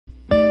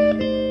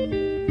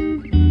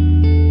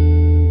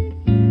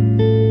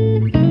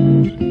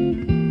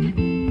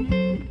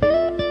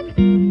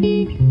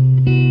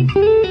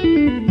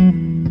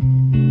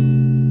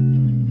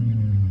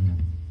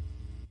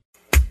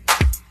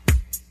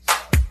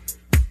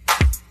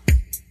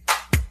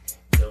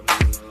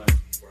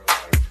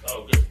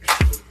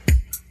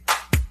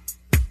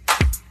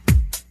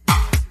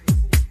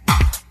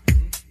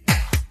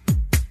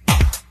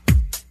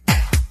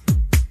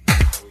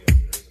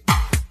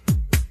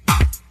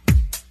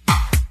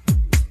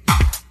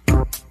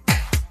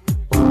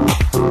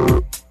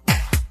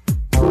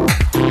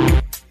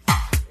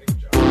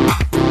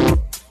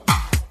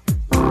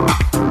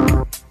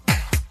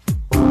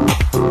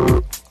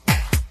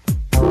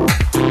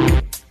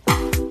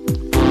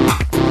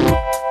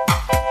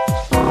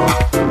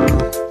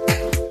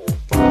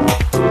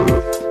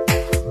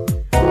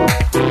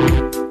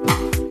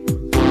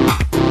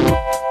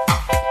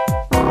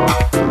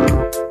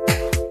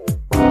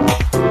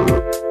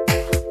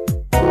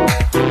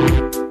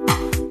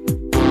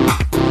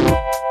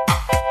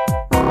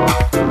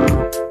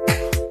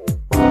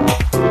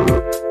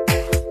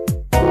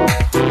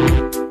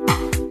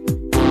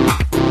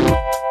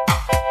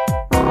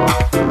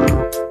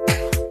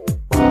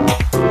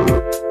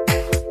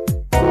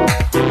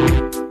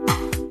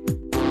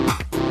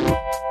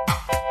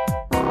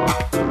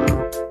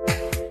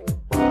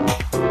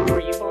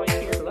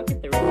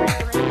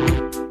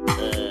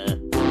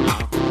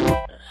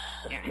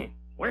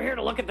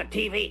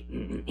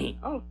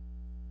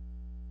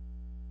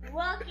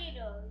walking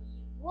or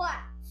what?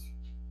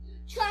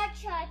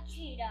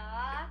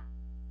 Cha-cha-cheetah.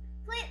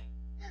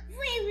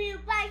 Free-wheel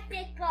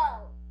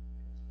bicycle.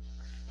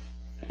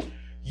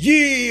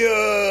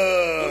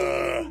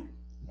 Yeah!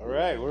 All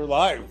right, we're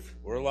live.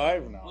 We're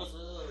live now. What's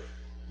up?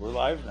 We're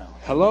live now.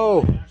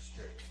 Hello.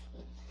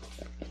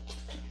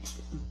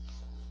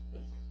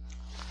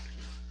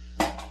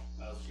 How's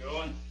it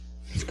going?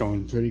 It's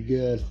going pretty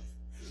good.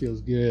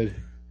 Feels good.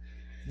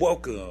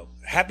 Welcome.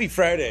 Happy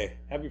Friday.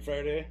 Happy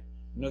Friday.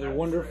 Another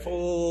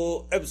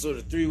wonderful episode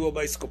of Three Wheel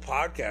Bicycle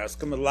Podcast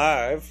coming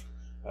live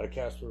out of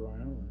Casper,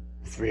 Wyoming.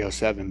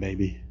 307,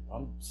 baby.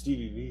 I'm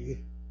Stevie V.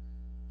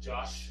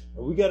 Josh.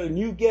 We got a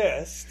new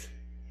guest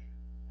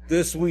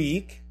this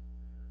week.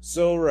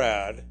 So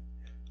rad.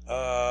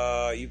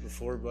 You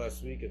performed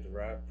last week at the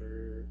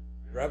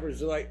Rappers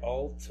Delight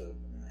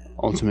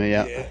Ultimate,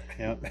 yeah.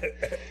 Yep.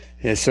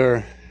 Yes,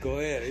 sir. Go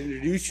ahead,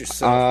 introduce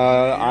yourself.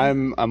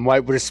 I'm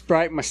Whitewita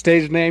Sprite, my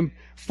stage name.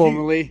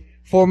 Formerly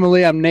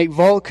I'm Nate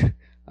Volk,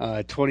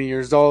 20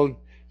 years old,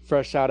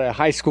 fresh out of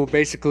high school,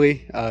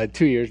 basically.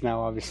 2 years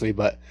now, obviously,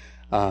 but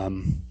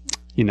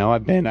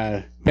I've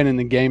been in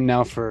the game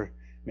now for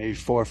maybe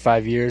 4 or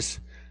 5 years,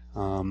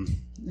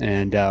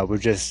 and we're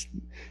just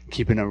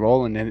keeping it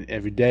rolling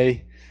every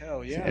day.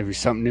 Hell yeah! Every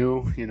something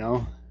new,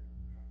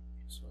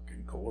 It's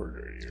fucking cold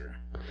right here.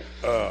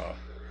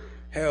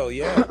 Hell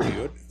yeah,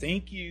 dude!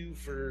 Thank you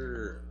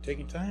for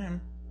taking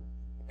time.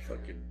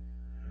 Fucking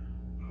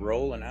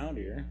rolling out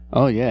here.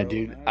 Oh yeah,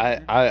 dude.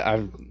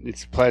 I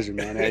it's a pleasure,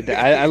 man.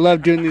 I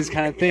love doing these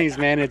kind of things,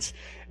 man. It's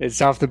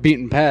off the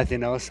beaten path,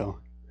 so.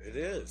 It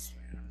is,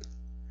 man.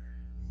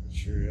 It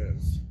sure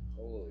is.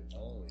 Holy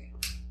moly.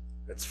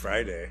 It's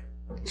Friday.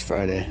 It's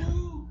Friday.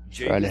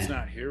 Jacob's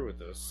not here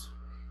with us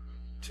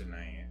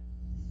tonight.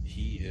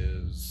 He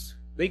is.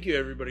 Thank you,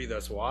 everybody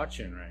that's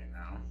watching right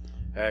now.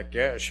 Heck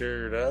yeah,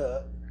 share it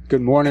up.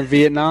 Good morning,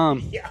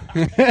 Vietnam. Yeah.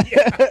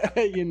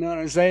 You know what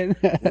I'm saying?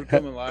 We're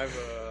coming live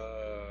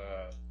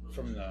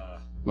from the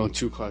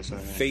too close.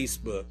 Right.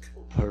 Facebook.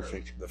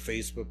 Perfect. The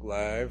Facebook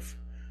Live.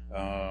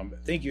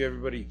 Thank you,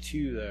 everybody,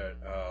 too, that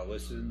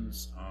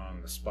listens on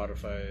the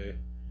Spotify,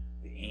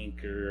 the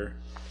Anchor,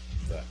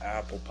 the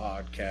Apple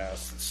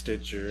Podcasts, the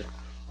Stitcher,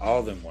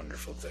 all them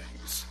wonderful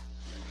things.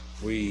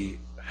 We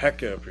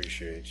hecka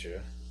appreciate you.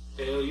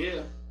 Hell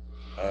yeah.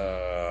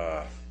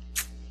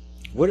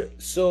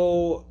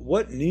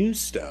 What new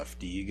stuff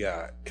do you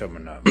got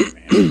coming up,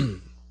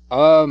 man?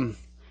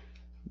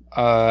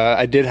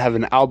 I did have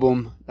an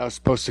album that was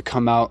supposed to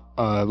come out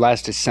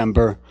last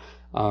December.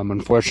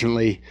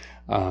 Unfortunately,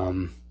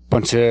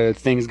 bunch of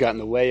things got in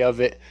the way of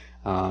it.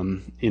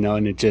 And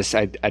it just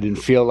I didn't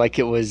feel like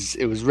it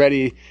was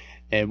ready.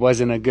 It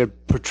wasn't a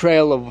good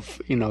portrayal of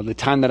the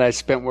time that I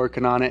spent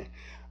working on it.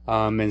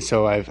 And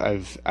so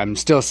I'm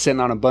still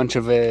sitting on a bunch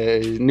of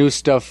new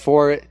stuff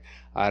for it.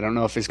 I don't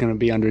know if it's going to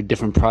be under a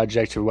different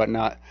project or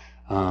whatnot.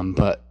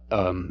 But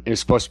it was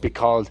supposed to be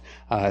called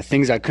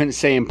Things I Couldn't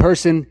Say in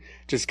Person.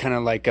 Just kind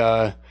of like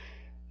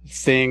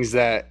things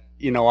that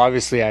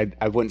obviously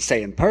I wouldn't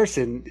say in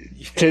person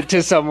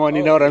to someone.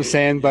 You know what I'm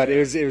saying? But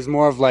it was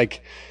more of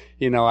like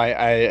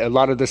I a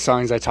lot of the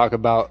songs I talk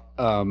about.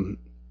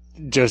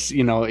 Just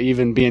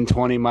even being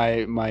 20,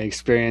 my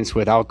experience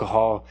with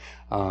alcohol,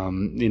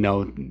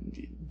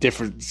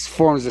 different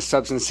forms of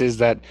substances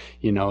that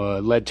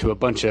led to a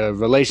bunch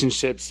of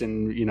relationships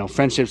and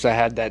friendships I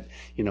had that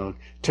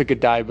took a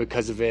dive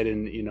because of it,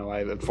 and I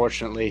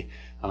unfortunately,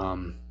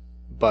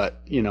 but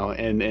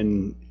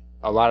and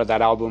a lot of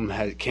that album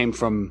came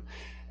from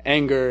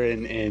anger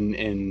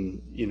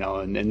and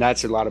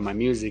that's a lot of my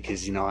music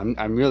is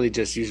I'm really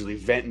just usually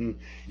venting.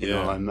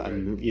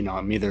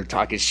 I'm either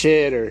talking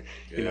shit or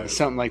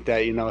something like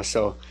that.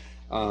 So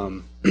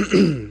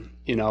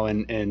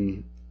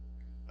and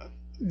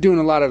doing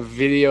a lot of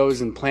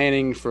videos and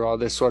planning for all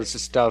this sorts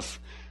of stuff.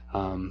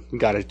 We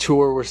got a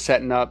tour we're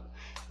setting up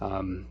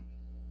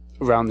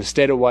around the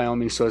state of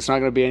Wyoming, so it's not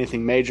going to be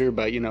anything major,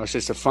 but it's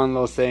just a fun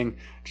little thing,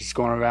 just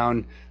going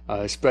around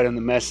spreading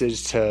the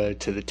message to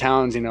the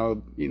towns,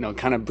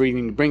 kind of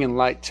bringing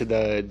light to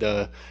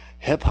the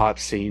hip hop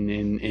scene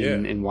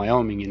in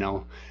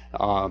Wyoming.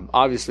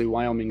 Obviously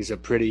Wyoming is a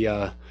pretty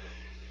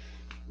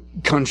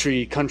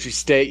country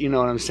state, you know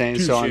what I'm saying?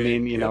 So I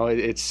mean,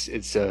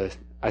 it's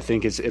I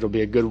think it'll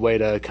be a good way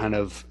to kind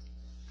of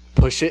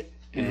push it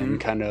and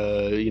kind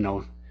of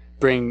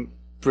bring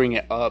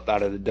it up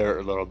out of the dirt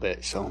a little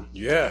bit. So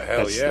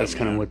that's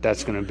kind of what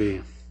that's going to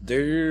be.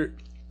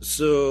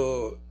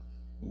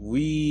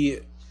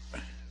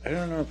 I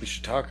don't know if we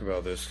should talk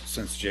about this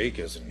since Jake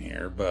isn't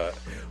here, but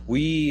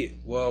we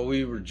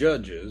were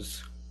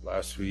judges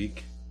last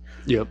week.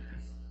 Yep.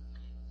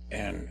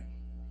 And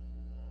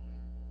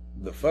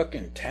the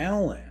fucking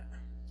talent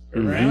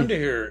around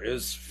here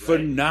is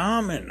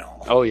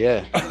phenomenal. Oh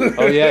yeah.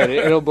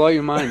 It'll blow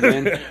your mind,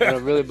 man.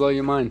 It'll really blow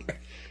your mind.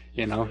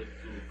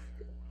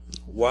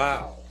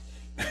 Wow.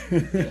 Yeah,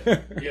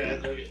 I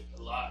dug it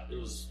a lot. It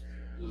was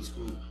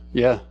cool.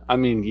 Yeah, I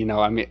mean,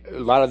 a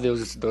lot of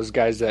those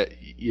guys that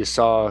you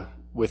saw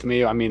with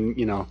me, I mean,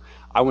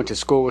 I went to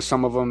school with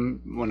some of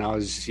them when I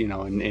was,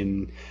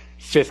 in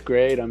 5th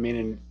grade. I mean,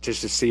 and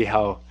just to see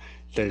how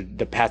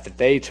the path that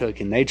they took,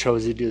 and they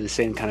chose to do the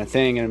same kind of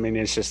thing. And I mean,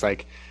 it's just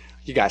like,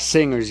 you got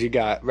singers, you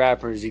got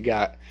rappers, you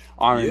got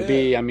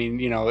R&B. Yeah. I mean,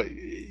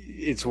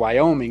 it's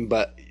Wyoming,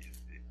 but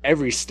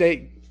every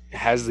state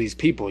has these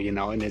people,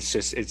 and it's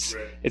just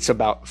it's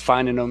about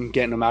finding them,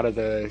 getting them out of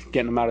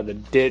the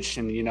ditch,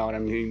 and you know what I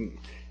mean.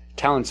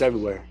 Talent's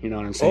everywhere, you know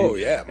what I'm saying? Oh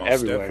yeah, most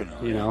everywhere,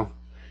 definitely. you know.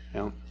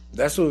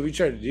 That's what we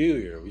try to do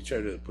here. We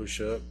try to push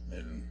up,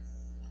 and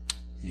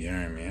you know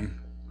what I mean.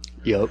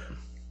 Yep.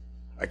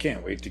 I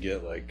can't wait to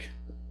get like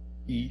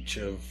each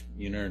of,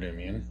 you know what I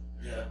mean.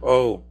 Yeah.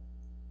 Oh,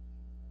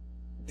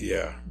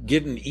 yeah,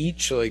 getting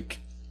each like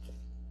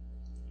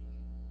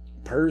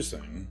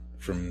person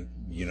from,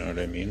 you know what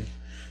I mean,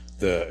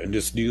 and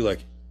just do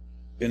like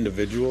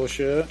individual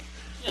shit.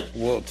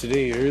 Well,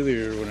 today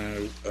earlier when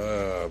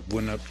I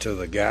went up to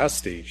the gas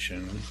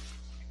station,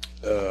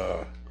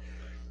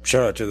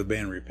 shout out to the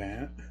band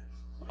Repent.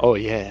 Oh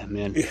yeah,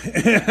 man.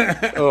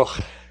 Oh,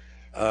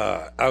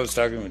 I was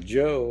talking with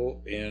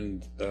Joe,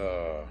 and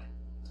I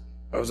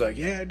was like,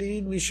 "Yeah,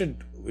 dude, we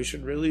should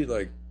really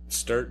like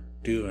start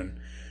doing.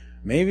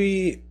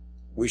 Maybe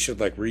we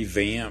should like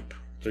revamp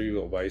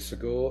 3-wheel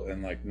bicycle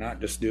and like not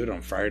just do it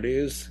on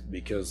Fridays,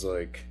 because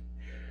like,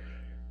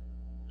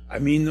 I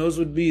mean, those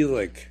would be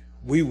like,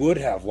 we would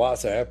have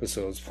lots of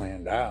episodes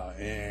planned out,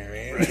 you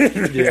know what I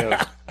mean?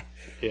 yeah,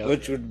 yeah.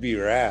 Which would be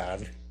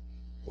rad.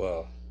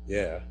 Well,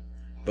 yeah,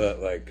 but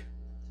like,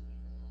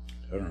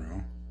 I don't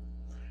know.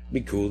 It'd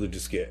be cool to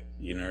just get,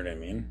 you know what I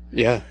mean?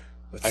 Yeah.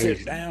 Let's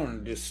sit down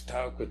and just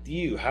talk with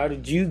you. How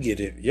did you get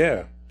it?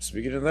 Yeah.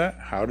 Speaking of that,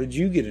 how did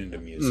you get into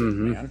music,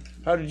 man?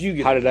 How did you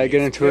get? How did I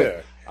get into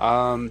it?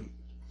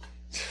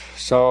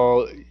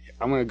 So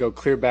I'm gonna go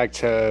clear back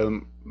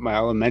to my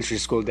elementary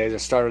school days. I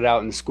started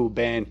out in the school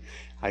band.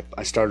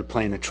 I started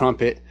playing the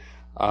trumpet,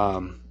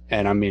 and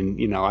I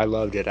mean, I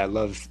loved it. I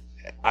love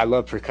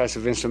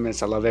percussive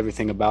instruments. I love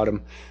everything about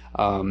them.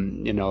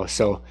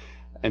 So,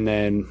 and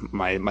then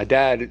my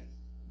dad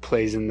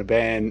plays in the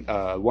band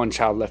One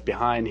Child Left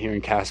Behind here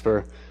in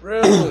Casper.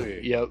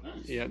 Really? Yep.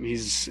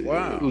 He's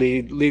Wow.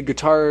 lead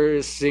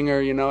guitarist, singer.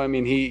 I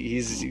mean,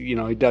 he's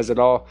he does it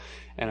all,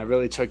 and I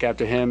really took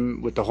after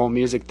him with the whole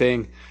music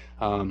thing.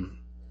 And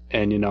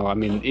I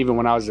mean, even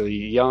when I was a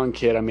young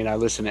kid, I mean, I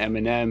listened to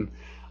Eminem.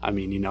 I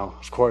mean,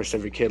 of course,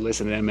 every kid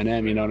listened to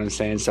Eminem. You know what I'm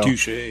saying? So,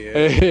 Touche,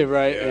 yeah.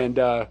 right. Yeah.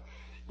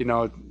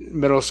 And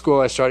middle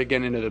school, I started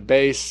getting into the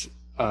bass.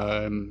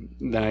 Then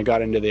I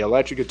got into the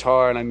electric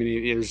guitar, and I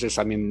mean, it was just,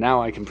 I mean,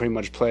 now I can pretty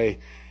much play,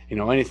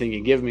 anything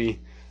you give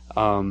me.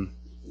 But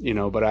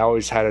I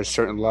always had a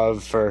certain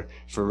love for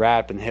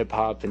rap and hip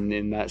hop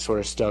and that sort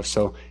of stuff.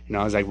 So,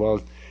 I was like,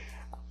 well,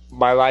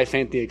 my life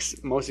ain't the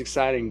most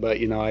exciting, but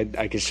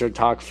I could sure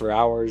talk for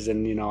hours,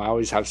 and I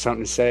always have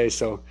something to say.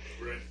 So,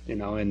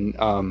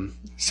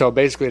 so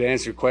basically, to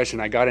answer your question,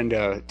 I got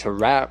into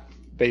rap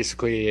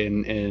basically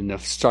in the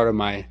start of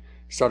my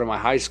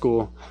high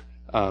school.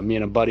 Me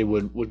and a buddy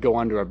would go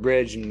under a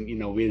bridge, and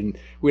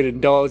we'd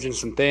indulge in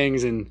some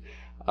things, and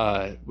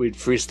we'd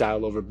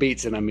freestyle over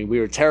beats. And I mean, we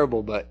were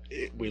terrible, but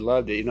we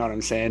loved it. You know what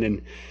I'm saying?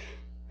 And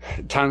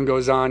time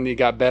goes on, it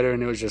got better,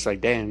 and it was just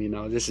like, damn,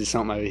 this is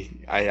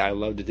something I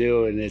love to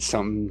do, and it's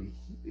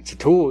a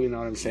tool. You know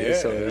what I'm saying? Yeah,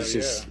 so it was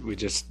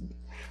just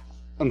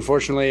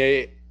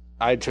unfortunately,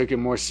 I took it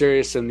more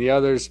serious than the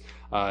others.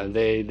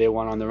 They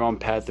went on their own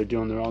path. They're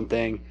doing their own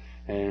thing.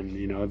 And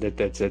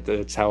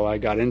that's how I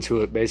got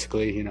into it,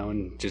 basically,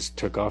 and just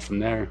took off from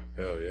there.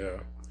 Hell yeah.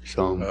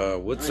 So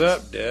what's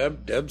up,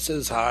 Deb? Deb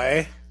says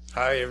hi.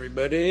 Hi,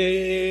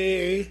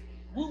 everybody.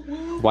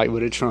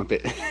 Whitewita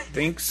trumpet.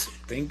 Thanks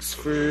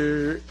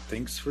for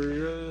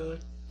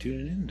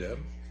tuning in, Deb.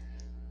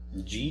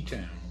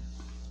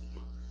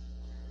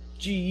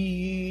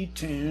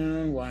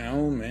 G-Town,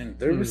 Wyoming.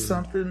 There was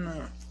something.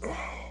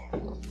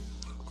 What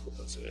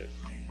was it?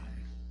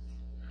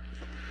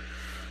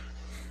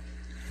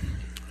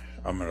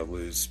 I'm gonna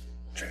lose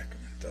track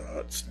of my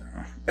thoughts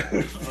now.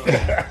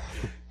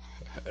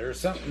 There was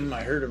something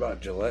I heard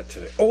about Gillette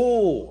today.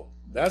 Oh,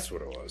 that's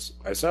what it was.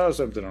 I saw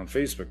something on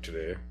Facebook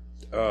today.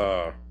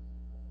 So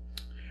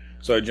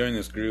I joined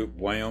this group,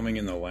 Wyoming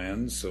in the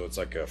Lens. So it's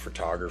like a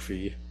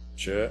photography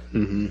shit.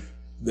 Mm-hmm.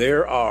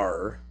 There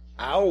are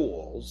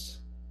owls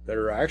that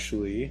are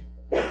actually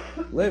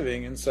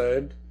living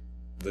inside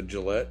the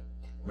Gillette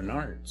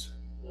Menards.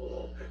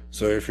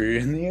 So if you're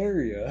in the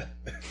area,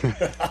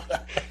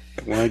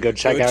 want to go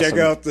check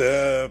out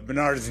the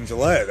Menards and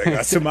Gillette. They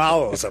got some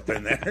owls up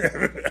in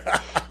there.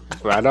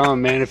 Right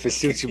on, man. If it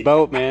suits your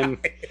boat, man.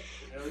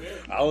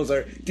 Owls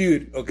are,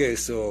 dude. Okay,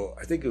 so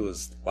I think it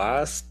was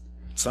last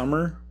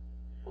summer.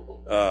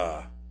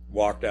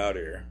 Walked out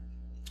here,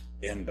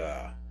 and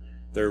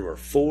there were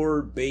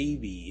 4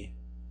 baby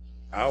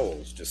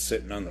owls just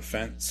sitting on the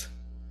fence,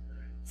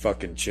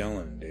 fucking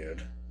chilling,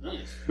 dude.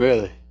 Nice.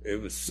 Really? It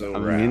was so I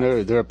rad.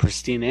 mean, they're a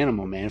pristine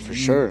animal, man, for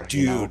sure.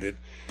 Dude,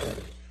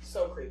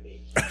 So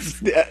creepy.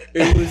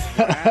 it was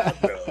rad,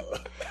 though.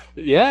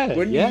 Yeah,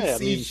 When yeah. you I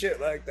see mean, shit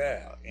like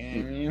that, you know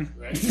what I mean?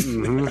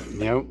 Right?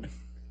 yep.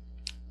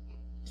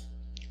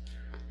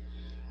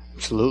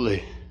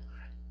 Absolutely.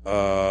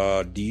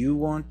 Do you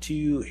want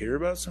to hear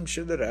about some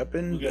shit that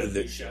happened? We got a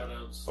few shout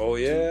outs. Oh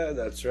yeah,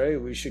 that's right.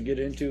 We should get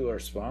into our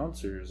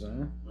sponsors,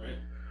 huh? Right.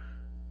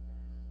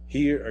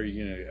 Here, are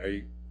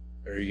you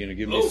gonna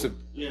give me some?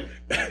 Yeah.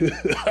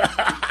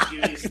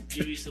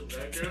 give you some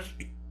background.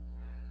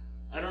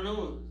 I don't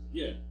know.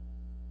 Yeah.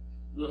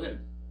 Go ahead.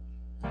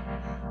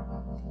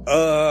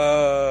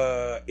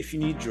 If you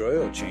need your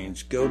oil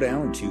change, go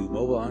down to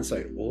Mobile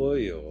Onsite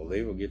Oil.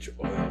 They will get your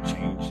oil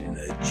changed in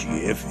a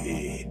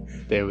jiffy.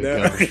 There we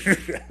go.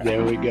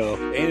 There we go.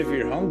 And if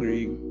you're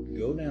hungry,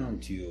 go down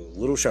to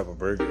Little Shop of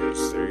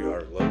Burgers. They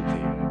are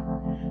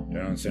located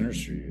down on Center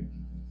Street.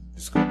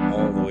 Just go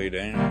all the way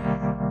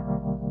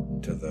down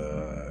to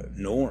the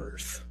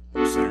north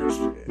of Center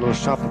Street. Little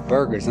shop of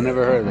burgers. I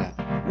never heard of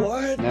that.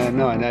 What?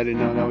 No, I didn't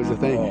know that was a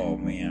thing. Oh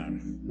man.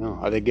 No,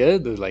 are they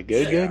good? They're like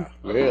good, Yeah.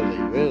 good. Really.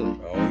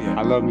 Oh yeah.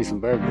 I love me some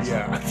burgers.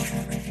 Yeah.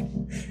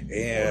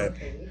 And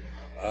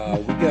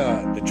we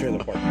got the Trailer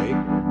Park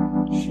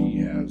Baker. She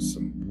has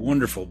some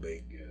wonderful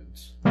baked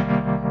goods.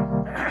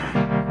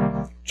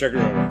 Check her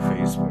out on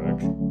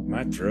Facebook.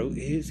 My throat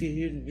is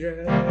getting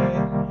dry.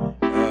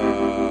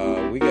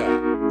 We got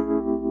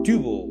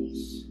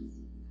Tubbles,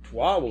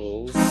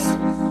 Twabbles,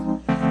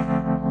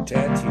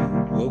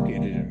 Tattoo,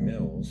 located in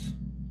Mills.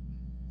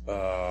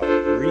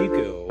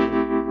 Rico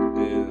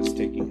is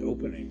taking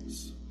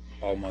openings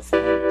all month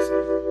long.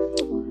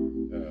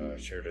 I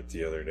shared it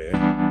the other day.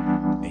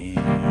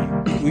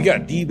 And we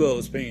got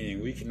Debo's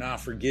painting. We cannot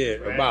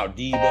forget about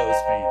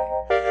Debo's painting.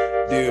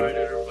 Dude,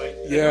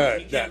 yeah,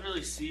 You that can't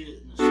really see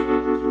it in the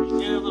show.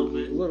 Yeah, a little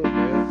bit. a little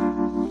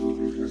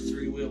bit. Or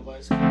three-wheel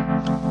bicycle.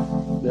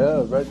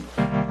 Yeah, red.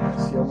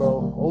 That's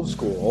yellow. Old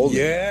school. Old.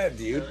 Yeah,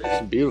 dude.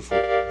 It's beautiful.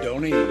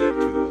 Donated it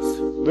to us.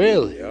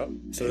 Really? Yep.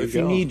 So There if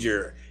you you go. need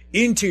your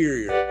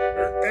interior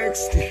or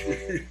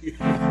exterior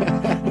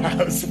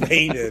house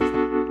painted,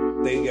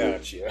 they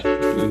got you.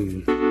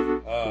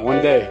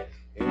 One day.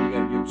 And we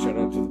gotta give a shout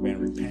out to the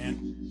band Repent.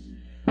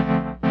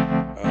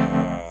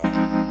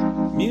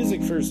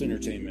 Music First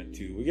Entertainment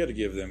too. We gotta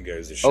give them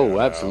guys a shout out. Oh,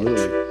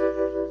 absolutely.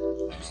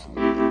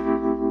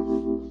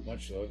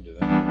 Much love to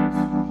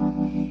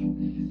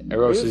them guys.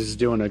 Eros is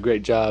doing a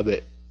great job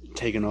at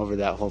taking over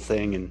that whole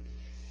thing, and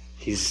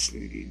he's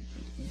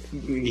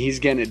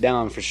getting it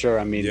down for sure.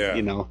 I mean,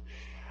 Yeah.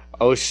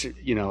 Osh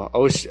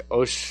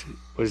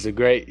was a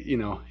great,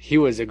 he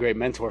was a great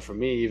mentor for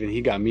me. Even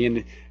he got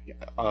me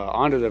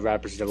onto the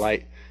Rapper's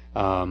Delight,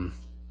 and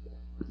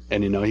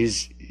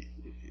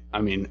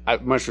I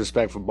have much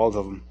respect for both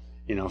of them,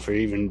 for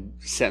even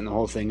setting the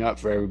whole thing up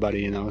for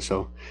everybody,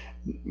 So,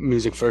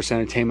 Music First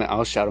Entertainment,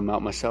 I'll shout them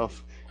out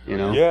myself. Yeah,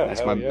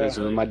 that's hell that's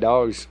yeah. my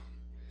dogs.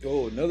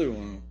 Oh, another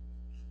one.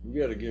 We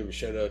gotta give a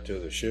shout out to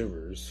the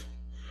Shivers.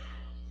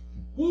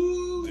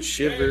 Woo! The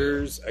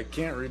Shivers. I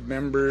can't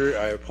remember.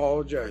 I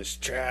apologize,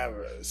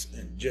 Travis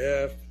and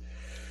Jeff.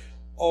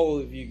 All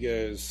of you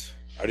guys.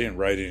 I didn't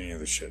write any of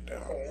the shit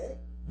down.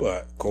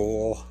 But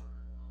Cole.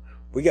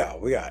 We got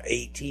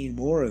 18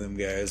 more of them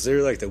guys.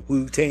 They're like the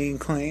Wu-Tang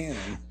Clan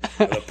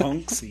of the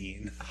punk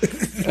scene.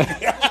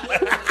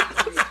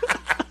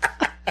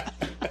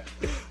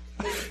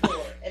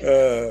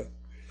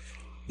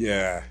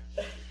 Yeah.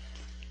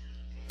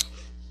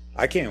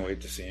 I can't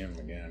wait to see him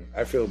again.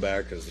 I feel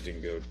bad because I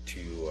didn't go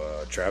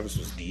to Travis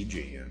was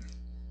DJing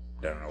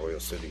down in Oil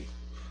City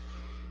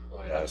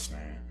last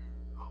night.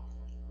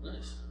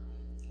 Nice.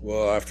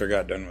 Well, after I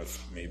got done with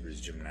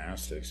Mabry's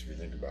gymnastics, if you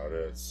think about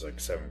it, it's like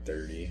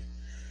 7:30,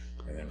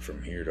 and then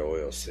from here to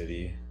Oil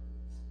City,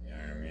 you know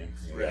what I mean?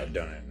 We got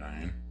done at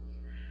 9.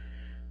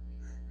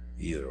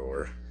 Either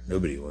or.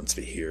 Nobody wants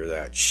to hear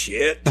that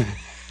shit.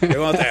 They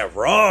want that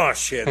raw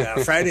shit,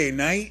 that Friday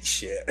night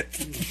shit.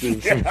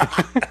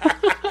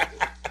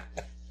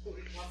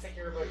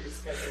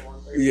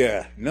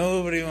 Yeah,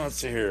 nobody wants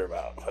to hear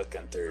about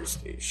fucking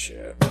Thursday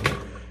shit.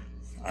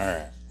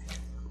 Alright.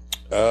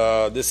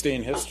 This day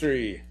in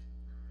history.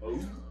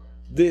 Oh.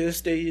 This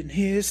day in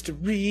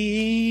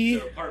history.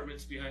 The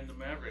apartments behind the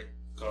Maverick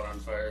caught on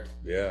fire.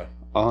 Yeah.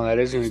 Oh, that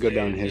is going to go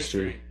down in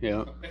history.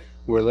 Yeah.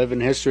 We're living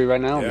history right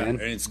now, Yeah, man.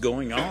 and it's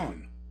going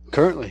on.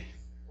 Currently.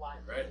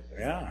 Right.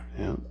 Yeah.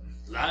 Yeah.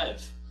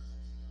 Live.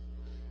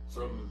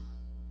 From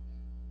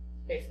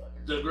Facebook.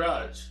 the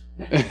garage.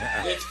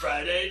 It's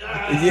Friday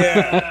night.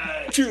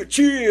 Yeah.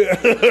 Cheer.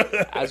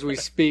 As we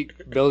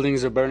speak,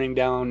 buildings are burning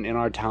down in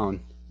our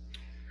town.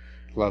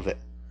 Love it.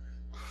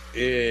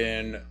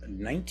 In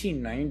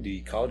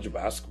 1990, college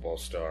basketball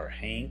star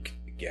Hank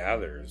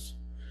Gathers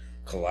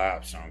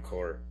collapsed on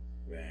court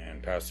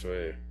and passed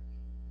away,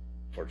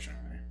 fortunately.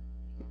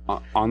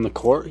 On the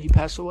court, he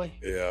passed away?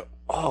 Yeah.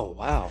 Oh,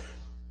 wow.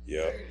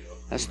 Yep.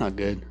 That's not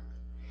good.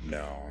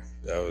 No,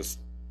 that was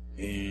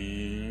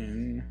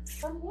in...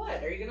 From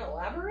what? Are you going to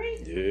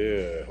elaborate?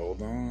 Yeah,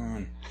 hold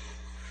on.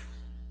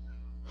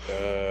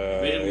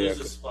 Made him lose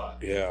the spot.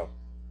 Yeah.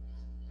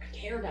 I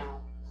care now.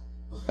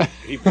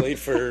 He played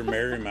for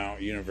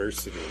Marymount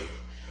University.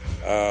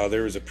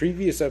 There was a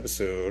previous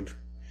episode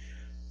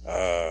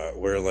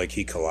where like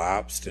he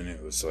collapsed, and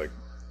it was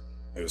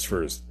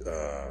for his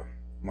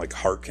like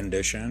heart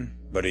condition,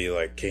 but he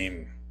like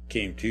came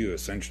to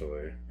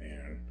essentially,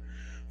 and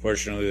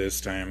fortunately this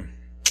time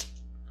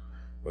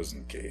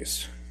wasn't the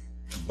case.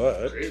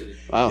 But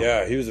wow.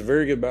 Yeah, he was a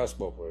very good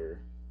basketball player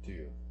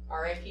too.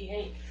 R.I.P.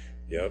 Hank.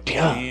 Yep.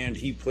 Yeah. And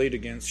he played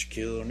against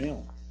Shaquille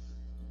O'Neal.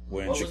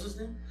 What was his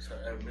name? Sorry,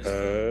 I missed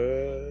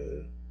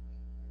it.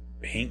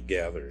 Hank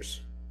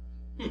Gathers.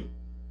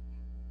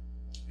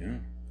 Yeah.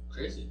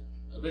 Crazy.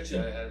 I bet you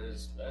I had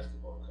his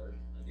basketball card.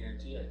 I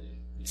guarantee I did.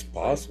 It's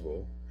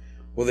possible.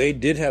 Well, they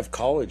did have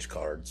college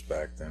cards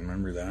back then.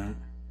 Remember that?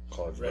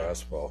 College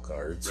basketball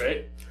cards.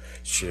 Right?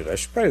 Shit, I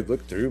should probably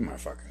look through my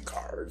fucking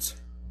cards.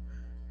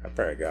 I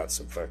probably got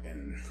some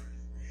fucking...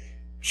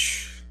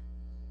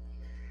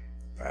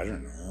 I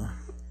don't know.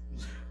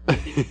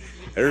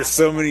 There's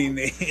so many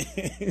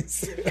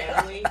names. Your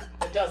family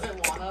that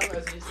doesn't want them,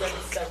 as you said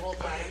several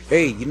times.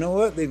 Hey, you know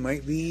what? They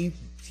might be,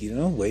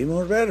 way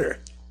more better.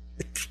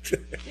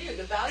 Dude,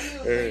 the value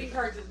of trading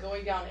cards is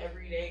going down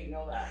every day. You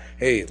know that.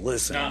 Hey,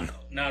 listen.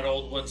 Not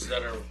old ones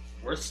that are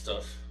worth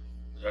stuff.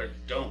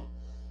 Don't.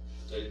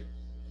 They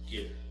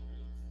get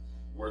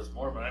worth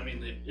more, but I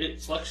mean, it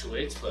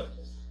fluctuates, but...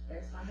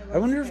 I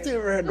wonder if they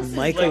ever had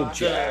Michael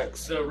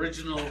Jackson. The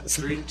original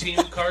Dream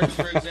Team cards,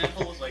 for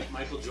example, with like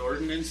Michael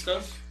Jordan and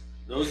stuff,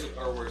 those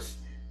are worth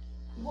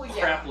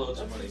crap loads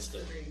of money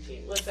still. Dream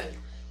Team. Listen,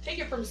 take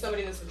it from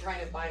somebody that's been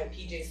trying to buy a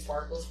PJ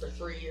Sparkles for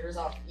 3 years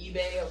off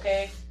eBay,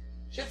 okay?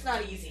 Shit's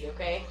not easy,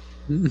 okay?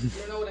 You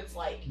don't know what it's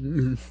like.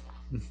 In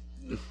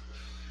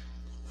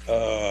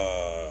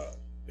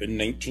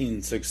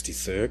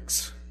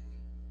 1966,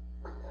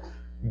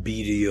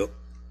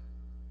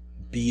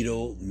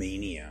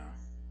 Beatlemania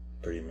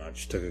pretty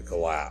much took a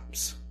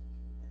collapse,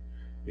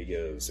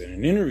 because in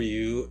an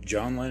interview,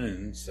 John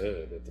Lennon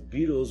said that the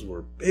Beatles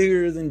were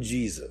bigger than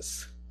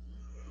Jesus.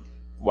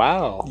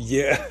 Wow.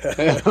 Yeah.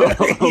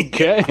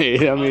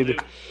 Okay. I mean,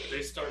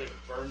 they started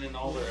burning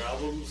all their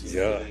albums.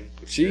 Yeah.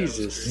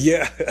 Jesus.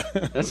 Yeah.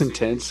 That's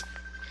intense.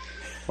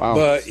 Wow.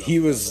 But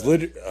he was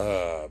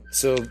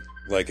so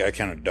like I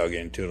kind of dug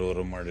into it a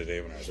little more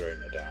today when I was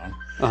writing it down.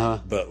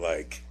 But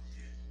like,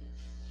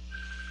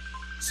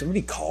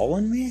 somebody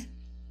calling me?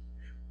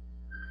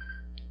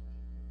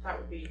 That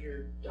would be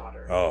your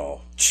daughter.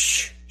 Oh,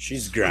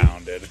 she's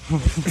grounded.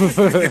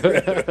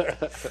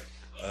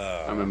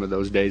 I remember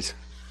those days.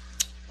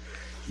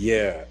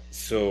 Yeah,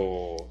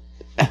 so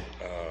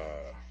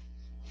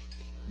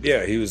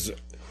yeah, he was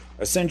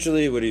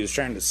essentially, what he was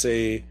trying to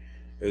say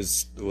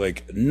is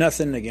like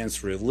nothing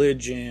against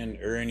religion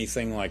or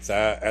anything like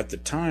that. At the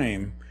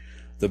time,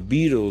 the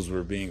Beatles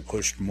were being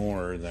pushed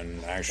more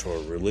than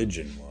actual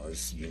religion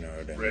was, you know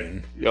what I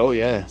mean? Oh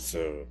yeah.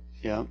 So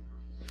yeah.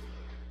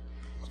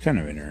 Kind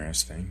of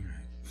interesting.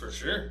 For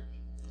sure.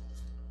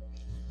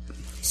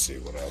 Let's see,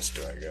 what else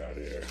do I got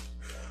here?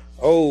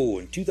 Oh,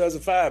 in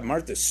 2005,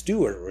 Martha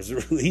Stewart was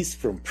released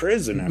from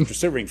prison after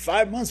serving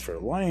 5 months for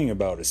lying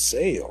about a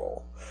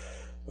sale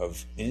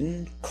of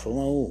In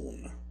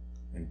Clone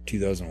in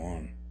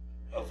 2001.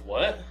 Of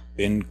what?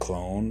 In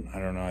Clone. I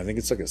don't know. I think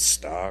it's like a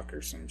stock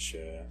or some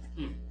shit.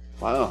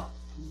 Wow.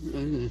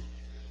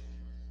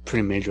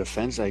 Pretty major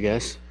offense, I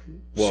guess.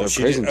 Well,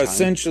 So prison time.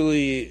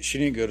 essentially she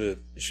didn't go to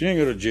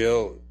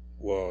jail.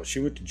 Well, she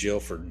went to jail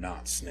for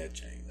not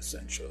snitching.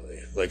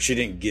 Essentially, like she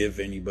didn't give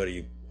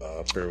anybody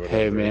up or whatever.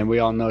 Hey man, we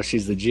all know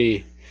she's the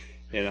G.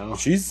 You know,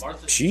 She's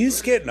Martha she's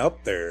Stewart? getting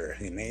up there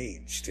in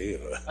age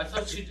too. I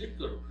thought she did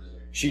go to prison.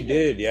 She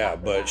did, yeah,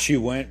 but she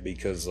went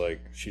because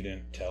like she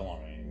didn't tell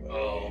on anybody.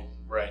 Oh,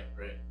 right.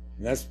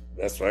 And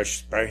that's why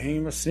she's probably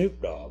hanging with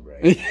Snoop Dogg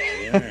right now.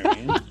 You know what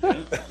I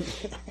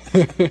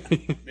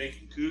mean?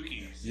 Making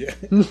cookies. Yeah.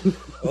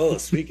 Oh,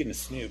 speaking of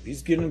Snoop,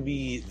 he's going to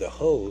be the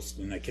host,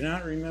 and I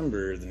cannot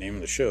remember the name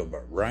of the show,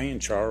 but Ryan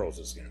Charles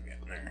is going to be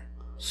up there.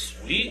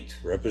 Sweet.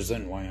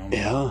 Represent Wyoming.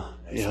 Yeah,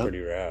 That's yeah. pretty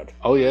rad.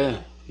 Oh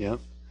yeah, yep.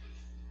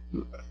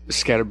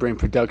 Scatterbrain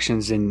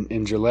Productions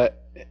in Gillette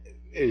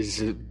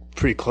is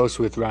pretty close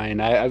with Ryan.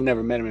 I've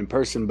never met him in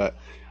person, but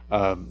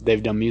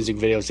they've done music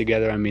videos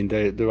together. I mean,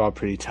 they're all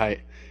pretty tight.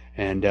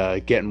 And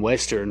Getting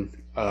Western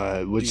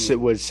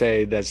would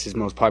say that's his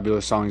most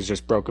popular song. Has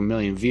just broke 1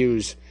 million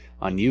views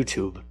on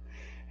YouTube,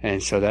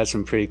 and so that's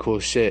some pretty cool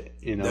shit.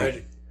 You know,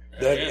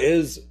 that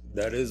is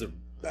a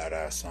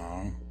badass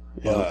song.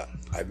 Yeah. But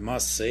I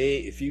must say,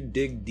 if you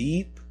dig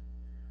deep,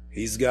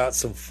 he's got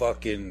some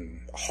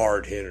fucking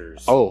hard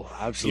hitters. Oh,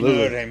 absolutely. You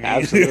know what I mean?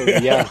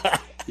 Absolutely, yeah.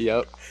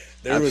 Yep.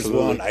 There Absolutely.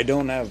 was one. I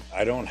don't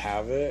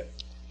have it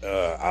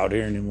out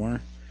here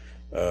anymore.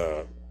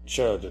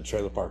 Shout out to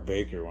Trailer Park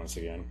Baker once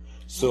again.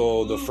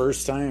 So the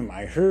first time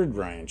I heard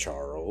Ryan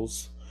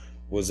Charles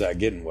was at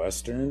Getting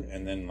Western,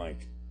 and then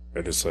like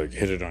I just like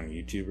hit it on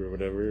YouTube or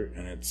whatever,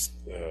 and it's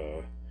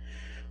I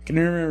can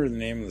never remember the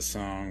name of the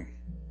song.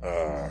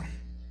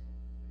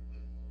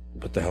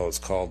 What the hell it's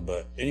called,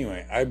 but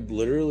anyway, I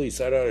literally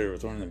sat out here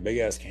with one of the big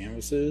ass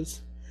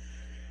canvases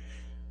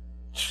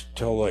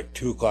till like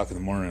 2 o'clock in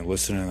the morning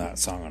listening to that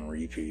song on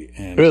repeat.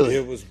 And Really?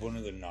 it was one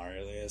of the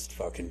gnarliest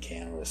fucking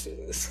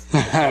canvases.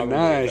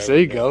 Nice. There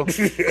you go.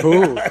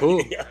 Cool.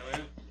 Cool. Yeah.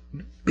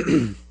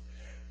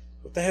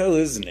 What the hell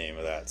is the name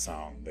of that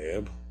song,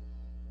 babe?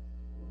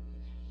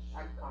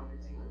 I'm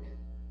commenting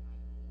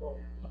on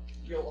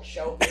your little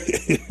show.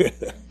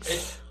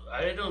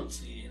 I don't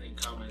see any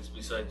comments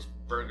besides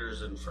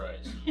burgers and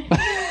fries.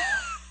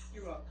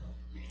 You're welcome.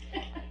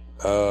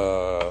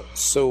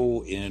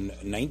 So in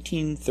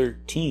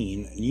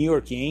 1913, New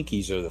York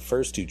Yankees are the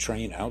first to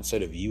train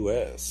outside of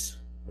U.S.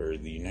 or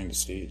the United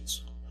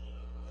States.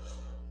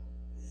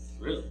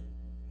 Really?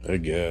 I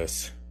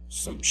guess.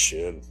 Some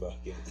shit.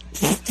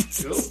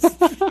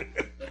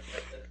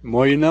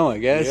 More you know, I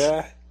guess.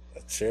 Yeah,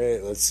 that's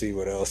right. Let's see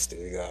what else do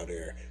we got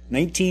here.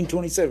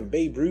 1927,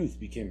 Babe Ruth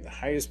became the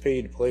highest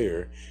paid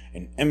player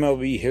in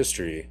MLB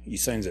history. He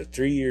signs a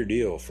 3-year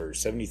deal for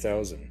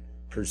 $70,000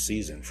 per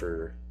season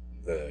for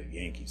the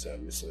Yankees,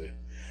 obviously.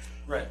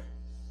 Right.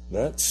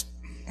 That's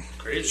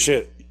Crazy.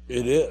 shit.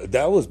 It is.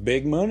 That was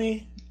big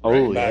money.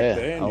 Oh, back yeah.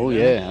 then, Oh, you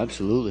know? yeah,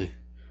 absolutely.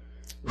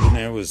 And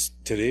I was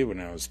today when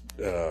I was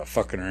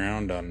fucking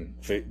around on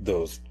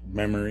those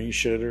memory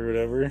shit or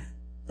whatever.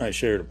 I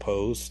shared a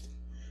post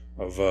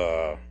of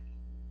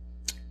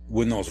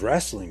when those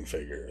wrestling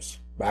figures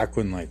back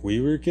when like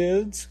we were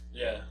kids.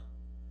 Yeah.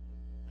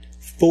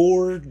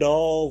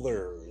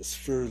 $4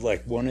 for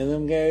like one of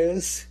them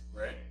guys.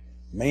 Right.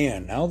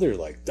 Man, now they're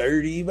like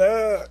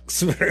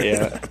 $30.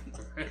 Yeah.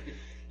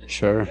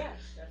 Sure. Yeah,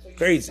 that's what you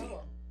Crazy.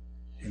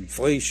 should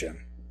Inflation.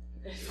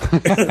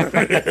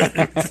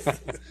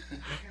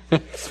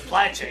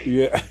 Supply chain.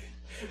 Yeah.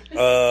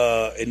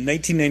 In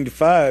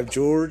 1995,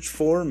 George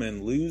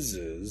Foreman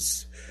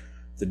loses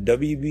the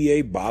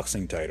WBA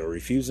boxing title,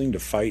 refusing to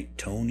fight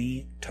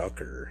Tony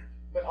Tucker.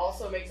 But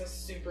also makes a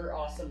super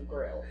awesome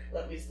grill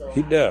that we still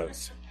He have.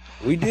 does.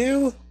 We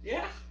do?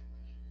 Yeah.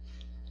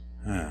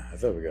 Huh, I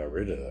thought we got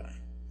rid of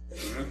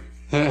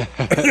that.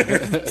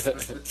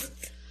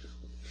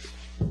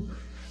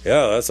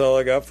 Yeah, that's all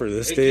I got for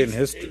this day in It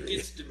history.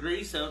 gets the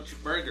grease out your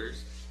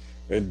burgers.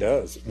 It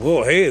does.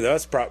 Well, hey,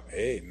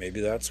 hey,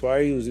 maybe that's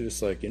why he was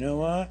just like, you know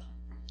what?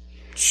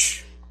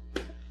 Shh.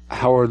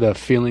 How are the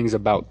feelings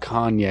about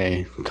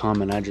Kanye?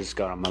 Comment I just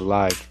got on my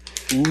live.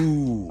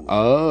 Ooh.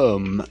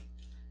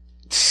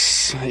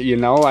 You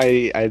know,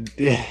 I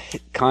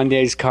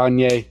Kanye's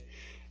Kanye.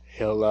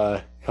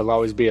 He'll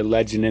always be a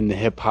legend in the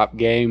hip hop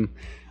game.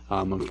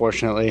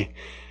 Unfortunately,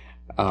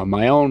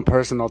 my own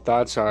personal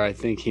thoughts are I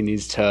think he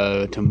needs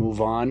to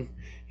move on.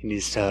 He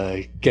needs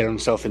to get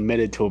himself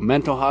admitted to a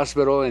mental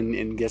hospital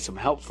and get some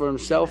help for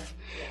himself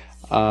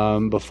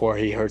before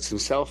he hurts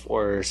himself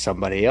or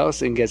somebody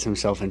else and gets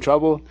himself in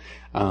trouble.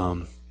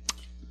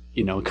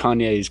 You know,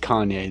 Kanye is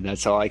Kanye.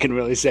 That's all I can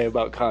really say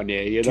about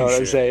Kanye. You know what I'm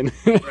Touche. saying?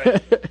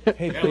 Right.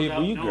 Hey, Yeah, babe, without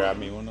will you knowing. grab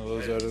me one of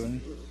those out of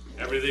there?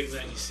 Everything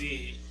that you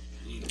see,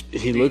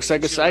 He looks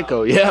like a chill out.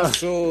 psycho. Yeah.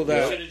 So You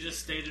that should have just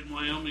stayed in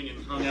Wyoming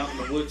and hung out in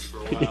the woods for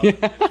a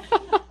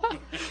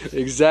while.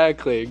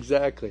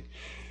 Exactly.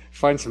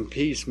 Find some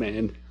peace,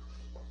 man.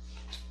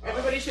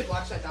 Everybody should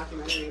watch that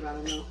documentary about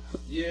him, though.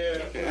 yeah.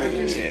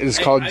 It's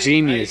called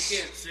Genius. I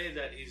can't say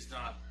that he's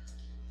not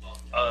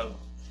a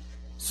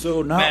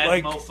So not mad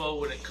like mofo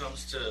when it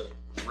comes to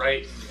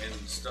writing and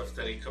stuff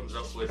that he comes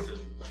up with.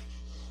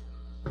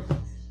 And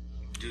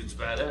dude's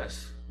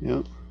badass.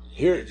 Yep.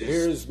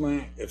 here's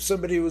my if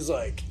somebody was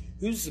like,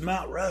 who's the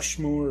Mount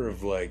Rushmore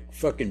of like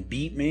fucking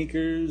beat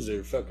makers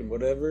or fucking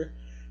whatever,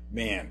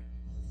 man,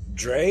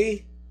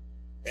 Dre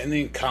and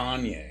then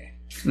Kanye.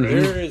 Mm-hmm.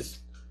 There is,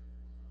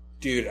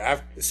 dude.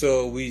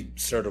 So we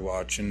started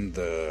watching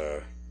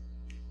the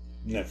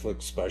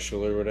Netflix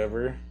special or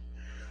whatever.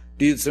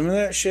 Dude, some of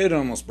that shit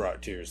almost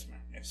brought tears to my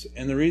eyes.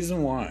 And the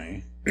reason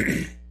why,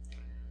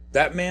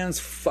 that man's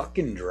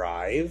fucking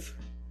drive.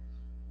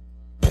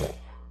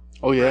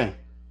 Oh yeah.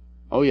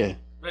 Oh yeah.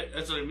 Right,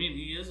 that's what I mean.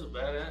 He is a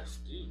badass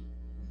dude.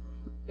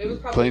 It was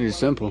probably Plain and one of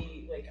simple.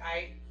 the-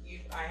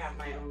 I have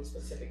my own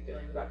specific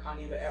feelings about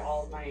Kanye, but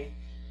all of my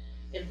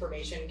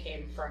information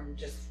came from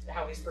just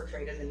how he's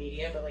portrayed in the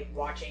media. But like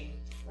watching,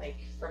 like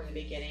from the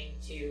beginning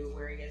to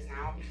where he is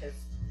now, because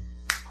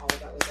all of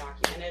that was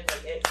documented,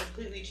 like it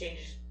completely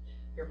changed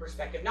your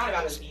perspective. Not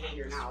about his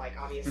behavior now. Like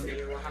obviously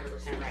you're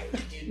 100% right. The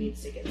dude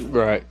needs to get some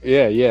Right.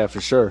 Yeah, for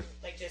sure.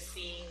 like just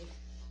seeing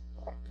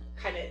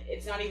kind of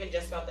it's not even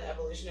just about the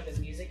evolution of his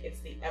music, it's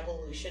the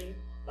evolution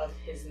of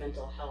his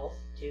mental health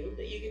too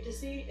that you get to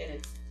see, and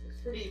it's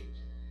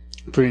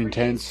Pretty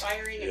intense.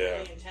 inspiring and Yeah.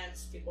 really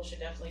intense. People should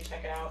definitely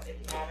check it out if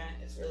you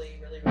haven't. It's really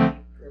good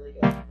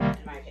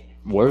in my opinion.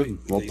 Word.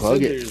 We'll They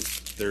plug said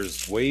it.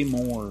 There's way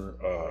more.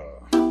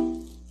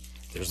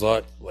 There's a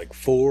lot like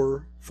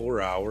 4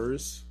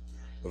 hours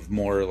of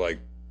more like,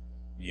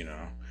 you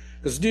know,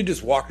 because dude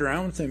just walked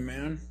around with him,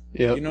 man.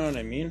 Yep. You know what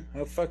I mean?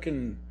 How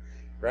fucking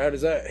rad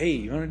is that? Hey,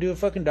 you want to do a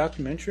fucking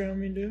documentary on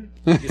me, dude?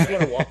 You just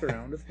want to walk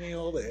around with me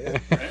all day?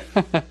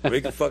 We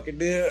can fucking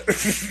do it.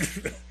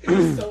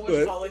 There's so much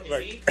But,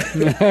 apology.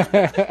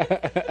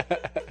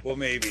 like- Well,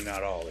 maybe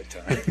not all the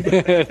time.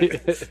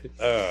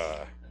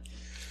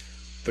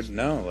 But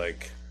no,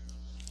 like,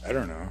 I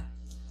don't know.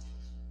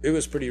 It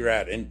was pretty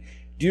rad. And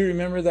do you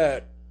remember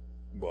that?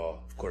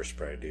 Well, of course you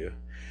probably do.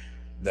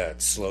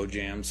 That Slow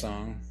Jam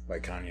song by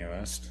Kanye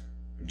West.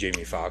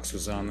 Jamie Foxx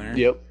was on there.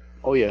 Yep.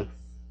 Oh yeah.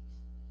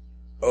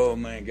 Oh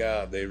my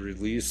God! They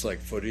released like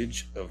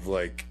footage of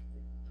like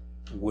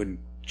when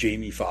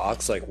Jamie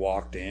Foxx like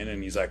walked in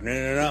and he's like,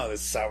 no,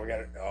 this is how we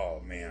got it.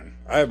 Oh man,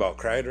 I about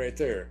cried right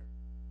there.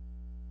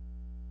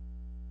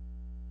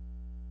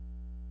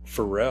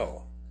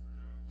 Pharrell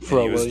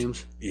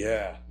Williams.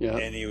 Yeah. Yeah.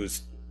 And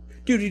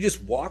he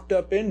just walked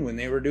up in when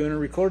they were doing a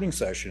recording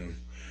session.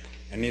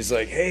 And he's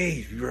like,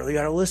 hey, you really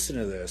got to listen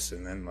to this.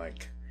 And then,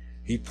 like,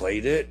 he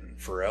played it. And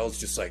Pharrell's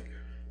just like,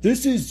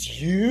 this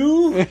is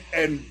you?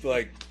 And,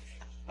 like,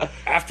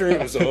 after it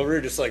was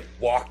over, just, like,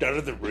 walked out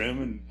of the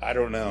room. And I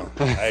don't know.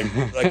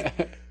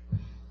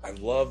 I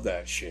love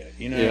that shit.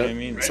 You know what I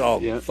mean? It's all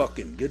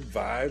fucking good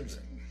vibes.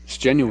 It's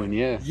genuine,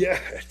 yeah. Yeah,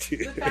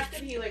 dude. The fact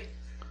that he, like,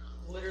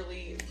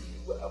 literally,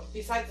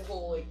 besides the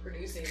whole, like,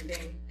 producing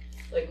thing,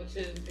 like, which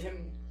is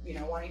him, you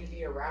know, wanting to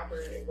be a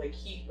rapper, like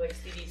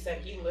Stevie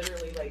said, he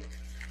literally, like,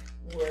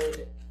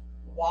 would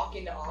walk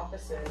into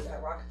offices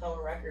at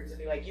Rockefeller Records and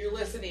be like, you're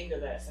listening to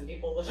this, and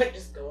people would, like,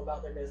 just go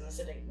about their business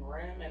and ignore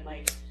him, and,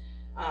 like,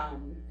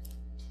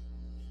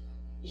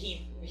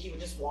 he would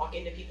just walk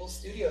into people's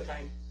studio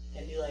time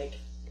and be like,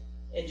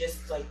 and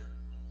just, like,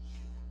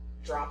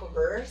 drop a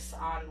verse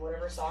on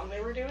whatever song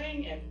they were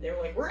doing, and they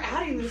were like, we're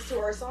adding this to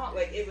our song.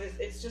 Like,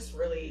 it's just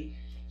really,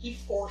 he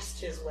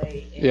forced his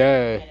way in,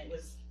 and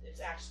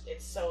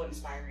it's so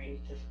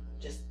inspiring to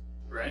just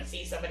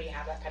see somebody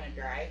have that kind of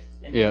drive,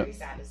 and very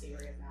sad to see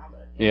where he is now,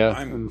 but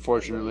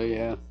unfortunately,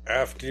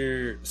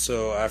 After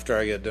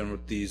I get done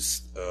with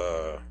these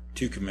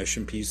 2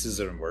 commission pieces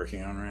that I'm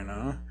working on right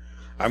now,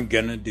 I'm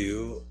gonna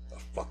do a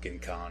fucking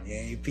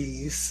Kanye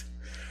piece.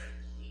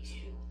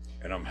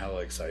 And I'm hella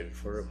excited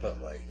for it,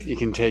 but like, you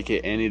can take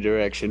it any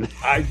direction.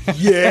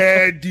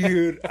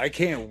 Dude, I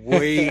can't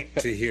wait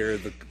to hear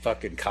the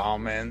fucking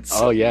comments.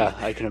 Oh yeah,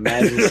 I can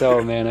imagine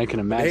so, man. I can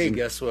imagine. Hey,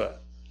 guess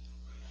what?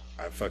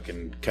 I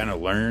fucking kind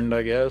of learned,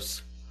 I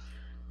guess,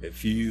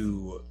 if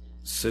you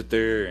sit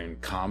there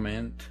and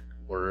comment,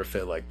 or if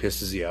it like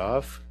pisses you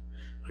off,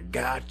 I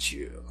got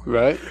you.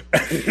 Right?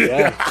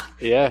 Yeah,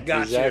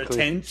 got exactly. your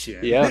attention.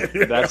 Yeah,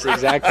 that's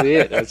exactly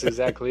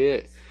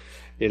it.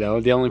 You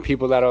know, the only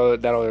people that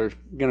are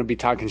gonna be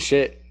talking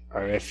shit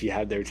are if you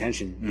had their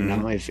attention. You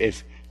know,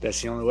 if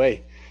that's the only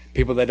way.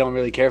 People that don't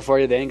really care for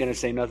you, they ain't gonna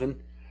say nothing,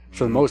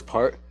 for the most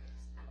part.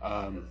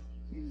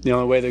 The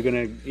only way they're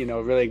gonna, you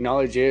know, really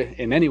acknowledge you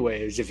in any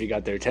way is if you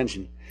got their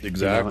attention.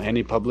 Exactly. You know,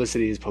 any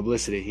publicity is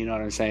publicity. You know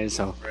what I'm saying?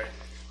 So,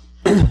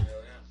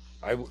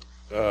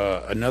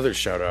 another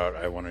shout out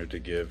I wanted to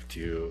give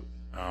to,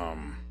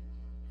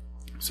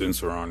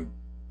 since we're on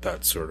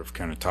that sort of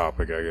kind of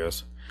topic, I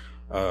guess.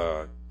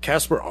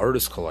 Casper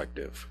Artist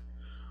Collective.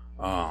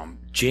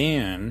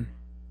 Jan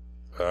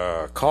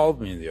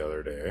called me the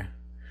other day,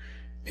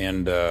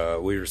 and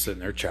we were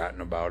sitting there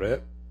chatting about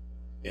it,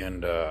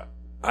 and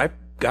I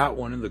got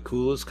one of the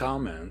coolest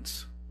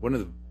comments, one of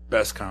the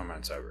best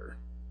comments ever.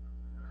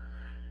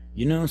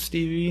 You know,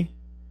 Stevie,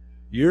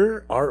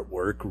 your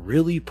artwork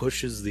really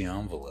pushes the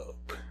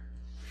envelope.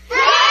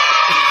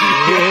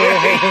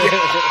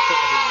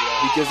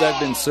 Because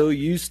I've been so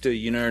used to,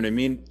 you know what I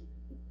mean,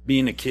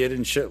 being a kid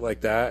and shit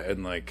like that,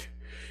 and like,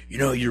 you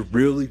know, you're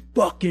really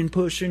fucking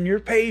pushing your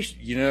pace,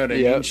 you know what I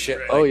mean? Shit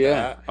like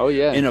that. Oh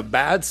yeah. In a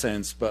bad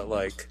sense, but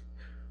like,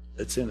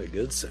 it's in a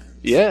good sense.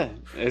 Yeah,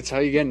 it's how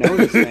you get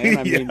noticed, man.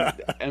 I mean,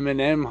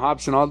 Eminem,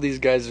 Hops, and all these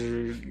guys are,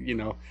 you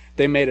know,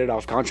 they made it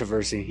off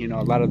controversy. You know,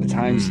 a lot of the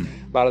times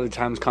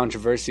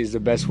controversy is the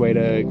best way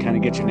to kind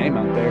of get your name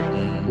out there,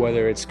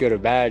 whether it's good or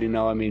bad. You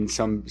know, I mean,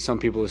 some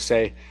people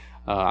say,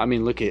 I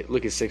mean, look at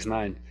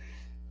 6ix9ine.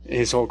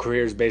 His whole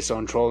career is based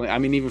on trolling. I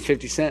mean, even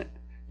 50 Cent,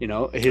 you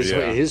know,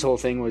 his whole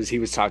thing was he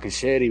was talking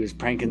shit. He was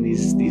pranking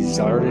these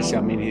artists.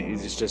 I mean,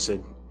 he's just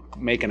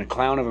making a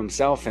clown of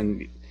himself,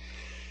 and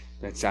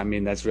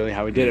that's really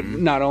how he did it.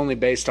 Not only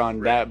based on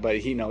that, but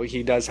he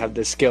does have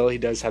the skill. He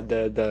does have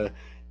the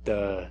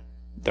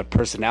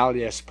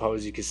personality, I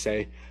suppose you could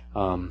say.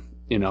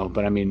 You know,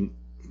 but I mean,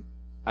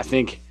 I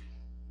think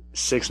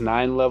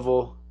 6ix9ine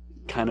level,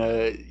 kind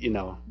of, you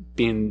know,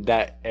 being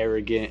that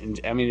arrogant, and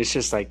I mean, it's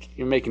just like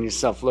you're making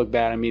yourself look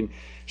bad. I mean,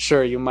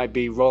 sure, you might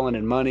be rolling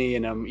in money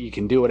and you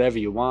can do whatever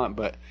you want,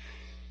 but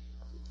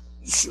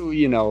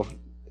you know,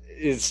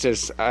 it's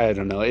just, I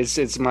don't know,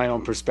 it's my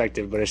own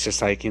perspective, but it's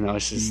just like, you know,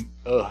 it's just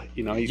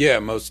you know.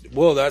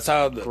 That's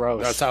how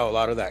gross. That's how a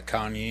lot of that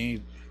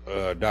Kanye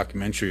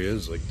documentary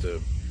is, like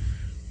the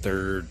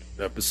 3rd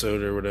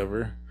episode or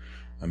whatever.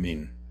 I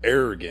mean,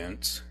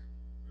 arrogance,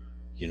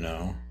 you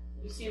know.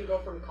 You see him go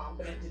from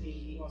confident to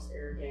be the most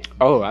arrogant.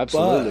 Oh,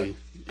 absolutely.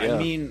 But, I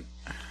mean,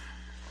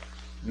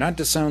 not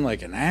to sound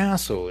like an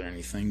asshole or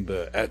anything,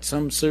 but at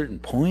some certain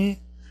point,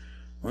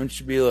 why don't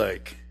you be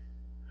like,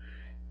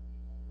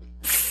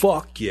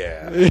 fuck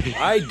yeah,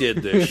 I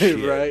did this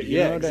shit. Right? You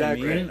know what I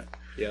mean?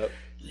 Yep.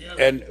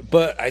 Yeah.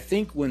 But I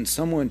think when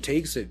someone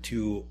takes it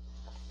to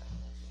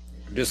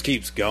just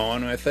keeps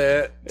going with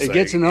it, It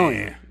gets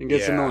annoying. It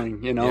gets yeah,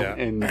 annoying, you know. yeah.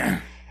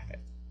 And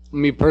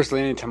me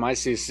personally, anytime I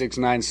see a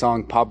 6ix9ine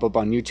song pop up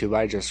on YouTube,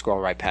 I just scroll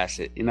right past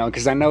it, you know,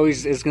 because I know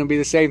it's going to be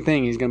the same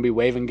thing. He's going to be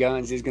waving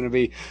guns. He's going to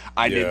be,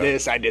 I did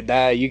this, I did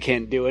that. You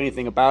can't do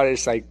anything about it.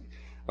 It's like,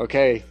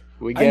 okay,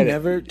 we get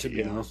it. To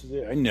be honest with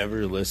you, I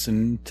never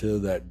listened to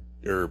that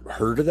or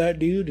heard of that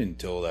dude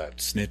until that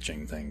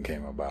snitching thing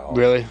came about.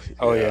 Really?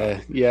 Oh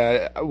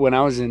yeah. When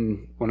I was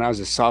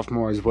a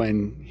sophomore is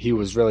when he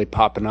was really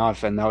popping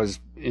off, and that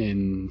was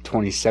in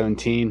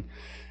 2017.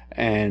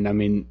 And I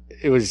mean,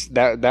 it was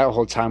that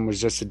whole time was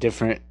just a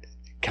different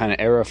kind of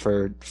era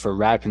for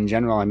rap in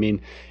general. I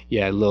mean,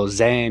 you had Lil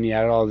Xan, you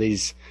had all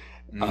these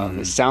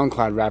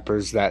SoundCloud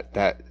rappers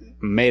that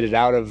made it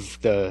out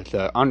of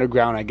the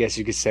underground, I guess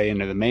you could say,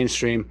 into the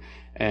mainstream,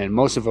 and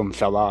most of them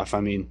fell off. I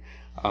mean,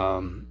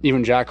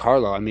 even Jack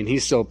Harlow, I mean,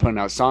 he's still putting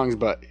out songs,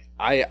 but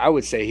I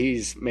would say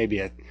he's maybe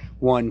a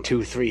 1,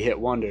 2, 3 hit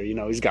wonder. You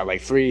know, he's got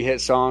like 3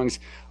 hit songs.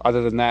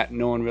 Other than that,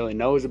 no one really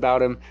knows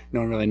about him.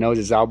 No one really knows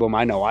his album.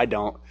 I know I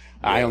don't.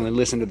 Yeah. I only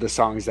listen to the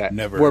songs that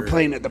were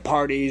playing at the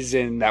parties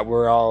and that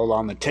were all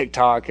on the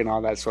TikTok and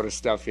all that sort of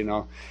stuff, you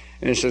know.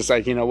 And it's just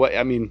like, you know what,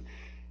 I mean,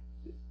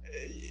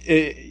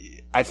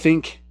 I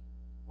think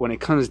when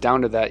it comes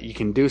down to that, you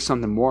can do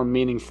something more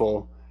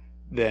meaningful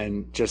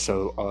than just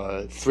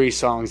 3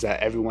 songs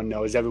that everyone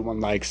knows, everyone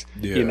likes.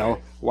 Yeah. You know,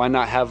 why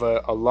not have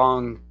a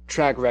long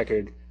track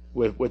record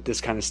with this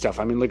kind of stuff?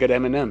 I mean, look at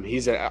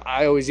Eminem.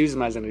 I always use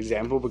him as an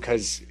example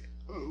because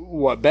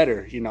what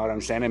better? You know what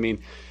I'm saying? I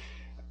mean,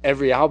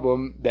 every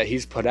album that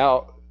he's put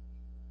out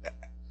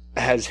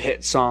has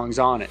hit songs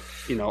on it.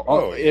 You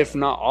know, if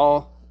not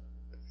all,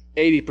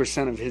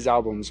 80% of his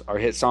albums are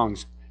hit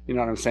songs. You know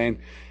what I'm saying?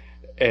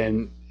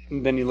 And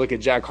then you look at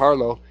Jack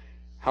Harlow.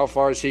 How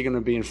far is he going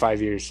to be in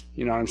 5 years?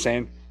 You know what I'm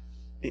saying?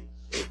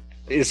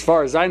 As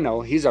far as I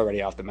know, he's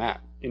already off the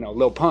map. You know,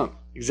 Lil Pump.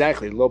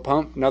 Exactly. Lil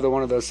Pump, another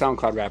one of those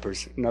SoundCloud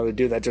rappers. Another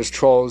dude that just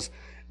trolls,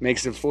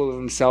 makes a fool of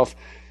himself.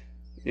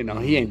 You know,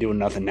 he ain't doing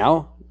nothing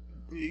now.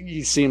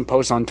 You see him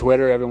post on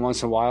Twitter every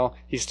once in a while.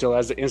 He still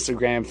has the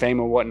Instagram fame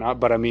and whatnot.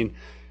 But, I mean,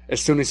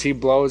 as soon as he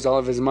blows all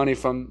of his money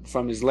from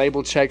his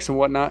label checks and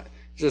whatnot,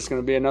 it's just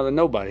going to be another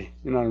nobody.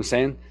 You know what I'm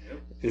saying?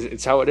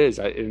 It's how it is.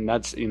 And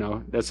that's, you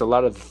know, that's a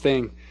lot of the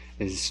thing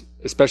is,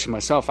 especially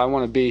myself, I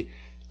want to be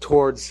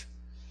towards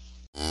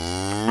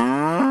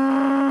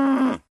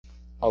a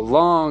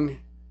long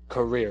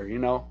career, you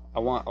know? I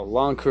want a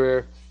long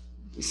career,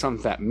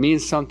 something that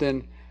means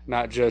something,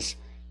 not just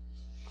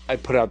I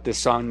put out this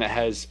song that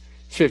has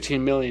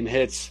 15 million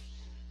hits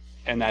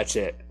and that's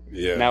it.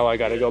 Yeah. Now I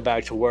got to go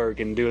back to work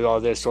and do all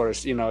this sort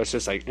of, you know, it's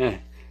just like,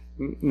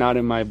 not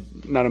in my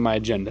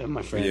agenda,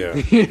 my friend. Yeah.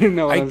 You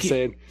know what I'm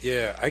saying?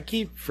 Yeah, I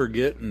keep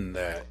forgetting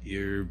that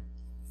you're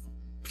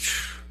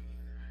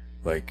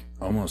like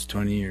almost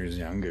 20 years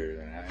younger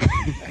than I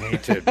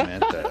hate to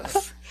admit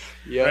this.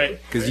 Yeah. Right.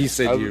 Because you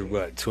said you're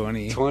what,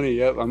 20? 20,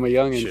 yep. I'm a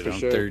youngin' for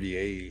sure. I'm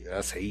 38.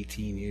 That's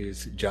 18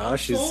 years.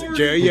 Josh is...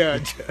 Yeah.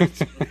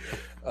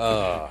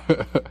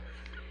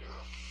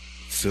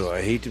 So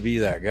I hate to be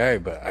that guy,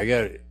 but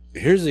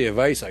here's the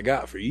advice I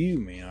got for you,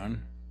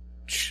 man.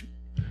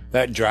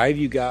 That drive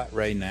you got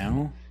right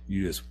now,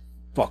 you just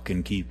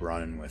fucking keep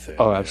running with it.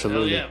 Oh,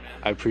 absolutely. Yeah,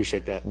 I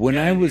appreciate that. When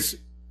I was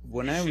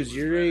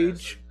your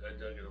age... I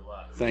dug it a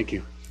lot. Thank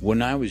you.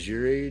 When I was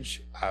your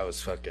age, I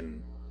was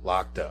fucking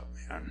locked up,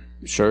 man.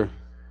 Sure.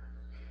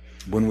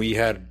 When we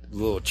had a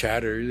little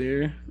chat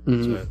earlier,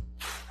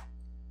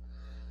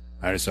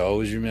 I just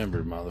always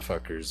remember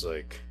motherfuckers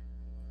like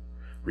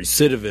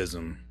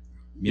recidivism.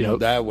 You know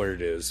that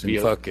word is. And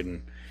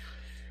fucking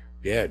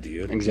yeah,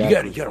 dude.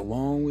 Exactly. You got a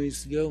long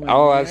ways to go, man.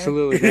 Oh,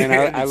 absolutely,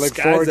 man. I look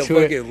forward to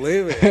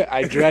it.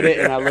 I dread it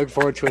and I look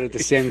forward to it at the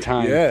same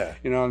time. Yeah.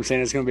 You know what I'm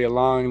saying? It's gonna be a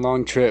long,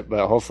 long trip,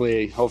 but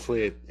hopefully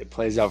it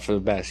plays out for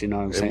the best, you know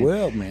what I'm saying? It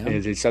will, man.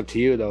 It's up to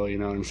you though, you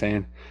know what I'm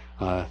saying?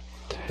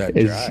 That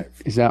drive.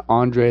 Is that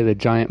Andre the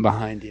Giant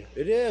behind you?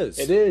 It is.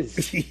 It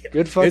is. Yeah.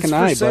 Good fucking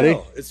eye, buddy.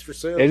 It's for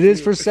sale. It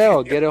is for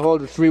sale. Get a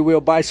hold of a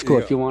 3-wheel bicycle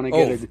if you want to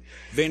get it.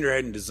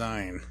 Vanderheiden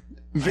Design.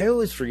 I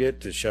always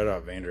forget to shout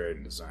out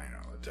Vanderheiden Design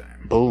all the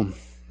time. Boom.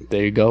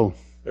 There you go.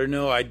 Or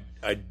no, I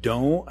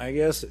don't, I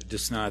guess.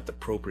 Just not at the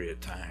appropriate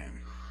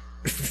time.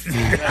 You're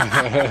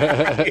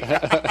always like,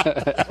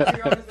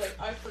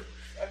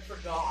 I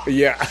forgot.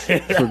 Yeah.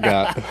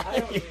 Forgot. I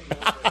don't even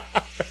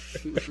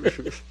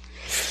know.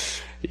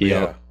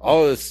 Yeah.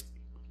 All this,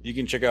 you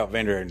can check out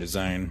Vanderheiden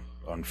Design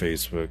on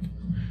Facebook.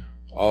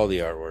 All the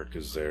artwork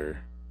is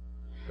there.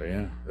 But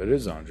yeah, it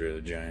is Andre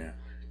the Giant.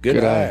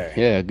 Good eye.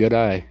 Yeah, good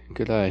eye.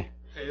 Good eye.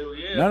 Hell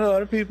yeah. Not a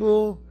lot of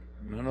people.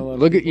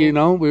 Look at, you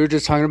know, we were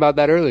just talking about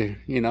that earlier,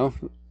 you know.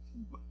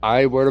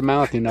 Eye, word of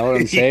mouth, you know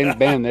what I'm saying? Yeah,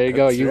 bam, there you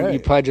go. You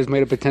probably just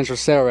made a potential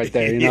sale right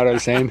there, you know what I'm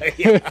saying?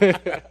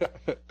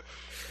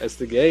 That's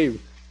the game.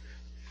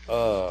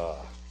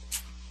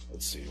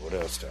 Let's see, what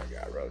else do I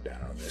got wrote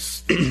down on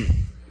this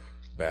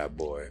bad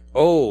boy?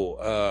 Oh,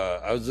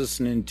 I was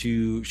listening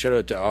to, shout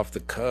out to Off the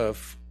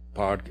Cuff,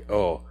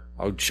 I'll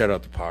shout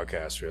out the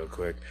podcast real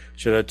quick.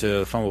 Shout out to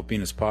the Fumble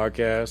Penis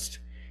podcast,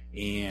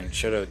 and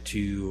shout out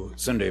to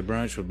Sunday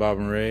Brunch with Bob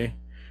and Ray.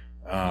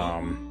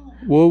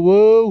 Whoa,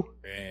 whoa.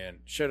 And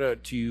shout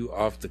out to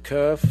Off the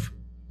Cuff.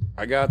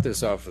 I got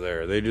this off of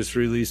there. They just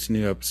released a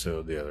new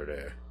episode the other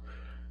day.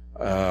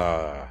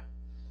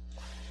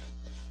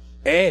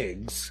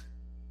 Eggs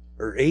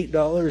are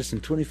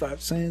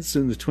 $8.25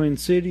 in the Twin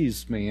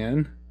Cities,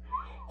 man.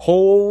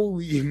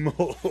 Holy moly.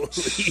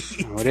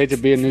 I would hate to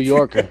be a New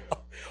Yorker.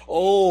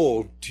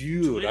 Oh,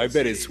 dude, Twin I bet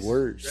Cities. it's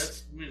worse.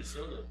 That's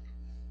Minnesota.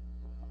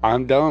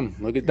 I'm dumb.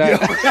 Look at that.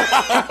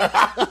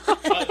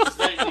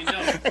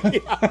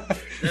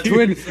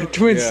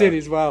 Twin Yeah.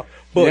 Cities. Wow.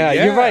 But yeah,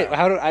 yeah. you're right.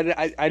 How do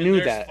I knew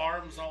There's that.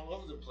 farms all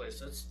over the place.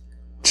 That's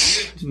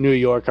New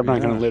York. I'm not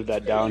Yeah. gonna live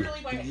that down.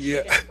 Literally buy a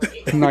Yeah. chicken for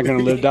 $8. I'm not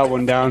gonna live that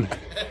one down.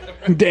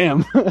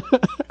 Damn.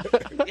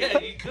 yeah.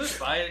 You could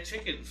buy a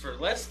chicken for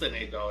less than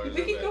 $8.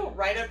 We could go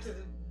right up to the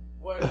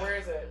where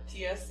is it?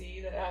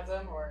 TSC that has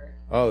them, or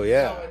Oh,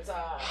 yeah. no? It's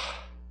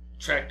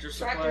Tractor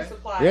Supply. Tractor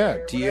Supply. Yeah, or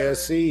whatever.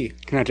 TSC.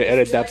 Gonna have to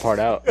edit that part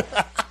out.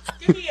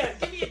 Give me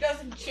a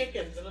dozen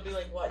chickens. It'll be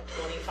like what,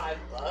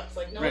 $25?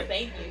 Like no, Right.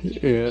 thank you.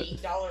 Keep Yeah. it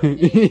 $8 a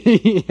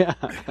day. Yeah.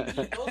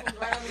 Keep those ones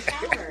right on the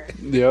counter.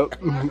 Yep.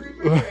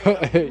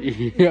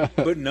 Yeah.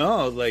 But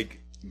no, like,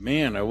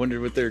 man, I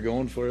wonder what they're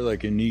going for,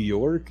 like, in New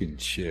York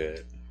and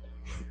shit.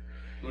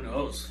 Who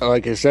knows?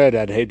 Like I said,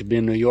 I'd hate to be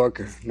a New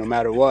Yorker, no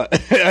matter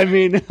what. I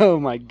mean, oh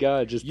my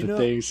God, just You the know-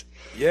 things.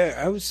 Yeah,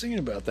 I was thinking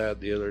about that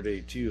the other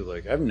day, too.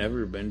 Like, I've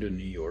never been to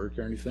New York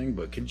or anything,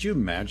 but could you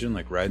imagine,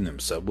 like, riding them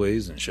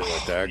subways and shit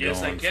like that?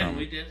 Yes, I going can. from...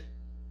 We did.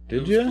 Did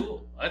It was you?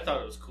 Cool. I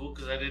thought it was cool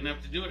because I didn't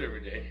have to do it every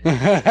day.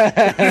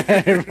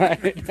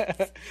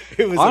 Right.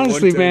 It was a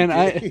Honestly, one-time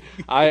man, gig.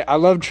 I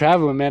love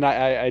traveling, man.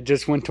 I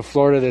just went to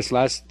Florida this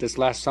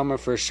last summer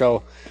for a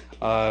show.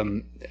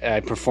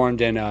 I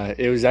performed in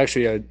it was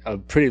actually a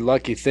pretty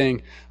lucky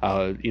thing.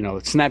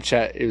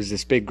 Snapchat, it was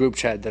this big group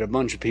chat that a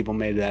bunch of people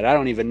made that I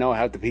don't even know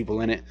half the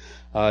people in it.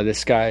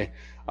 This guy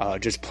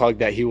just plugged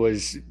that he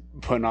was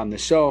putting on the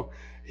show.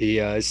 He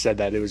said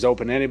that it was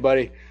open to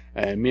anybody.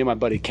 Me and my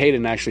buddy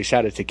Caden, actually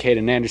shout out to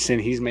Caden Anderson.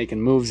 He's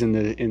making moves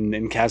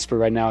in Casper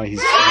right now. He's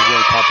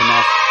really popping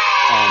off.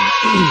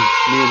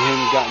 Me and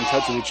him got in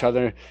touch with each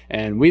other,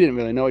 and we didn't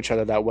really know each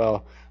other that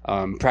well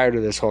prior to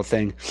this whole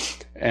thing.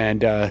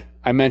 And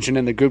I mentioned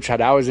in the group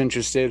chat I was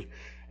interested,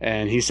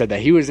 and he said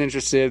that he was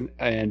interested.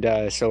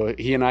 And so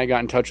he and I got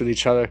in touch with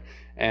each other,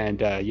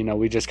 and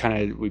we just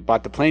we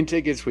bought the plane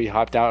tickets. We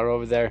hopped out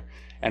over there,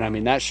 and I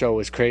mean that show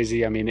was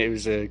crazy. I mean it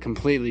was a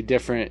completely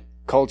different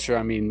culture.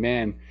 I mean,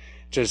 man,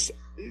 just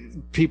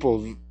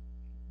people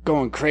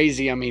going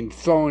crazy. I mean,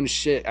 throwing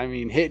shit. I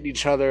mean, hitting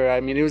each other. I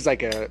mean, it was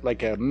like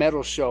a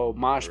metal show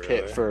mosh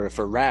pit Really?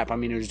 for rap. I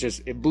mean,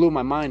 it blew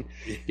my mind,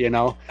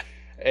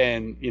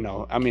 And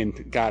I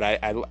mean, God,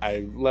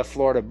 I left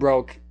Florida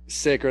broke,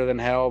 sicker than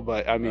hell.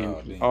 But I mean,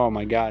 Oh, damn. oh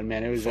my God,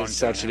 man, it was Fun just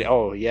such time.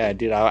 oh yeah,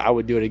 dude, I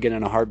would do it again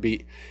in a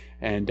heartbeat.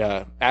 And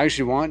I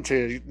actually want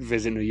to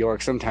visit New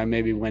York sometime,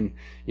 maybe when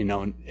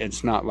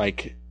it's not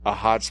like a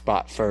hot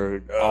spot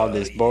for all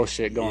this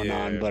bullshit going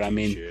on. But I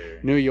mean, sure.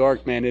 New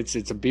York, man, it's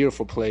a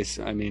beautiful place.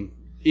 I mean,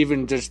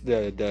 even just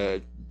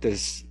the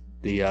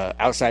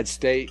outside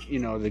state,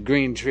 the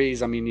green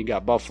trees. I mean, you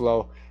got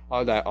Buffalo,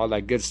 all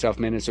that good stuff,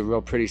 man. It's a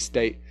real pretty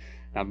state.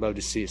 I'd love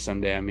to see it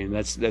someday. I mean,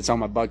 that's on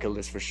my bucket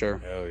list for sure.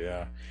 Hell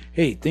yeah.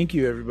 Hey, thank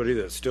you everybody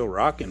that's still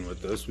rocking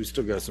with us. We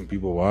still got some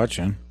people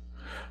watching.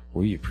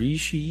 We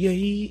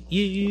appreciate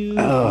you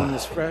on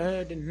this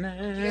Friday Do you guys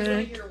want to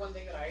night. hear one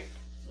thing that I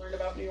learned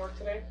about New York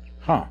today?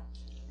 Huh.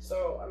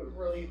 So I'm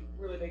really,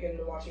 really big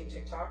into watching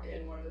TikTok,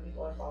 and one of the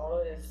people I follow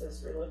is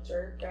this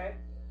realtor guy,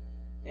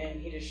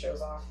 and he just shows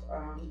off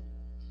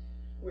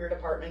weird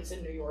apartments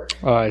in New York.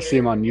 Oh, I see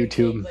him on Where they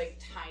take, YouTube. like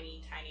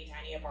tiny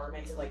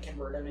apartments and like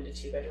convert them into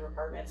 2-bedroom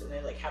apartments, and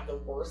they like have the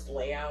worst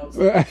layouts.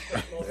 Really?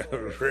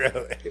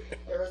 Really?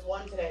 There was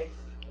one today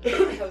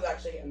that was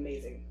actually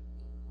amazing.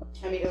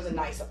 I mean, it was a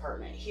nice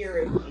apartment. Here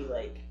it would be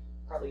like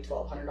probably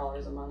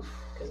 $1,200 a month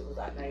because it was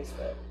that nice,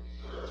 but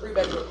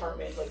 3-bedroom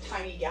apartment, like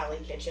tiny galley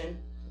kitchen,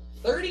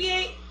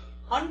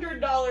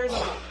 $3,800 a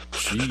month.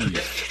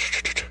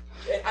 Jeez.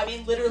 I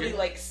mean, literally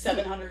like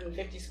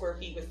 750 square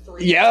feet with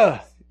 3 Yeah,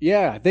 bedrooms.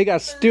 yeah. They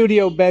got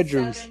studio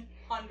bedrooms.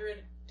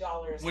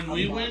 $3,700 When a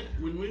we month.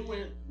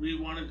 went, we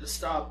wanted to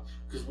stop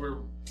because we're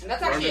And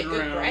that's actually a running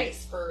good around.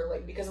 price for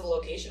like because the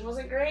location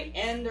wasn't great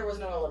and there was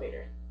no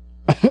elevator.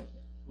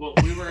 well,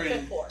 we were in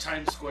Fifth floor.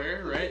 Times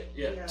Square, right?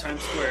 Yeah, Yeah.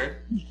 Times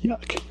Square,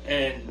 Yuck.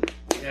 and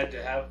we had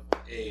to have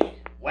a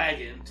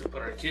wagon to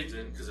put our kids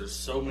in because there's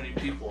so many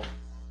people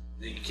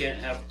that you can't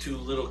have 2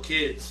 little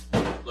kids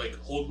like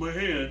hold my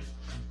hand.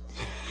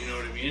 You know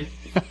what I mean?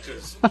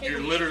 Because you're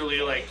literally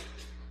like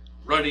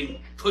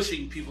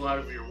pushing people out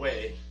of your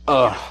way to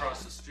Ugh. get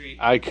across the street.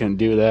 I couldn't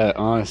do that,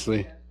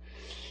 honestly.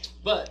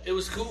 But it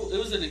was cool. It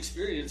was an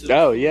experience.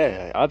 Oh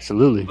yeah,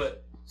 absolutely.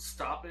 But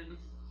stopping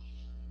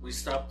we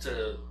stopped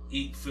to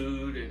eat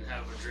food and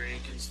have a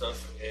drink and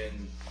stuff,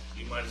 and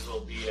you might as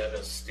well be at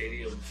a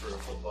stadium for a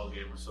football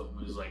game or something.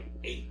 It was like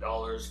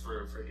 $8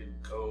 for a freaking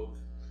Coke.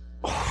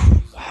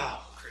 Wow.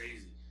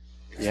 Crazy.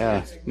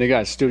 Yeah, they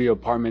got studio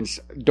apartments,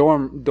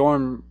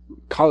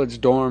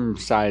 college dorm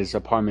size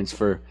apartments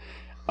for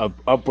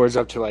upwards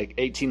up to like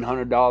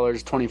 $1,800,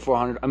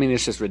 $2,400. I mean,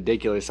 it's just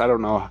ridiculous. I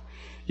don't know.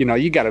 You know,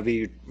 you got to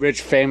be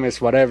rich, famous,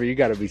 whatever. You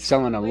got to be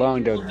selling a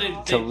loan to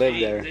live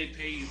there. They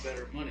pay you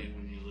better money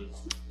when you live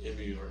in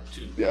New York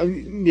too.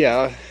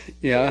 Yeah.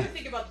 You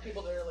think about the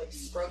people that are like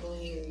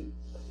struggling,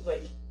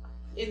 like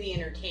in the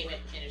entertainment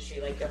industry,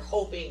 like they're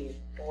hoping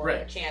for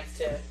a chance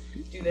to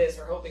do this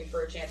or hoping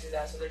for a chance to do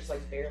that, so they're just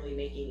like barely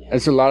making it.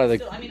 It's a lot of the.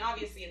 Still, I mean,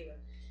 obviously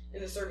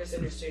in the service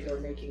industry, they're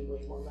making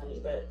way more money,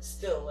 but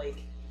still, like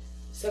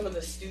some of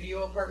the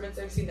studio apartments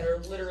I've seen that are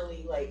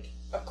literally like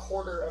a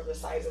quarter of the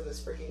size of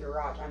this freaking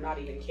garage. I'm not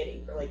even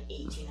kidding. For like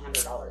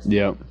 $1,800.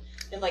 Yeah.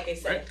 And like I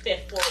said,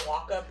 5th floor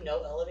walk up,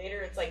 no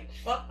elevator. It's like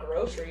fuck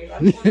groceries.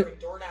 I'm ordering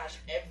DoorDash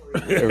every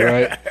day.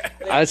 Right.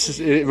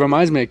 It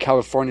reminds me of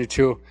California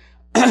too.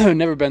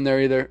 Never been there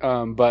either.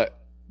 But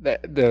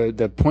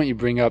the point you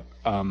bring up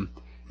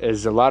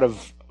is a lot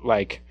of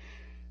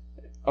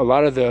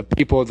the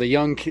people, the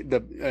young,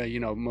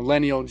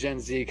 millennial Gen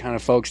Z kind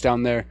of folks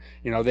down there.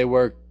 You know, they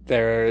work.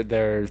 They're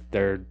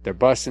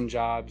busting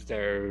jobs.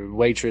 They're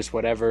waitress,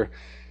 whatever.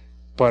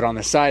 But on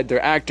the side,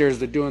 they're actors.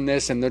 They're doing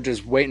this, and they're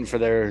just waiting for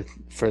their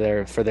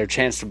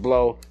chance to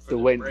blow. They're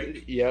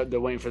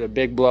waiting for their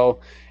big blow.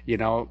 You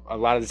know, a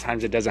lot of the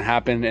times it doesn't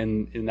happen,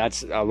 and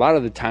that's a lot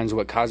of the times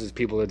what causes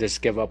people to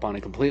just give up on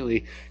it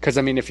completely. Because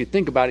I mean, if you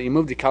think about it, you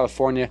move to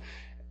California,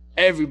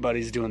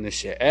 everybody's doing this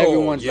shit.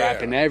 Everyone's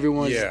rapping.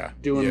 Everyone's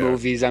doing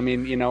movies. I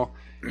mean, you know,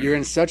 you're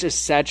in such a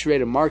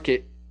saturated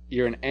market.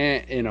 You're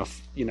in a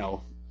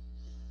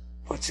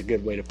what's a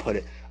good way to put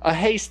it? A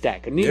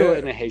haystack, a needle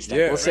in a haystack.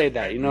 We'll say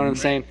that. You know what I'm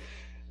saying?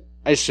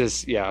 It's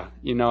just, you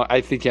know,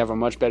 I think you have a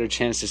much better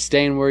chance to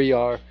staying where you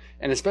are,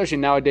 and especially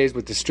nowadays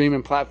with the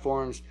streaming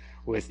platforms,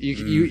 with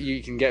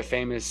you can get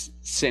famous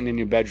sitting in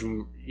your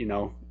bedroom. You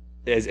know,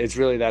 it's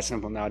really that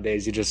simple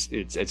nowadays.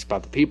 It's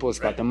about the people, it's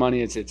about the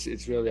money.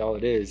 It's really all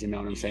it is. You know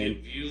what I'm saying?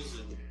 Get views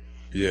and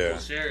people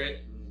share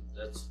it. And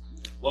that's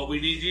what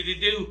we need you to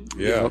do.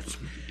 Yeah.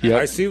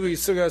 Yep. I see we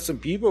still got some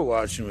people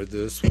watching with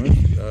this.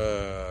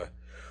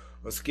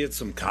 Let's get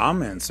some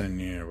comments in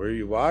here. Where are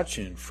you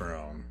watching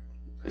from?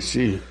 I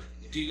see.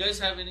 Do you guys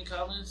have any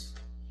comments?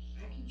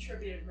 I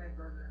contributed my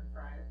burger and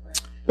fries.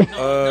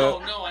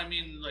 No. I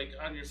mean, like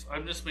on your.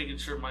 I'm just making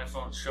sure my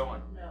phone's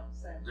showing. No,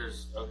 same.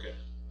 There's okay.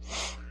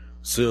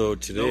 So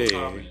today. No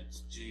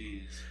comments.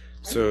 Jeez.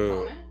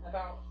 So.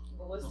 About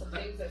the list of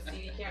things that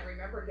Stevie can't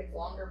remember gets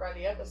longer by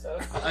the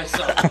episode. I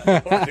saw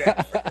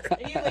that.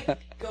 And he like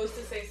goes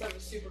to say something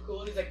super cool,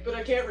 and he's like, "But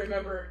I can't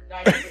remember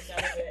 90% of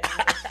it." And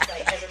it's just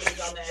like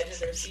everybody's on the edge of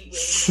their seat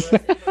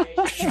waiting for the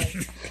rest of the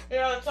information. Like,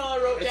 that's all I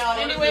wrote down.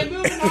 Anyway,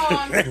 moving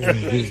on.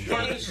 It's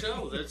part of the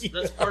show.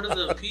 That's part of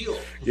the appeal.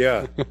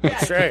 Yeah,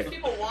 that's right.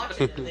 People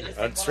watching it, they just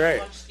That's want right. to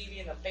punch Stevie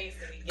in the face.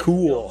 And he gets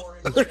Cool. no more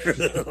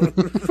information.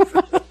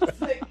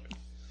 It's like,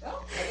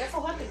 well, I guess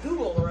I'll have to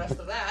Google the rest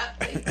of that.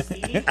 Thanks,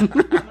 Stevie. I'm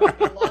going to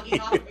be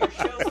logging off of your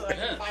show so I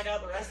can find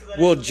out the rest of that.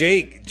 Well,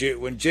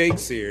 information. when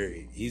Jake's here,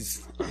 he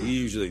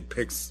usually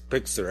picks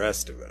the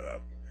rest of it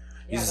up.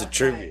 He's a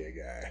trivia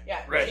guy.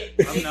 Yeah, Right.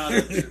 I'm not.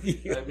 I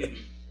mean,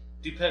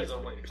 depends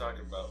on what you're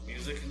talking about.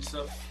 Music and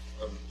stuff.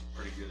 I'm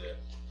pretty good at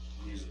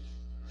music.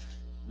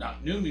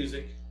 Not new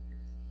music,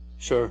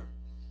 Sure.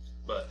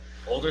 but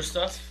older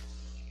stuff.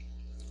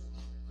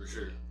 For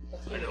sure.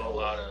 I know a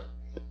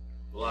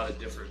lot of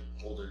different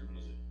older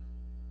music.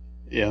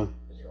 Yeah.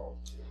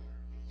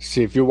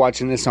 See, if you're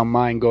watching this on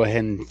mine, go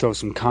ahead and throw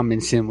some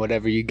comments in,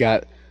 whatever you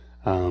got.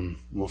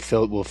 We'll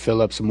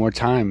fill up some more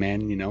time,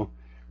 man. You know,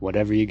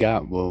 whatever you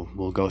got,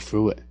 we'll go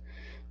through it.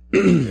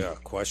 Yeah,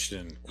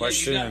 question You got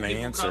and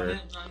people answer.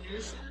 commenting on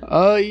your shit?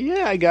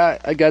 Yeah, I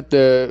got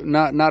the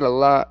not a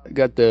lot. I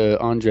got the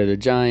Andre the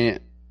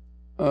Giant,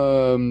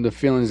 the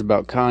feelings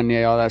about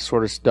Kanye, all that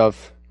sort of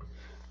stuff.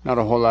 Not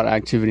a whole lot of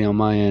activity on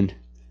my end.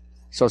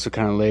 It's also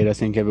kind of late. I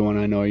think everyone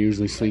I know are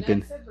usually sleeping.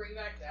 Ned said bring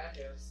back dad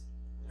jokes.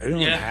 I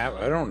don't Yeah. have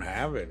any. I don't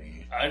have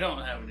any. I I don't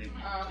actually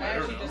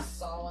know. just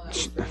saw one that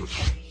was very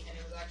funny, and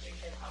it was actually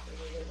hip hop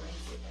related.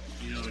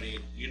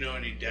 You know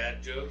any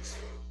dad jokes?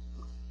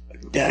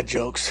 Dad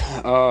jokes.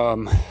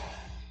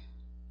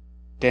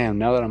 Damn.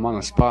 Now that I'm on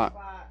the spot.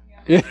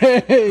 Yeah.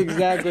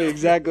 exactly. Yeah,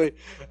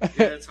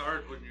 it's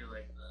hard when you're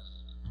like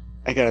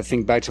I gotta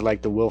think back to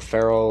like the Will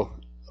Ferrell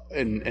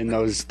and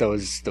those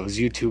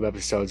YouTube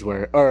episodes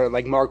or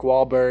like Mark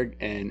Wahlberg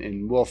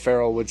and Will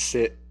Ferrell would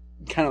sit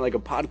kind of like a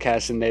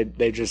podcast and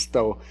they just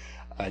throw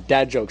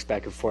dad jokes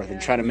back and forth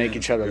and try to make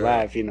each other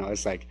laugh. You know,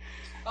 it's like.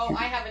 Oh,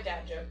 I have a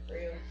dad joke for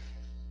you.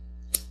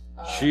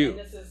 Shoot. And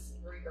this is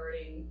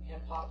regarding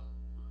hip hop.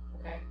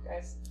 Okay,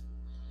 guys.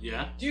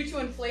 yeah. Due to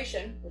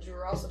inflation, which we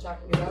were also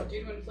talking about,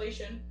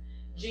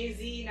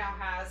 Jay-Z now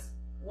has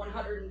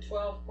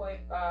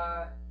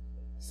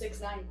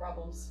 112.69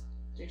 problems.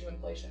 due to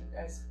inflation,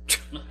 guys.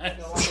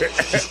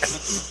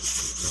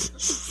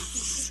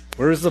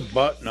 Where's the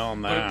button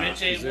on But a that?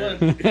 bitch ain't Is there-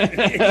 one. There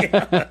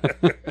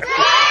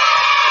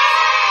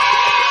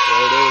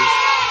it is.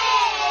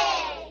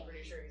 I'm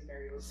pretty sure he's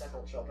married with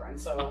several children,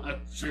 so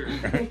I'm sure.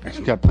 He's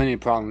got plenty of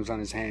problems on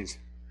his hands.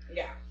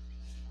 yeah.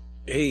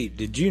 Hey,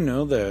 did you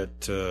know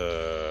that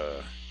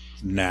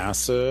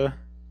NASA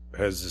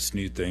has this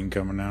new thing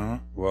coming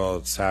out? Well,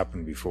 it's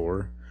happened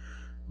before,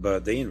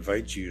 but they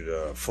invite you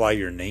to fly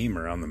your name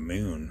around the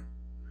moon.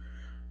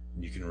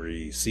 You can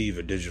receive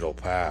a digital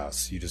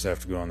pass. You just have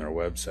to go on their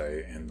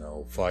website and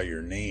they'll fly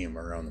your name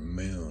around the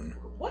moon.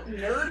 What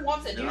nerd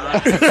wants to do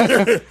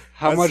that?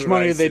 How That's much what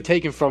money I are they said.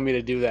 taking from me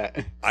to do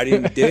that? I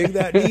didn't dig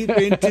that deep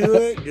into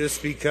it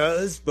just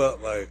because,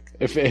 but like,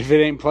 If it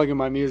ain't plugging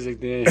my music,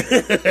 then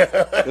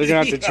they're gonna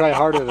have to try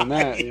harder than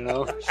that, you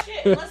know. Oh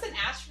shit! Unless an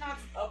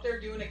astronaut's up there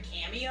doing a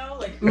cameo,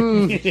 like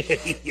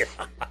Yeah.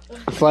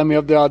 Fly me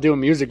up there, I'll do a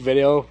music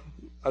video.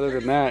 Other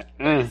than that,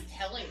 just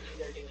telling you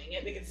they're doing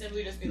it, they could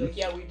simply just be like,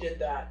 "Yeah, we did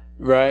that."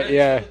 right?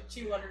 Yeah.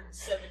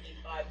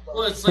 $275.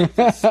 Well, it's like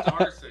the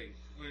star thing.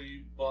 When you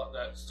bought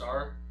that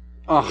star,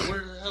 Oh, where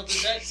the hell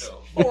did that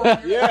go?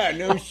 Yeah,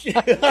 no shit.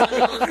 Where the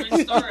hell is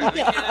my star? I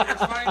can't ever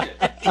find it.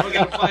 I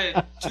gotta buy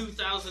a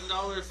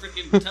 $2,000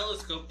 freaking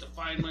telescope to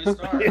find my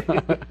star.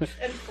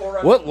 And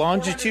What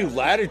longitude,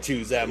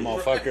 latitude's that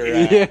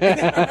motherfucker at? yeah.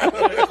 I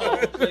gotta call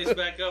the place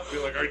back up. Be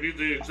like, I need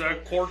the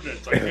exact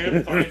coordinates. I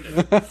can't find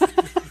it.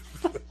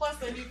 Plus,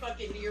 then you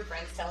fucking your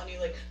friends telling you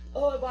like,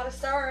 "Oh, I bought a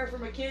star for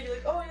my kid." You're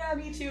like, "Oh yeah,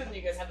 me too." And then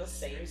you guys have the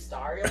same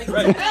star. You're like,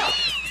 "What the hell?"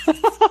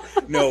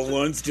 No,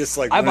 one's just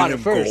like I one bought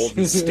of it them first.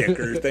 golden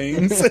sticker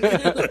things.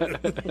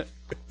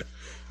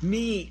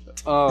 Neat.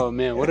 Oh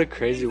man, what a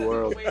crazy Things that people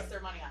world. waste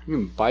their money on. You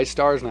can buy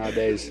stars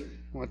nowadays.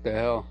 What the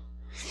hell?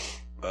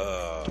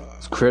 Uh,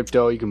 It's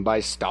crypto. You can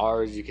buy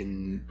stars. You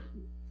can.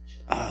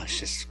 It's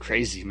just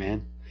crazy,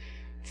 man.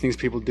 Things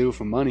people do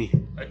for money.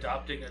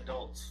 Adopting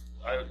adults.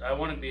 I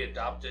want to be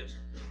adopted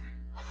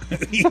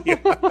yeah.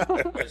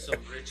 by some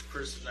rich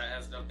person that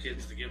has no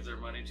kids to give their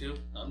money to.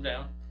 I'm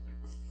down.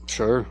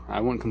 Sure, I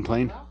wouldn't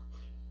complain. Well,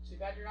 too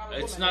bad you're not a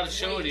It's woman. not a It's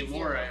show way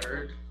anymore, I easier.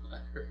 heard.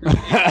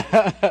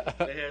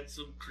 They had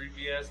some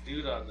creepy ass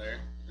dude on there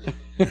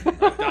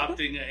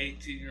adopting an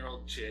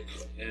 18-year-old chick,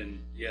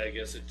 and yeah, I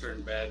guess it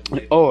turned bad.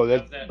 And they Oh,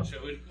 don't have that show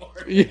anymore.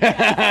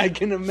 Yeah, I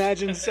can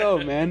imagine so,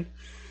 man.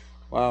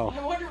 Wow.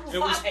 I wonder It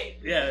was, why.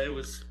 yeah, it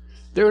was.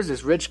 There was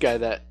this rich guy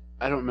that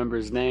I don't remember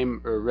his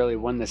name or really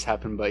when this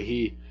happened, but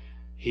he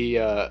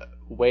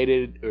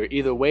waited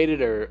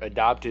or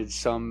adopted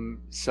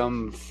some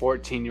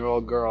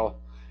 14-year-old girl.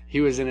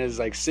 He was in his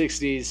like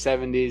 60s,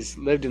 70s,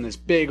 lived in this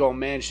big old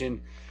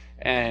mansion,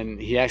 and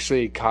he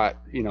actually caught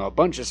a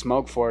bunch of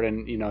smoke for it.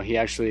 And he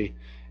actually,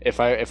 if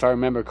I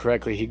remember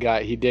correctly, he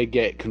did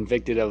get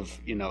convicted of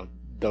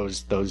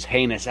those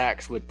heinous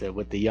acts with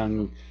the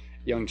young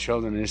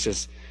children. And it's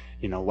just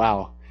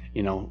wow,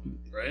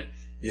 Right?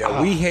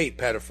 Yeah, we hate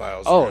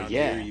pedophiles. Oh, around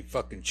yeah. here, you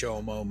fucking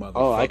chomo motherfuckers.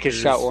 Oh, I could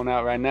shout one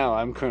out right now.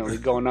 I'm currently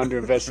going under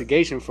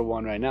investigation for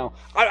one right now.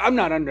 I'm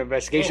not under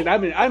investigation. Oh.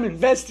 I'm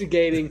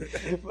investigating.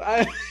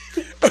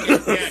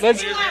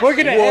 We're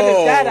gonna Whoa,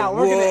 edit that out.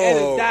 We're gonna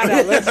whoa. edit that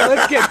out.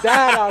 Let's get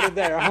that out of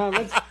there,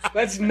 huh?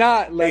 Let's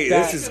not let Hey,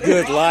 that. this is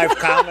good live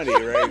comedy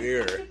right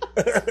here.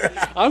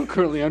 I'm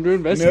currently under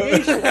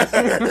investigation.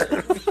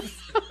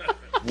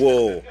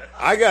 Whoa,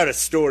 I got a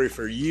story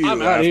for you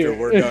I'm out after here.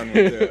 we're done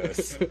with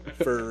this.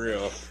 For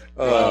real.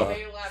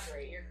 May you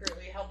elaborate. You're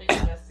currently helping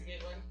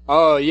investigate one.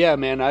 Oh yeah,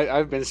 man.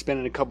 I've been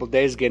spending a couple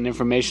days getting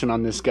information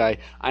on this guy.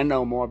 I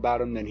know more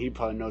about him than he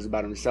probably knows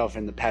about himself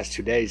in the past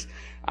 2 days.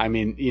 I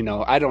mean,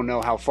 I don't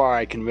know how far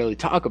I can really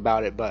talk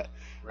about it, but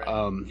Right.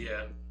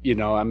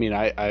 Yeah. I mean,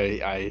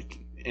 I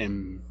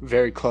am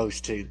very close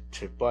to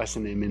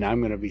busting him, and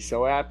I'm gonna be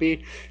so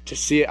happy to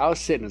see it. I'll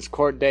sit in his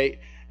court date,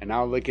 and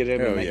I'll look at him,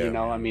 Hell and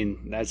yeah, I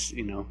mean, that's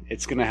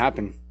it's gonna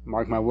happen.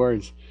 Mark my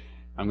words.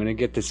 I'm gonna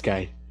get this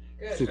guy.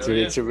 Good.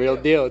 It's a real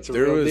deal. It's a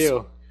There real was-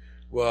 deal.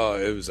 Well,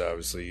 it was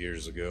obviously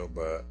years ago,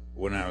 but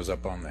when I was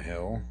up on the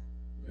hill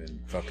in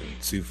fucking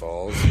Sioux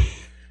Falls,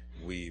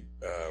 we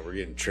were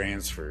getting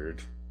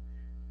transferred,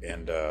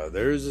 and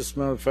there was this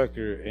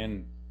motherfucker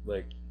in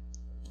like.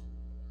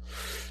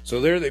 So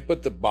there they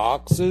put the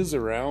boxes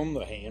around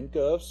the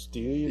handcuffs, do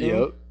you know?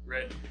 Yep.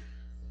 Right.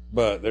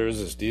 But there was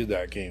this dude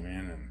that came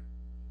in,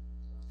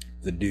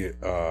 and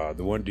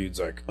the one dude's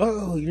like,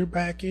 "Oh, you're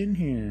back in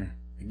here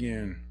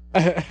again."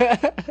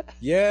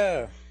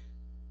 Yeah,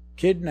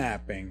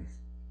 kidnapping,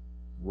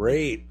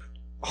 rape.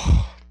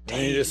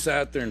 And he just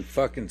sat there and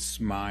fucking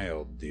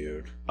smiled,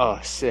 dude. Oh,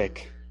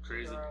 sick,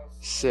 Crazy.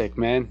 sick,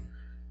 man.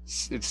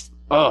 It's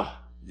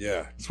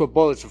Yeah, it's what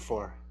bullets are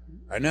for.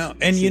 I know.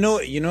 And you know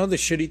the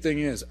shitty thing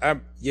is,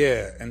 and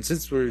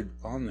since we're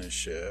on this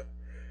shit,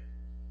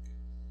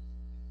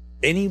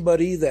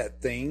 anybody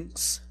that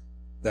thinks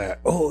that,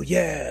 oh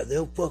yeah,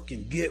 they'll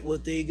fucking get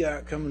what they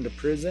got coming to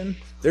prison,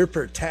 they're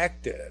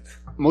protected.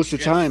 Most of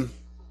the time.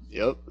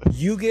 Yep.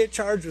 You get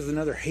charged with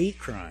another hate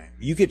crime.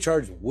 You get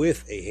charged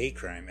with a hate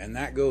crime, and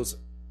that goes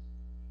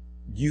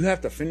you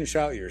have to finish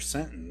out your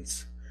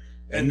sentence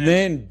and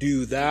then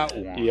do that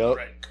one. Yep.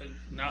 Right.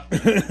 Not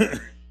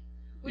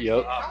Which,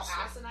 Yep. how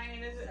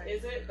asinine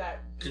is it that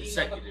being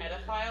like a Consecutive.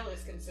 pedophile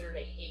is considered a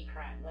hate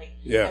crime? Like,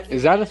 Yeah. as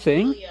Is that a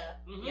thing?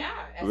 pedophilia- Yeah,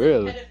 as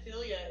Really?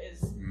 pedophilia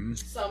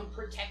is some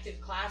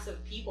protected class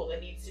of people that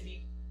needs to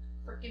be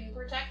freaking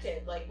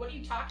protected. Like, what are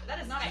you talking?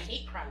 That is not a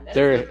hate crime. That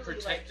They're- is literally,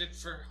 protected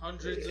for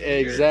hundreds of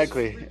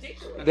Exactly. Like,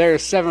 ridiculous. There are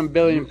 7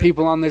 billion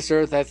people on this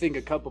earth. I think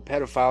a couple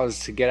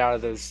pedophiles to get out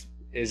of this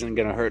isn't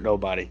going to hurt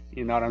nobody.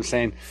 You know what I'm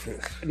saying?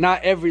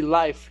 Not every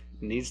life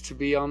needs to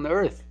be on the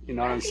earth. You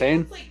know what I I'm think saying?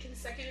 That's like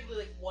consecutively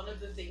like one of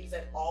the things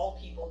that all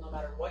people, no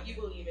matter what you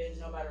believe in,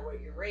 no matter what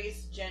your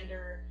race,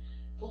 gender,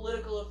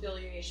 political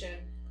affiliation,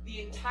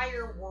 the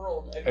entire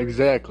world agrees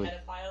Exactly.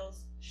 that pedophiles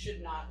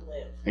should not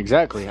live.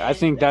 Exactly. I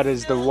think that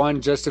is the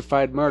one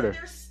justified murder. And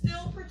they're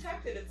still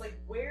protected. It's like,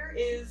 where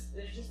is?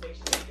 It just makes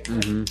you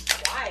think. It's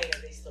like, why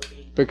are they still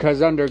being?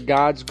 Because under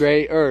God's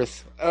great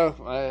earth.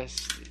 Oh,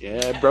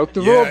 yeah, broke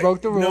the rule,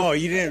 broke the rule. No,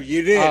 you didn't.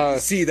 You didn't.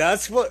 See,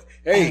 that's what.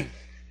 Hey,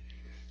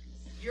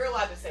 You're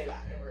allowed to say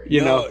that. Don't worry.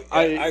 You know, no,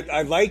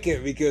 I like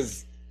it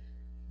because,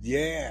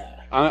 yeah.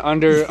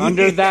 Under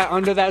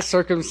that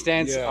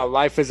circumstance, Yeah. a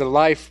life is a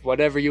life.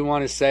 Whatever you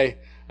want to say,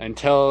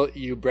 until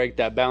you break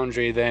that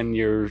boundary, then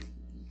you're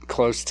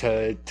close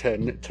to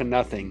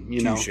nothing.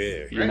 You know,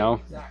 Touche. you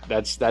know.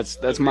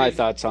 That's my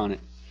thoughts on it.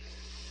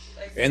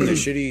 And the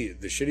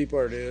shitty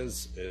part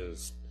is,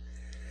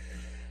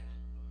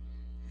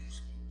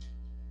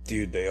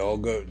 dude, they all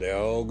go to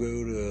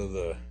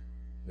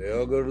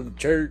the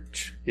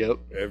church Yep.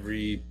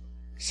 every.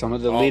 Some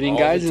of the All- leading all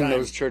guys the in time.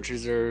 those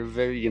churches are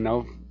very,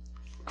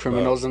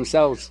 criminals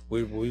themselves.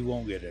 We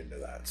won't get into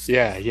that.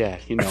 stuff. Yeah,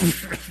 you know.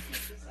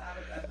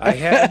 I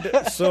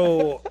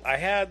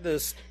had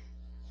this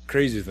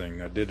crazy thing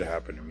that did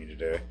happen to me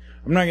today.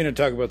 I'm not going to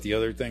talk about the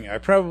other thing. I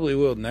probably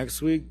will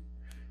next week,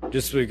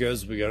 just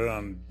because we got it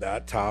on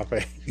that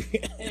topic.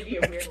 It'd be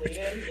a weird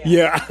lead-in.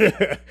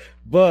 Yeah.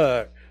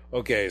 But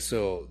okay,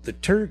 so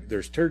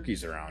there's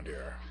turkeys around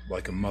here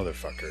like a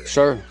motherfucker.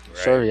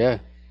 Sure, yeah.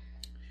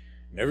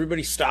 And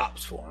everybody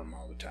stops for them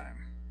all the time.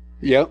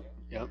 Yep.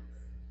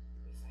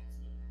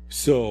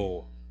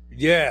 So,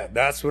 yeah,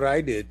 that's what I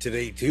did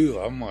today too.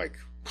 I'm like,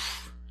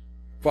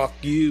 fuck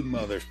you,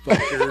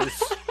 motherfuckers.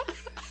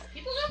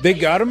 They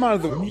got him out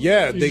of the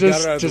they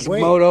got it out of just the way.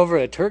 mowed over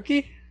a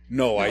turkey?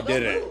 No, I they'll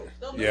didn't. move.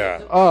 They'll move.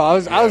 Yeah.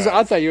 Oh,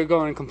 I thought you were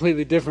going a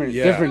completely different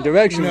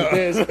direction No. with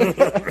this.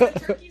 The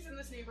turkeys in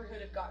this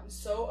neighborhood have gotten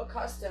so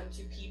accustomed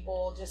to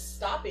people just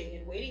stopping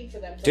and waiting for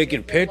them to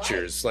Taking live their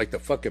pictures like the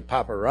fucking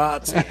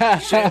paparazzi.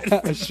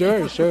 Sure.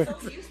 life. So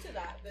used to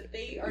that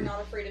they are not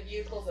afraid of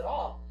vehicles at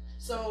all.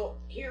 So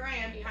here I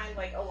am behind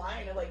like a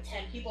line of like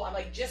 10 people. I'm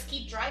like, just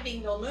keep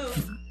driving, they'll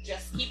move.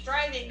 Just keep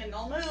driving and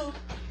they'll move.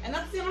 And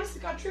that's the honest to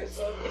God truth.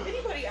 So if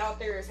anybody out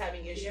there is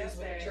having issues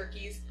with the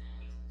turkeys,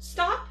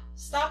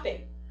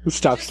 stopping.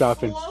 Stop Just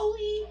stopping.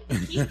 Slowly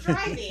keep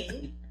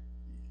driving.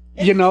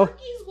 You And know-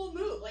 turkeys will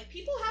move. Like,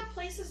 people have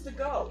places to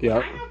go.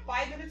 Yep. When I have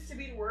 5 minutes to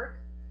be to work,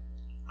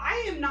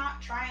 I am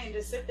not trying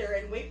to sit there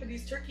and wait for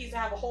these turkeys to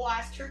have a whole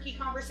ass turkey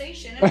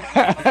conversation. And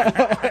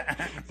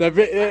I'm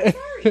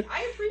sorry.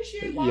 I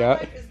appreciate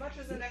wildlife as much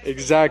as the next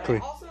Exactly.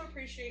 person, but I also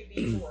appreciate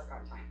being to work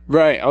on time.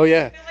 Right. Oh I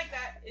yeah. feel like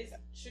that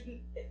shouldn't.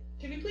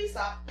 Can we please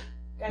stop?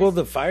 Guys? Well,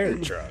 the fire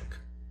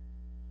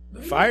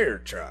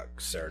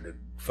truck started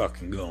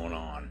fucking going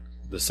on.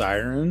 The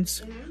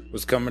sirens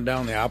was coming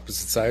down the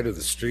opposite side of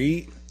the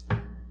street.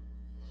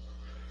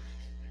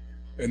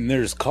 And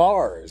there's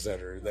cars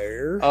that are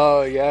there.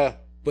 Oh yeah.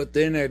 But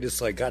then I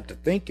just like got to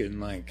thinking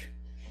like,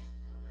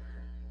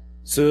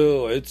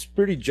 so it's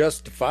pretty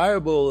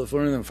justifiable if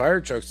one of them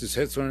fire trucks just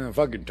hits one of them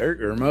fucking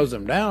turkey or mows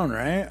them down,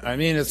 right? I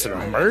mean, it's an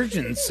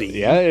emergency.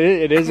 Yeah,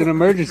 it is an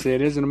emergency.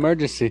 It is an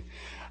emergency.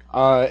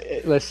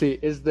 Let's see.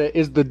 Is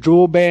the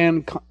jewel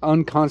ban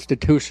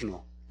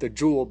unconstitutional? The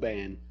jewel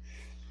ban.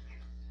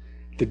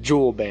 The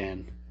jewel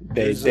ban.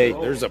 There's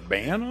a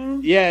ban on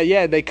them?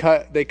 Yeah. They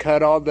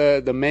cut all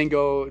the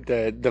mango,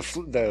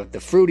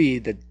 the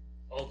fruity,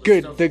 All the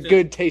good stuff the that-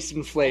 good tasting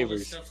all the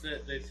flavors stuff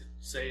that they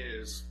say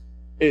is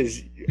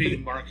is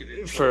being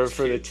marketed for towards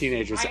the kids.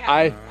 teenagers.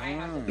 I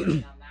have an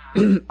opinion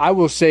on that. I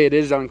will say it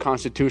is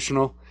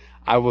unconstitutional.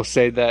 I will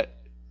say that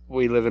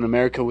we live in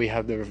America. We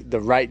have the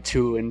right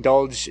to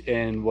indulge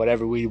in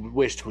whatever we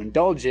wish to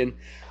indulge in.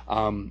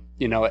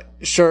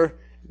 Sure,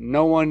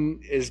 no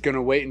one is going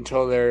to wait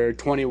until they're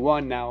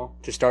 21 now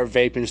to start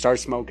vaping, start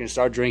smoking,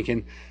 start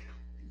drinking.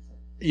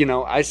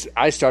 I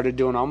started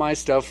doing all my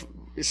stuff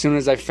as soon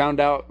as I found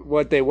out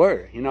what they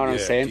were. You know what I'm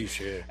saying?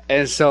 Touche.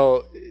 And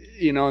so,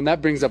 and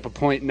that brings up a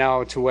point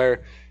now to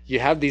where you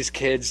have these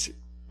kids,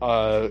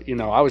 I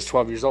was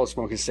 12 years old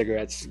smoking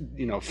cigarettes,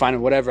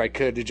 finding whatever I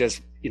could to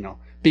just,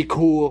 be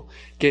cool,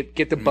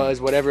 get the buzz,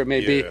 whatever it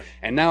may be. Yeah.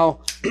 And now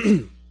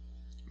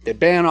they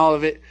ban all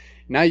of it.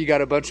 Now you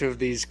got a bunch of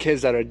these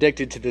kids that are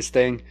addicted to this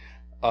thing.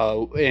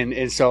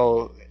 And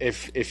so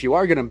if you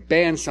are going to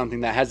ban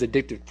something that has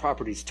addictive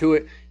properties to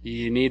it,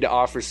 you need to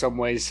offer some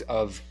ways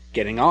of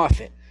getting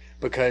off it.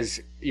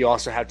 because you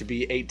also have to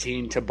be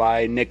 18 to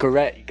buy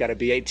Nicorette. You got to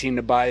be 18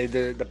 to buy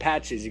the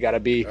patches. You got to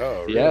be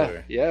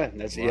yeah.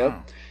 That's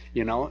Wow.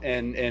 You know,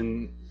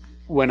 and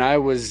when I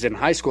was in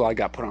high school, I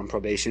got put on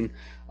probation.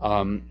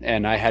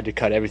 And I had to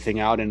cut everything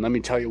out. And let me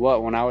tell you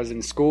what, when I was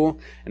in school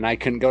and I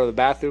couldn't go to the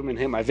bathroom and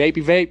hit my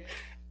vape,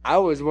 I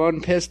was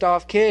one pissed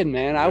off kid,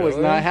 man. I was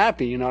not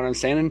happy, you know what I'm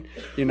saying? And,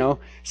 you know,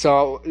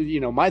 so, you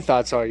know, my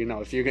thoughts are, you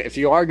know, if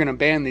you are going to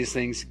ban these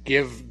things,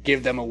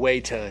 give them a way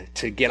to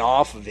get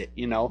off of it,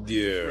 you know?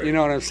 Yeah. You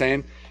know what I'm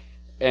saying?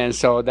 And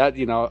so that,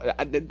 you know,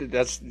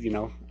 that's, you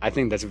know, I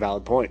think that's a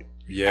valid point.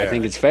 Yeah. I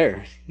think it's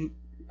fair.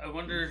 I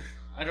wonder.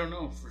 I don't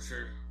know for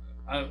sure.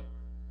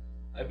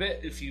 I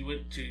bet if you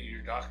went to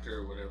your doctor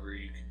or whatever,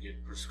 you could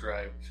get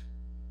prescribed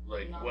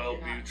like No,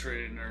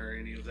 Wellbutrin or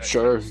any of that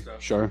Sure, kind of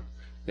stuff. sure.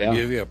 Yeah.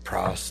 Give you a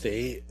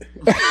prostate.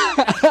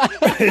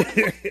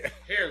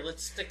 Here,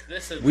 let's stick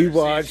this in. We there,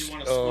 watched, See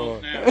if you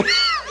want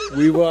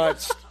to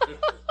smoke now.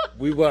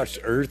 we watched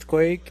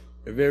Earthquake.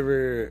 Have you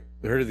ever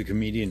heard of the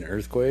comedian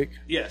Earthquake?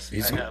 Yes,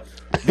 I have.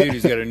 Dude,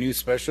 he's got a new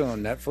special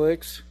on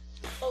Netflix.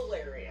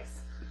 Hilarious.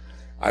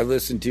 I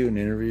listened to an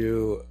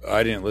interview.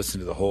 I didn't listen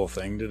to the whole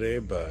thing today,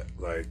 but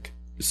like,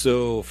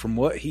 so from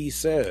what he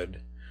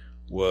said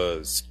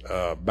was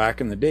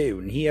back in the day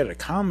when he had a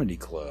comedy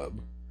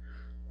club,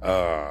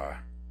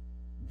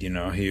 you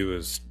know, he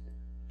was,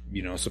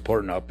 you know,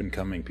 supporting up and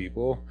coming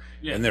people.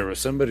 Yeah. And there was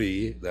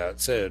somebody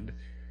that said,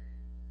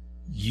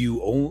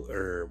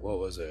 or what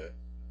was it?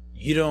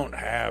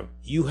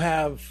 You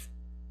have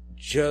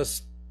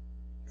just,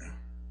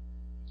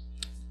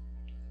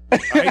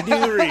 I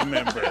do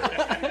remember.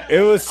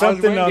 It was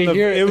something on the,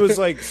 it was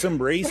like some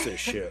racist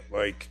shit.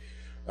 Like,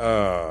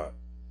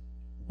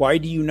 why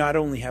do you not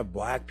only have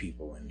black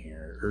people in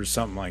here or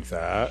something like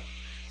that?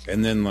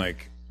 And then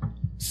like,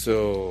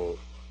 so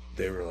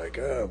they were like,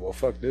 oh, well,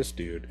 fuck this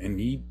dude. And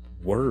he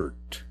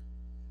worked.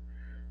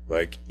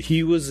 Like,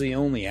 he was the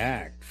only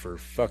act for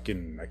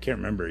fucking, I can't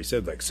remember. He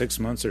said like 6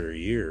 months or a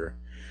year.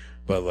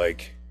 But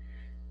like,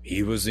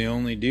 he was the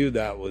only dude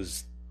that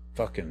was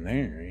fucking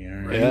there. You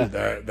know what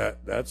I mean?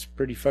 That's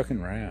pretty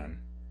fucking rad.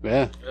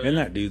 Yeah. And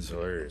that dude's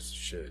hilarious as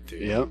shit, too.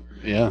 Yep.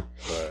 Yeah.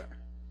 But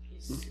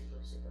He's super,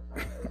 super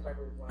funny.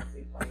 Probably one of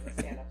the funniest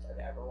stand-ups I've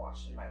ever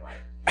watched in my life.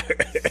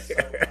 It's so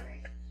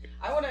funny.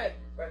 I want to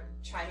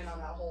chime in on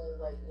that whole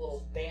like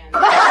little band. It's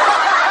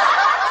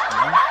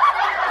like,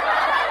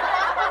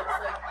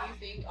 do you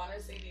think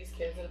honestly these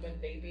kids that have been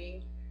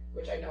vaping,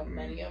 which I know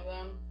many of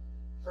them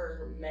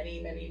for many,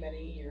 many,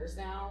 many years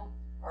now,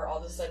 are all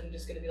of a sudden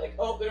just going to be like,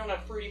 oh, they don't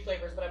have fruity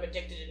flavors, but I'm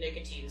addicted to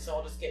nicotine, so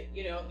I'll just get,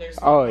 you know, there's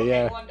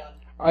yeah. well, I'm done.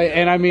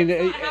 I mean,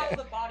 That's not how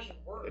the body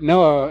works.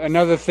 no.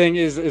 Another thing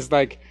is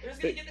like They're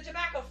just going to get the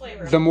tobacco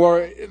flavor. the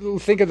more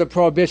think of the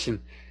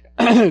prohibition.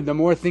 The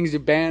more things you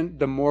ban,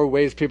 the more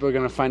ways people are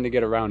going to find to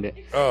get around it.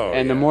 oh,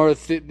 And the yeah. more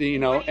you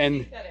know, Why do you and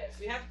think that is?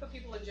 We have to put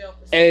people in jail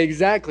for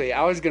exactly.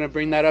 I was going to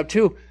bring that up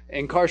too.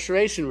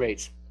 Incarceration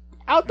rates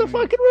out the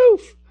fucking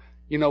roof.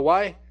 You know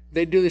why?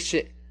 They do this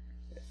shit.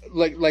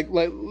 Like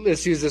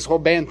let's use this whole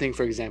ban thing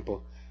for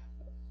example.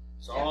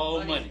 It's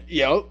all money.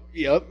 Yep.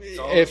 It's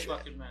all If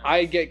fucking money.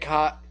 I get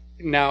caught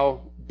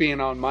now being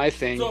on my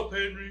thing, What's up,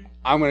 Henry?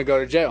 I'm going to go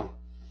to jail.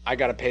 I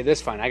got to pay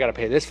this fine. I got to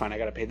pay this fine. I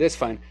got to pay this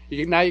fine.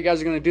 Now you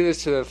guys are going to do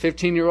this to the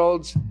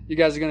 15-year-olds. You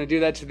guys are going to do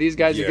that to these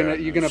guys. Yeah,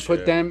 You're going to put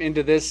shit. them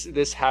into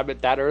this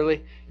habit that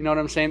early. You know what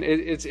I'm saying?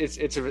 It's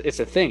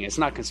a thing. It's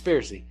not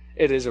conspiracy.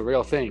 It is a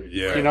real thing.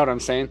 Yeah. You know what I'm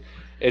saying?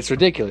 It's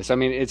ridiculous. I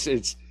mean,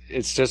 it's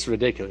just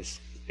ridiculous.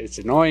 It's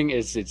annoying.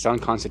 It's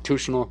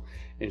unconstitutional.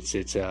 It's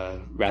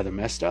rather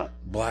messed up.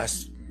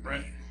 Blast.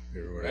 Right.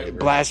 Or whatever.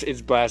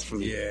 It's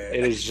blasphemy. Yeah.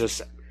 It is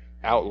just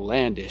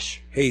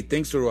outlandish. Hey,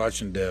 thanks for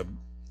watching, Deb.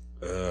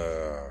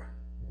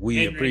 We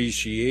Henry.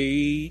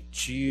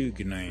 appreciate you.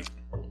 Good night.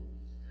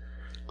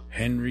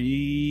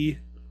 Henry.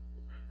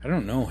 I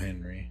don't know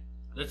Henry.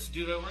 Let's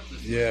do that work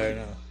this Yeah, I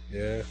know.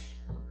 Yeah.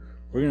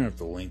 We're going to have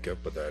to link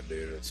up with that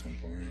dude at some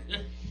point.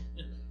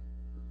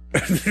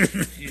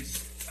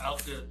 He's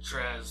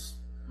Alcatraz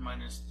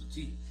minus the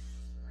T.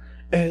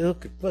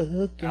 Look at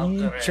fucking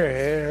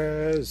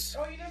Alcatraz.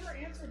 Oh, you never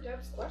answered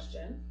Deb's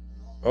question.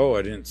 Oh,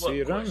 I didn't see What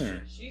it on question?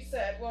 there. She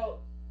said, well,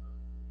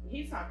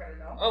 he's not going to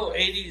know. Oh,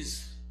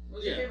 80s.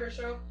 What's your Yeah. favorite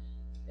show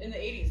in the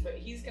 80s? But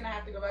he's going to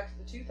have to go back to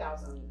the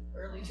 2000s,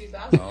 early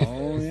 2000s.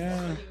 Oh,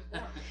 yeah.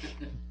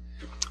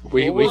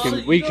 We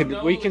Well, we you don't can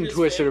know we can his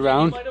twist it family.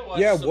 around. You might have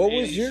watched Yeah, some what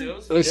was 80s your-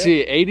 shows. Let's Yeah.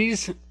 see,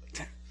 80s.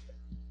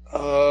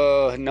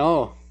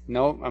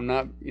 No, I'm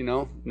not. You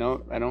know,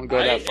 no, I don't go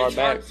that far it's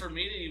back. hard for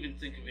me to even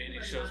think of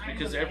 80s shows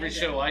because every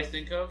show I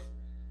think of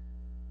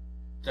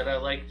that I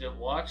like to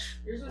watch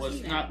Yours was was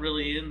He-Man. not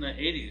really in the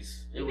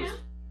 80s. It was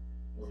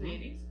Was the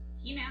 80s?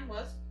 He-Man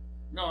was.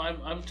 no,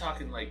 I'm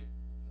talking like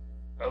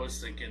I was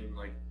thinking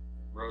like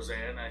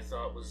Roseanne. I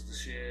thought was the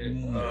shit.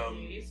 Mm. The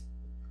 80s?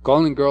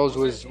 Golden Girls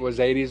was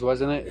 80s,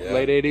 wasn't it? Yeah.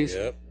 Late 80s.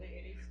 Yep. The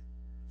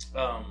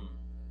 80s.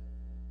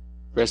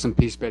 Rest in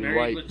peace, Betty Married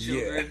White. with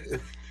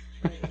Children.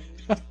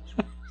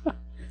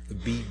 The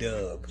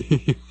B-dub.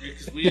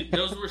 Because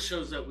those were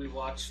shows that we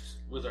watched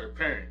with our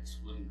parents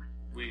when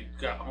we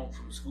got home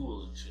from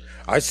school and shit.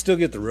 I still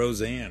get the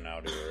Roseanne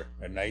out here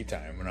at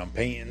nighttime when I'm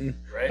painting.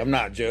 Right. I'm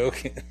not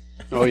joking.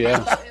 Oh yeah.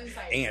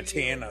 Insight Aunt to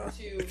you Hannah.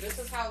 this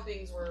is how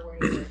things were when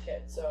we were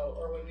kids.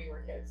 Or when we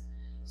were kids.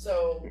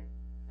 So,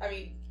 I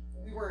mean,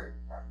 we weren't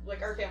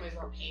like our families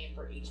weren't paying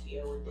for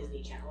HBO or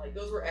Disney Channel. Like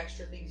those were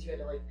extra things you had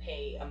to like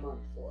pay a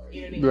month for.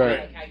 You know what I mean? Right.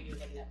 Like how you do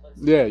like Netflix.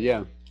 Yeah,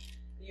 yeah.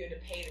 You had to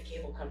pay the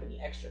cable company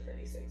extra for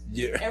these things.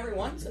 Yeah. Every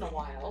once in a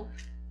while,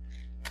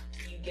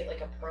 you get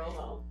like a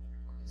promo.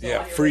 So Yeah,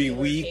 on your free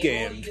regular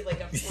weekend. Cable, you get like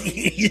a free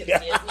week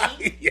of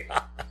Disney.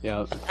 Yeah.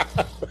 Yeah.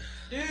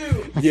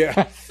 Dude,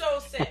 Yeah. so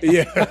sick.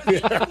 Yeah.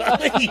 I'm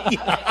like,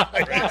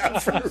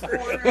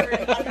 corner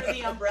and under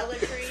the umbrella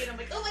tree, and I'm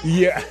like, oh my god,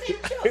 Yeah.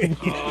 it's my favorite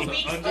show. Oh,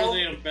 Weeks under go-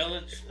 the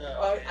umbrella.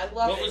 I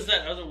love What it. was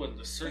that other one?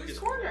 The circus. Circus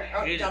Corner.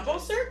 I hated Dumbo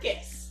it.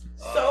 Circus.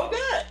 So Oh.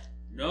 good.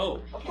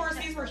 No. Of course,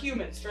 these were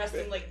humans dressed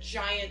in like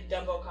giant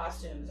Dumbo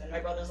costumes, and my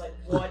brother's like,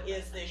 "What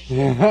is this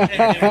shit?" Have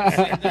you ever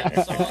seen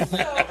that song that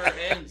never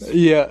ends?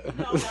 Yeah. No,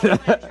 that was Lamb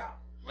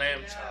Chop. Lamb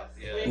Chop.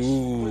 Yeah. Which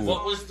Ooh.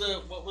 What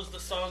was the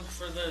song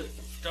for the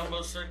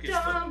Dumbo Circus?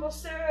 Dumbo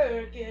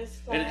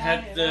Circus. And it had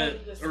flying the under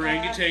the sky.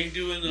 orangutan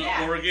doing the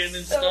Yeah, organ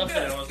and so stuff,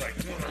 good. and I was like,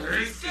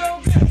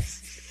 So good.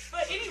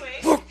 But anyway,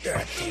 Fuck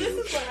that so this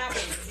is what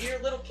happens. You're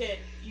a little kid.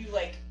 You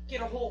like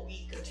get a whole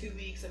week or 2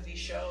 weeks of these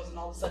shows, and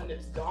all of a sudden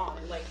it's gone.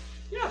 And like,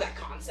 you know that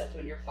concept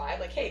when you're 5.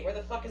 Like, hey, where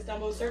the fuck is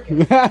Dumbo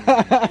Circus? Like,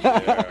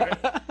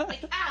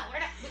 we're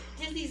not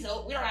Disney's.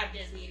 We don't have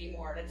Disney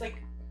anymore. And it's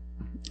like,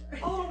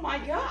 oh my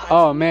god.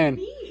 Oh, man.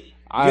 Me.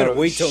 You gotta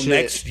wait till Shit.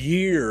 next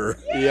year.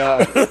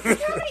 Yeah. How many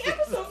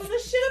episodes of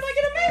this shit am I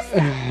gonna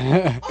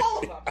miss? All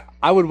of them.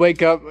 I would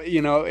wake up,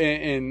 you know,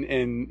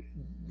 in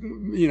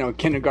you know,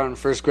 kindergarten,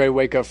 first grade,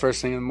 wake up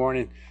first thing in the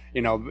morning.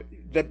 You know,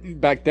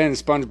 back then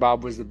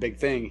SpongeBob was the big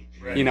thing.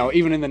 Right. You know,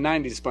 even in the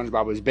 90s,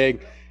 SpongeBob was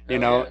big. You Oh,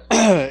 know,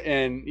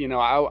 and you know,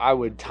 I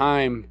would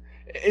time,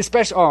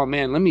 especially. Oh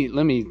man, let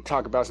me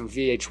talk about some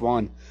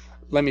VH1.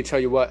 Let me tell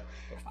you what.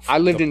 I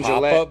lived The in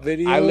pop-up Gillette.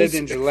 videos? I lived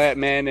in Gillette,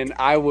 man, and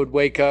I would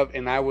wake up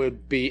and I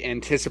would be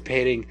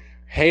anticipating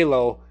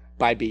Halo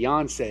by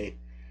Beyonce,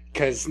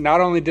 because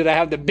not only did I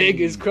have the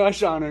biggest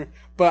crush on her,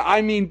 but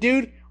I mean,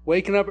 dude,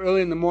 waking up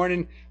early in the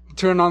morning,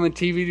 turn on the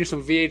TV, do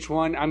some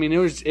VH1. I mean,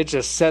 it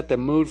just set the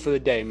mood for the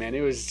day, man. It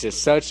was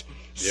just such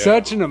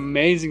an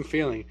amazing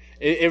feeling.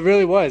 It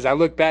really was. I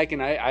look back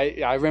and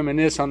I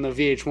reminisce on the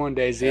VH1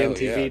 days, the Hell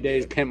MTV yeah,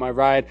 days, dude. Pimp My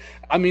Ride.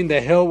 I mean,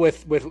 the hill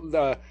with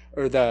the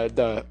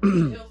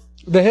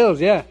the hills,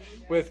 yeah,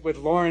 with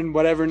Lauren,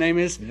 whatever her name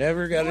is.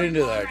 Never got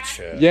into that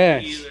shit. Yeah,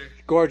 Me either.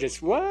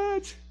 gorgeous.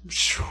 What?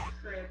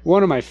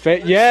 One of my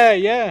favorite. Yeah,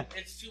 yeah.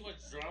 It's too much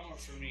drama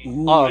for me.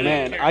 Ooh. Oh I don't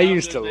man, care I how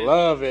used good to they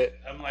love look. it.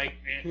 I'm like,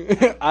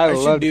 I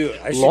should loved do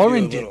it. I should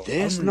Lauren do a did little-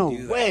 this? I'm No gonna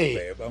do that, way.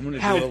 babe. I'm gonna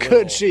do How a could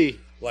little, she?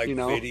 Like you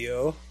know?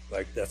 video,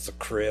 like that's a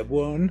crib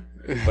one,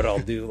 but I'll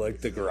do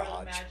like the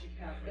garage. Magic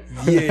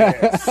happens.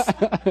 Yes.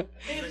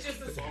 It's just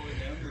this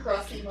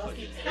crusty,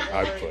 musty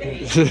I table. put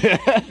you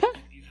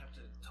have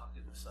to talk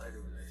in the side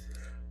over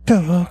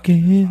there. Talk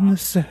in the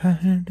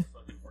sand.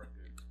 Fucking work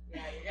it.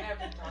 Yeah, you're gonna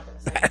have to talk in a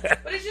second.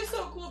 But it's just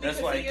so cool because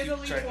That's why I like, you're keep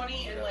only trying to 20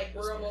 look and it like up.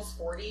 we're almost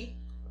 40.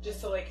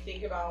 Just to like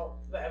think about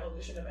the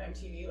evolution of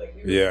MTV. Like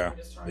we were Yeah,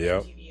 just turn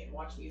yep. on MTV and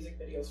watch music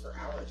videos for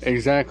hours.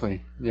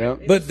 Exactly.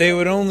 Yep. But they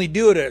would only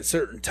do it at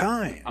certain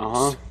times.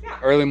 Yeah.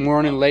 Early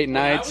morning, late When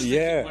I nights. was a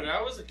Yeah. kid- When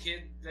I was a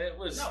kid, that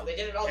was No, they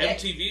did it all day.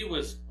 MTV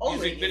was Only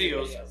music music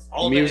videos videos.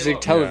 all day Music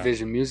long.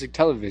 television. Music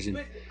television.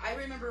 But I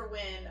remember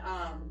when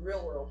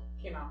Real World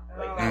came out.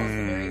 Like that was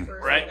the very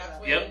first. Right? That's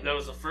when Yep. That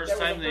was the first that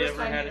was time the they first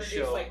ever time had a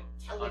introduced, show like,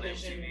 on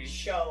television MTV.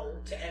 show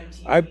to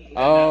MTV. I- And that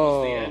Oh.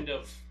 was the end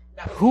of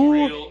That was Who- the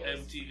real videos.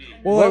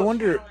 MTV. Well, I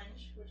wonder.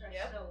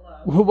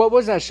 What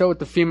was that show with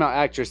the female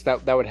actress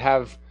that would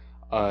have,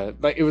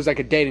 like it was like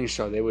a dating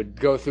show? They would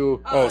go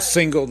through. Oh,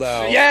 singled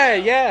out. Yeah,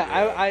 yeah.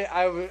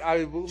 I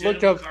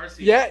looked up.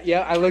 McCarthy.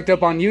 Yeah. I looked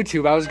up on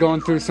YouTube. I was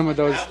going through some of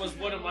those That was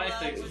one of my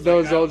things. was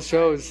those like, old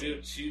shows.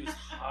 Dude, she was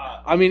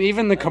hot. I mean,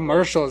 even the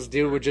commercials,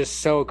 dude, were just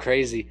so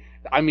crazy.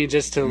 I mean,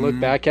 just to look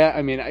back at.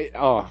 I mean,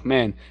 oh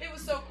man. It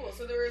was so cool.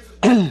 So there was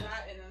that, and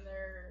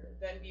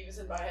then Beavis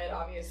and Butthead,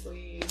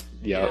 obviously.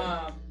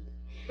 Yeah.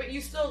 But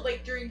you still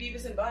like during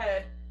Beavis and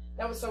Butthead,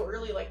 that was so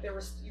early. Like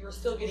you were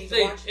still getting to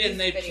They, watch and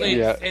they music played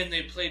videos. Yeah. and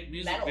they played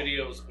music Metal.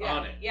 videos Yeah,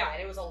 on it. yeah,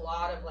 and it was a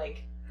lot of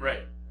like.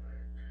 Right.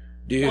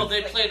 Dude. Well,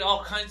 they played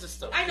all kinds of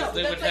stuff. I know, 'cause but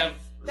they would that's like have.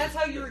 that's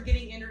how you were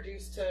getting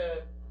introduced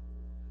to.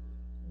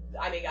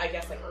 I mean, I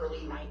guess like early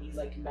 '90s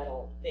like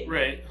metal things,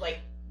 Right. Like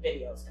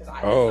videos because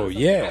I. Oh that's something I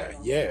yeah,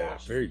 normally yeah,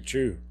 watch. very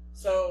true.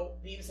 So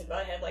Beavis and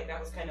Butthead, like that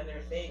was kind of their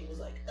thing. It was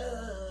like,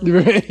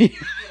 Right. you know.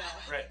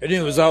 Right. And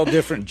it was all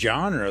different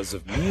genres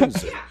of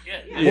music.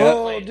 Yeah. Yeah.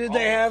 Well, Played did all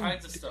they have?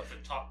 kinds of stuff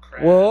and talk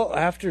crap? Well,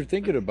 after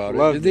thinking about it,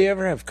 Loved did they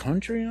ever have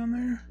country on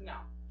there? No.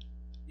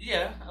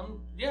 yeah.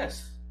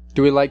 Yes.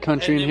 Do we like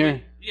country And in they here?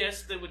 would-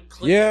 yes, they would.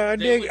 Click, Yeah, I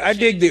they dig- would I dig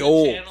change the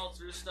old. channel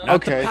through stuff. Not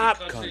Okay. the pop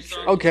Country country.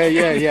 songs. Okay,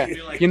 yeah. You'd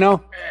be like, You know,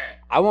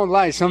 eh. I won't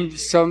lie.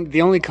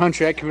 The only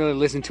country I can really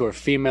listen to are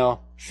female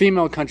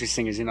country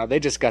singers. You know, they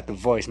just got the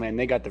voice, man.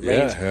 They got the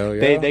range. Hell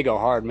yeah. They go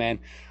hard, man.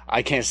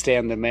 I can't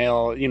stand the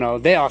male. You know,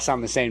 they all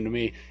sound the same to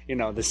me. You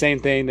know, the same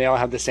thing. They all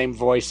have the same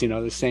voice. You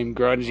know, the same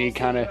grungy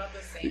kind of.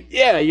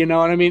 Yeah, you know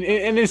what I mean.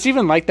 And it's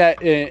even like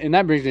that. And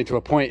that brings me to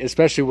a point,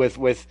 especially with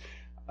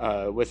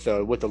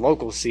the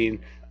local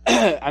scene.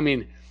 I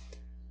mean,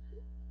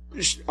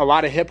 a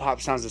lot of hip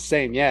hop sounds the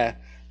same, yeah,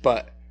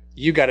 but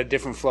you got a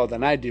different flow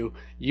than I do.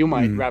 You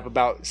might rap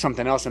about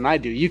something else than I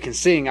do. You can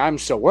sing. I'm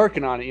still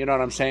working on it. You know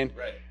what I'm saying?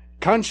 Right.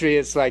 Country,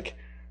 it's like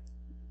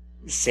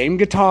same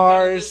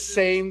guitars,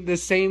 the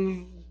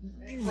same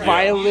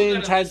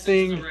violin type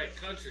thing. The right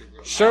country,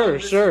 bro. Sure.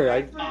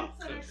 Pop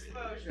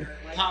country.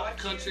 Like Pop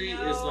country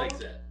is like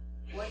that.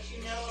 What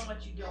you know and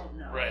what you don't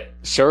know. Right.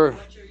 Sure.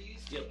 What you're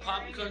used to. Yeah,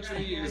 pop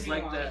country is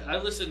like that. I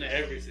listen to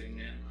everything,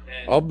 man.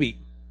 And I'll be.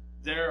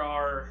 there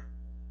are,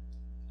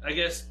 I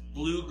guess,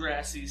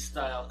 bluegrassy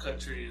style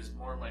country is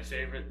more my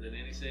favorite than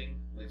anything.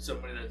 Like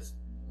somebody that's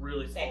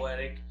really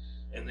poetic,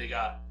 and they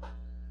got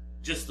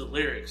just the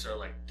lyrics are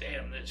like,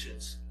 damn, that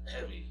shit's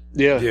heavy.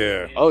 Yeah.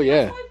 Yeah. Oh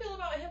yeah. That's how I feel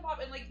about hip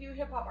hop and like new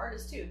hip hop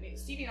artists too.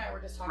 Stevie and I were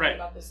just talking Right.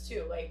 about this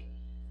too. Like,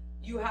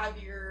 you have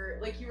your,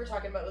 like you were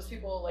talking about those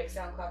people like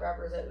SoundCloud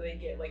rappers that they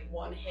get like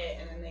one hit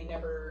and then they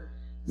never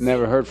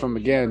Never heard from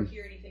you again. Never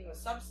hear anything with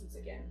substance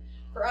again.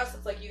 For us,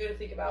 it's like you got to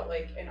think about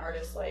like an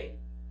artist like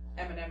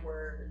Eminem,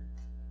 where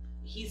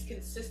he's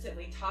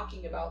consistently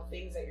talking about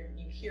things that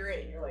you hear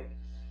it and you're like,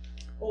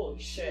 holy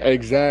shit.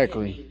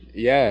 Exactly.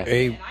 Yeah.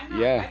 Hey, And I'm not,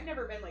 Yeah. I've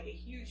never been like a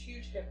huge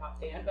hip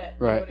hop fan, but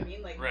Right. you know what I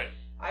mean? Like, Right.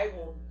 I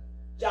will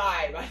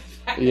die by the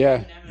fact Yeah.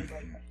 that Eminem is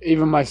like,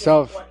 Even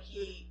myself.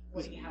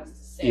 what he has to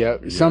say. Yeah.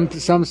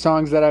 Some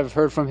songs that I've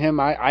heard from him,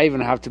 I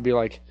even have to be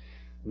like,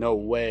 no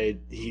way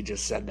he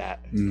just said that.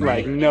 No.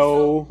 Like, And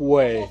no so, The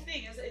way. whole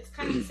thing is, it's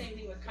kind of the same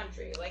thing with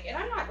country. Like, and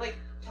I'm not like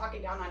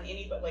talking down on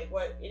but like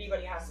what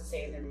anybody has to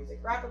say in their music.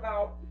 Rap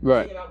about,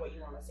 Right. sing about what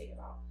you want to sing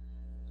about.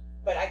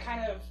 But I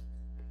kind of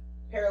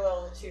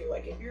parallel the two.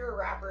 Like, if you're a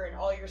rapper and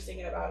all you're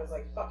singing about is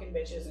like fucking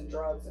bitches and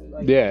drugs and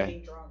like Yeah.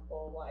 getting drunk, blah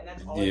blah, blah, and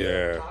that's all Yeah.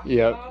 you're talking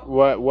Yep. about.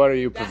 What are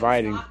you That is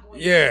providing? not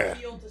going Yeah. to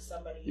appeal to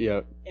somebody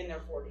Yep. in their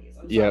 40s.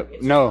 I'm Yep. sorry,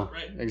 it's No. just not.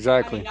 Right. I mean,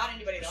 Exactly. not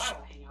anybody that I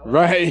want to hang out with.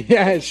 Right.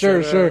 Yeah.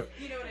 Sure. Shut Sure. up.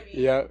 You know what I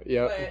mean? Yep.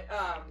 Yep.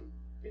 But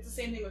it's the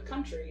same thing with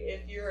country.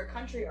 If you're a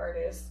country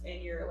artist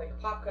and you're like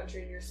a pop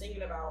country and you're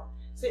singing about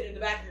sitting in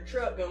the back of your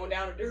truck going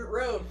down a dirt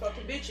road,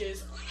 fucking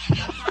bitches,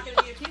 that's not going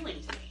to be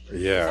appealing to me.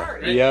 Yeah.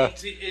 Sorry. And, Yeah.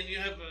 See, and you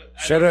have a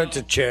Shout out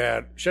to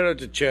Chad. Shout out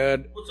to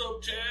Chad. What's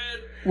up, Chad?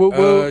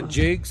 Well,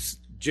 Jake's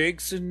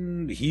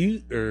in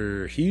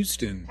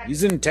Houston.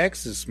 He's in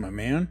Texas, my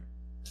man.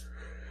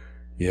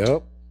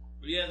 Yep.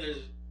 But yeah,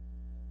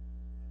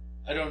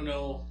 I don't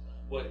know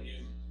what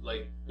you've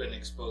like been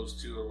exposed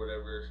to or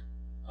whatever.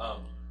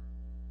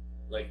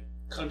 Like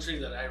country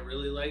that I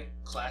really like,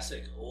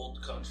 classic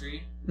old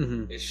country,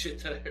 mhm. is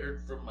shit that I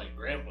heard from my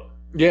grandpa.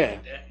 Yeah. My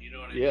dad, you know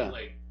what I Yeah. mean?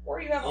 Like,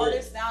 Or you have Oh.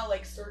 artists now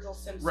like Sturgill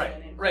Simpson. right,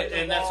 And right,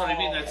 Peter and that's what I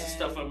mean. Wall That's the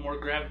stuff I'm more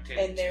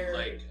gravitating and to, they're-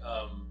 like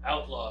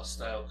outlaw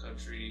style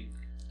country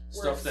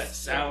Where stuff that it's-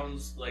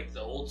 sounds like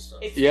the old stuff.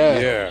 It's Yeah.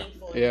 Yeah.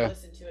 meaningful and Yeah. you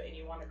listen to it and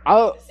you want to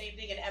I'll- the same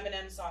thing an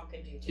Eminem song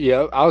can do too.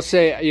 Yeah, I'll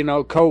say, you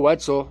know, Ko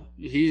Wetzel,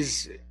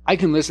 I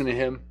can listen to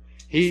him.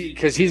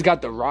 Because he's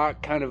got the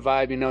rock kind of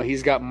vibe, you know,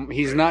 he's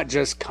not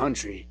just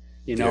country,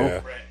 you know. Yeah.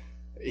 Right.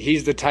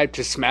 He's the type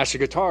to smash a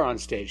guitar on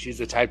stage. He's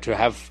the type to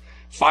have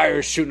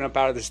fire shooting up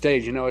out of the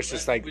stage, you know. It's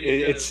just like, But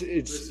you gotta it's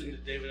listen to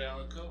David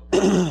Allan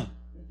Coe.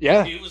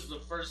 yeah, He was the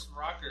first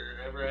rocker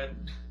that ever had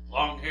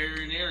long hair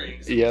and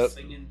earrings and Yep. was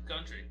singing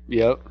country.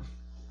 yep.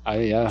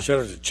 Yeah. Shout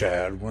out to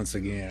Chad once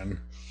again.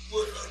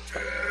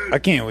 I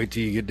can't wait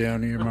till you get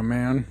down here, my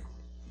man.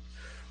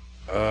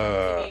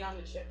 Being on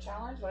the chip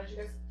challenge, why don't you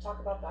guys talk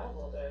about that a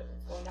little bit?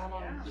 What's going down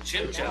on The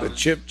chip The challenge.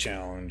 chip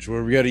challenge,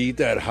 where we got to eat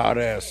that hot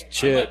ass I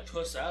chip. might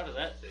puss out of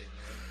that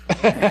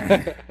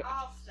thing.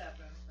 I'll step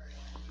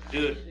in for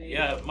Dude,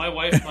 yeah, my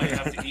wife might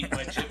have to eat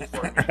my chip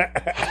for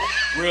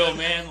me. Real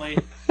manly.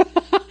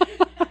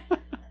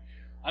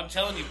 I'm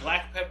telling you,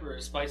 black pepper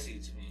is spicy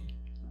to me.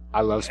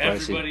 I love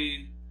spicy.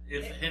 Everybody,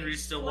 if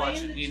Henry's still Explain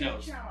watching, the he chip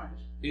knows. challenge.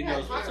 He Yeah,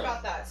 knows talk what's about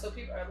up. that. So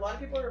a lot of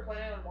people are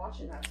planning on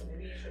watching that, so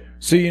maybe you should.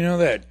 So you know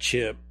that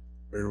chip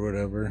or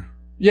whatever,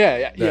 Yeah,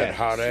 that yeah.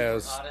 hot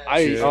ass. Hot-ass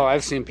chip.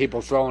 I've seen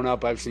people throwing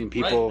up. I've seen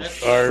people Right, that's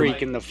freaking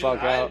like, the fuck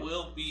dude, out. I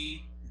will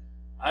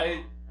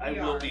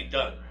be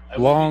done. I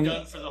Long- will be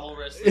done for the whole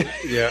rest of the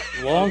night. Yeah,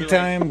 long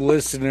time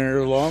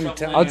listener, long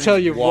time. I'll tell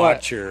you what.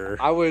 watcher.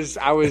 I was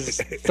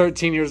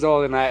 13 years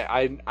old and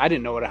I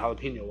didn't know what a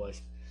jalapeno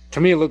was. To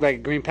me, it looked like a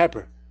green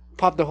pepper.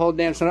 Popped the whole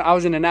damn. I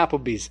was in an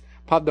Applebee's.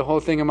 Popped the whole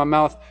thing in my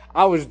mouth.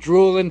 I was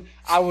drooling.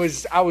 I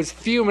was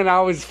fuming.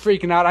 I was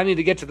freaking out. I need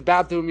to get to the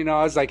bathroom. You know,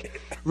 I was like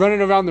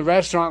running around the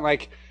restaurant,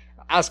 like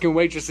asking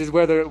waitresses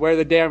where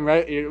the damn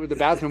the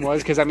bathroom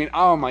was. Because I mean,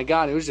 oh my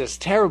god, it was just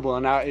terrible.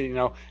 And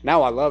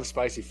now I love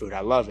spicy food.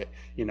 I love it.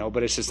 You know,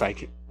 but it's just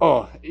like,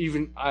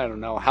 even I don't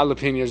know,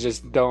 jalapenos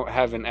just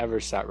haven't ever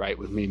sat right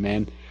with me,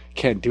 man.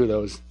 Can't do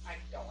those. I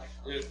don't like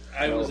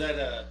I was at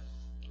a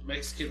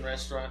Mexican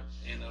restaurant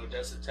in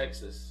Odessa,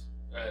 Texas.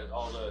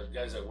 All the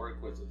guys I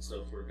work with and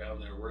stuff were down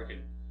there working.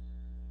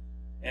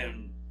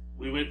 And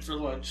we went for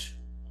lunch.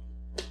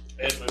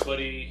 And my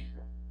buddy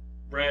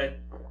Brad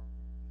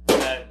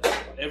had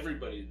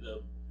everybody.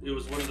 It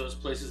was one of those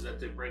places that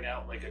they bring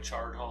out like a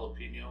charred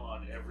jalapeno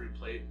on every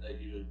plate that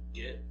you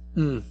get.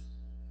 Mm.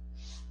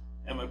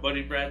 And my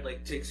buddy Brad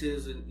like takes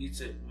his and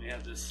eats it. And we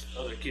had this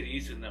other kid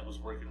Ethan that was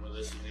working with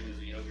us, and he was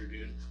a younger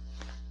dude.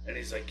 And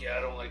he's like, "Yeah,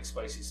 I don't like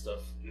spicy stuff."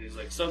 And he's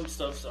like, "Some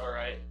stuff's all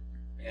right."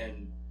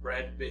 And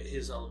Brad bit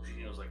his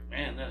jalapeno. I was like,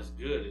 "Man, that is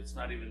good. It's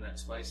not even that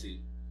spicy."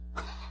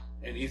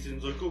 And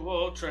Ethan's like, "Oh,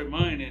 well, I'll try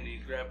mine." And he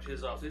grabbed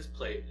his off his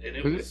plate, and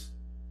it was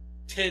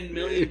 10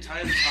 million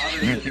times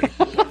hotter than the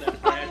one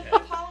that Brad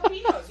had.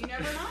 Jalapenos, you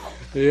never know.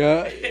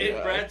 Yeah.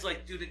 And Brad's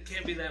like, "Dude, it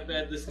can't be that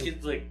bad." This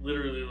kid's like,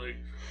 literally like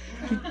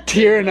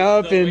Tearing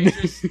up the and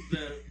waitress,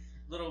 the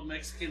little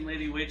Mexican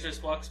lady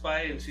waitress walks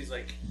by, and she's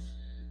like,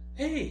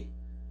 "Hey,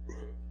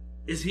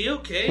 is he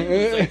okay?" And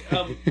he's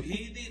like,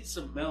 "He needs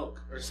some milk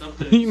or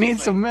something." he She's needs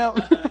like, some milk.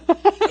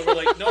 And we're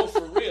like, "No,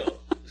 for real.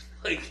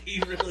 Like,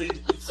 he really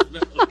needs some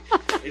milk."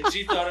 And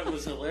she thought it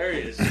was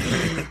hilarious.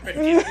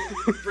 He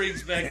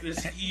brings back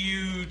this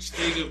huge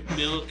thing of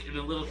milk and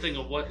a little thing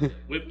of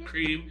whipped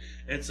cream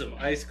and some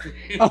ice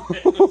cream.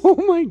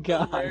 Oh my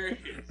god. Hilarious.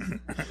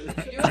 You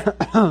do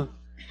it?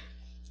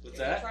 What's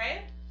that? Try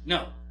it?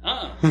 No.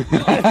 No. Josh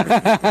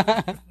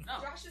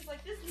is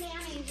like, this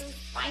mayonnaise is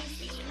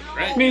spicy. No.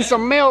 Right. Need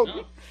some milk.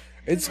 No.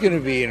 It's gonna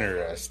be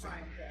interesting.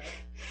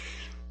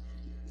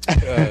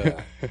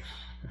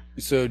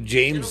 So It'll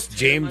James,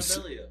 tear my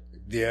belly up.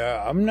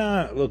 yeah, I'm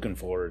not looking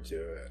forward to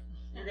it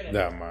You're gonna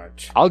that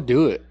much. I'll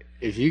do it.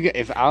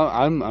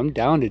 I'm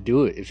down to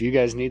do it. If you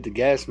guys need the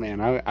guest, man,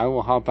 I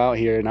will hop out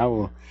here and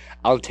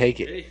I'll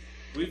take it. Hey,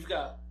 we've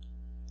got.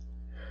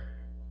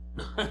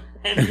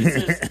 Henry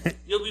says,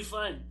 "You'll be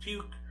fine.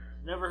 Puke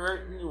never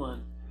hurt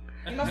anyone."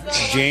 You must not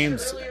have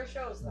James- watched your earlier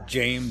shows then.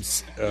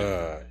 James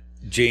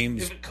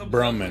If it comes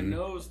out my Brumman.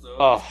 nose, though,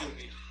 Oh, it's gonna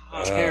be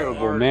hot. terrible,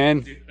 Hard, man.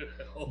 dude.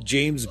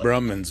 James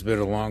Brumman's been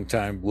a long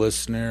time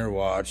listener,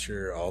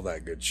 watcher, all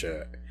that good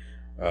shit.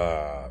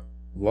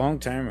 Long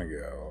time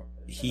ago,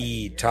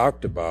 he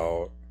talked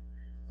about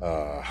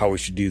how we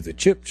should do the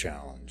chip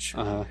challenge.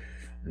 Uh-huh.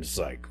 And it's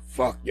like,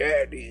 fuck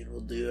yeah, dude,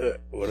 we'll do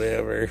it,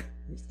 whatever,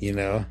 you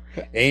know.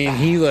 And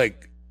he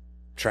like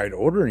tried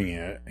ordering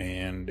it,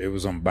 and it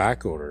was on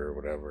back order or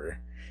whatever,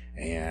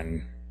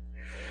 and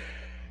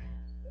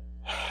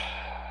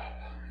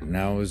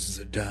now is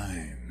the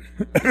time.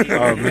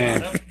 Oh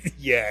man.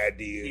 Yeah,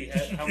 He dude.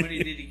 had, how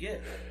many did he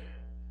get?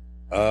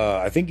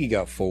 I think he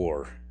got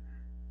 4.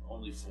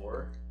 Only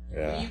 4.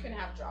 Yeah. You can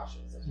have Josh's.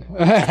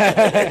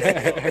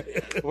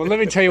 Well, let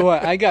me tell you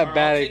what. I got Or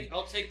bad.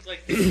 I'll take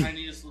like the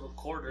tiniest little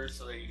quarter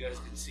so that you guys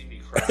can see me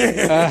cry.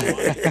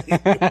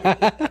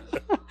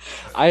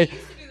 I used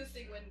to do this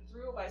thing when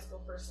Through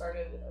Bicycle first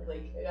started.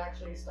 Like, it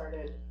actually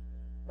started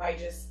by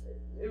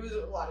it was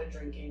a lot of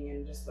drinking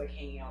and just like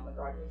hanging out in the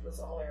garage, which was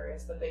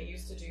hilarious. But they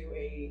used to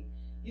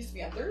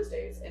be on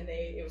Thursdays, and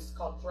it was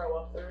called Throw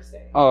Up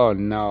Thursday. Oh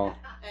no.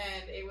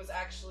 And it was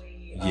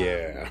actually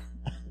Yeah.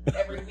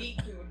 every week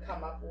we would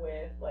come up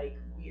with like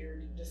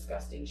weird,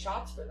 disgusting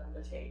shots for them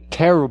to take.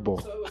 Terrible.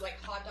 So it was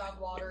like hot dog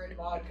water and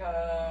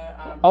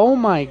vodka. Oh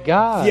my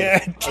god.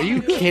 Yeah. Are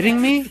you kidding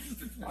me?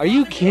 Are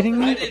you kidding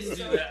I me? didn't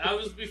do that. It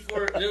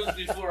was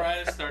before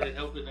I started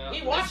helping out.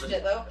 He watched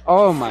it though.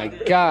 Oh my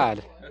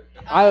god.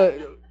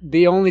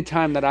 The only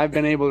time that I've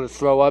been able to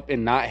throw up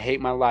and not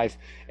hate my life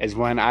is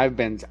when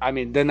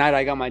the night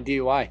I got my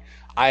DUI.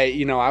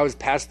 I was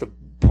past the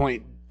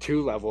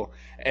 .2 level,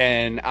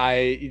 and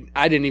I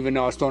didn't even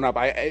know I was throwing up.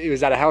 It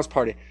was at a house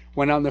party.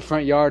 Went out in the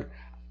front yard,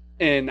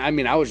 and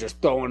I was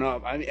just throwing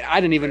up. I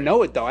didn't even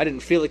know it though. I didn't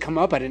feel it come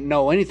up. I didn't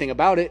know anything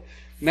about it.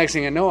 Next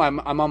thing I know, I'm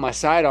on my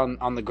side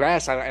on the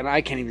grass, and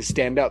I can't even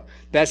stand up.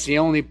 That's the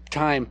only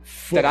time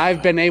that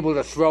I've been able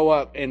to throw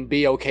up and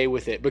be okay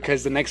with it,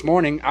 because the next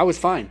morning I was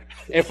fine.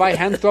 If I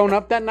hadn't thrown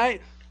up that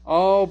night,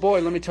 oh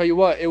boy, let me tell you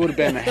what, it would have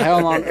been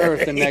hell on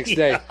earth the next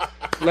day.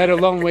 Let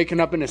alone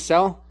waking up in a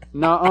cell.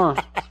 Nuh-uh.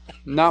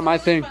 Not my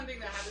thing. Fun thing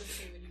that happens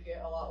to you when you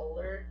get a lot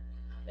older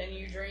and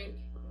you drink,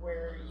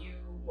 where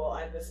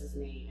this is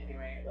me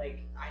anyway.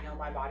 Like, I know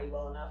my body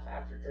well enough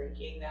after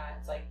drinking that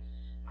it's like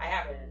I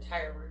have an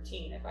entire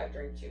routine if I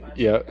drink too much.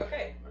 Yeah. Like,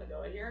 okay, I'm gonna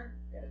go in here,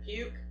 I'm gonna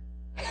puke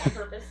on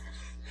purpose,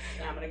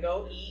 and I'm gonna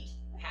go eat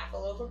half a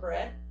loaf of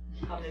bread.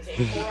 I'm gonna take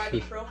 4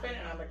 ibuprofen,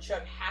 and I'm gonna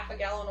chug half a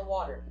gallon of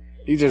water.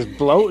 You just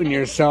bloating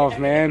yourself,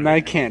 man.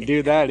 I can't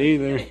do that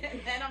either. And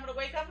then I'm gonna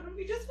wake up and it'll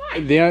be just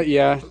fine.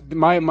 Yeah.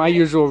 My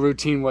usual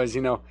routine was,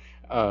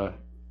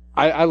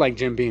 I like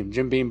Jim Beam.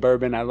 Jim Beam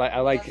bourbon. I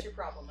like. That's your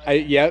problem.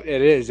 Right? Yeah,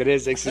 it is.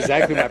 It's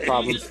exactly my You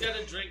problem. just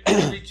gotta drink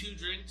every 2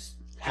 drinks.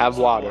 Have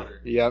water.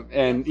 Yep.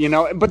 And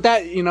but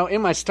that,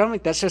 in my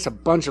stomach, that's just a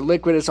bunch of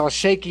liquid. It's all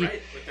shaky.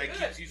 Right, but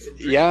that keeps you from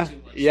drinking Yeah. too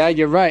much. Yeah,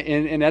 you're right.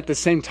 And at the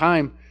same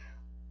time,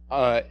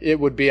 it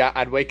would be,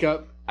 I'd wake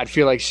up, I'd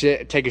feel like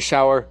shit, take a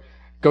shower,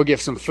 go get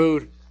some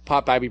food,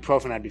 pop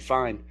ibuprofen, I'd be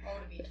fine. I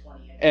want to be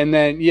 20 a And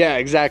then, yeah,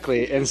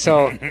 exactly. And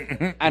so,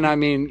 and I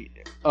mean,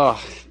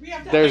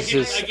 there's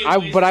just,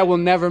 but I will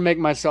never make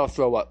myself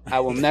throw up. I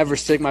will never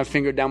stick my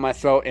finger down my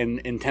throat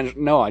and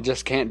no, I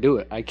just can't do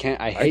it. I can't,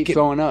 I hate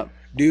throwing up.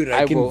 Dude,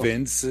 I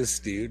convinced this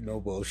dude,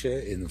 no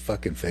bullshit, in the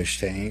fucking fish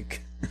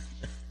tank.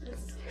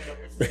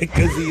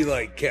 Because he,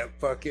 like, kept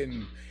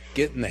fucking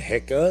getting the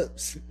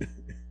hiccups.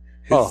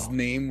 His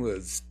name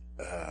was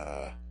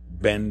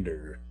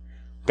Bender.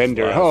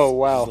 Oh,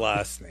 wow. His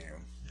last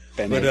name.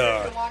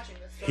 Bender. But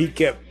he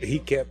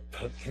kept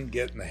fucking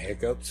getting the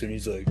hiccups, and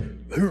he's like,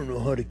 I don't know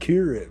how to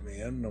cure it,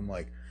 man. And I'm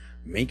like,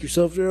 make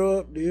yourself throw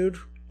up, dude.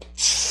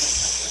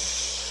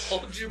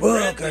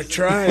 Look, I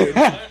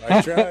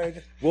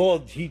tried. Well,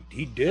 he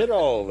did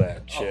all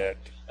that shit.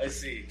 I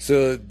see.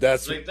 So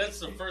that's like that's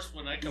the first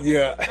one I come.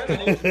 Yeah.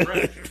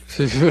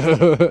 Stevie's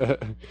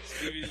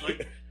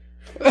like,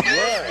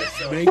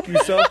 what? Make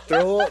yourself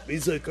throw up.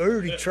 He's like, I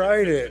already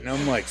tried it, and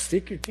I'm like,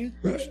 stick your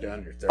toothbrush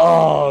down your throat.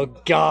 Oh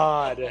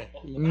God,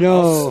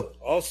 no!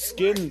 I'll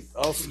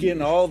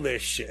skin all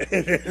this shit.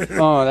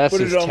 Oh, that's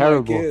Put just it on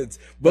terrible. my kids.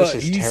 But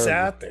he terrible.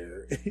 sat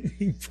there.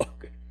 He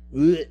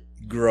fucking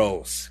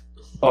gross.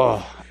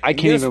 Oh, I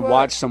can't even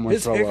watch someone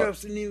His throw up. His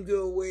hiccups didn't even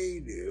go away,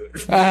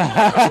 dude.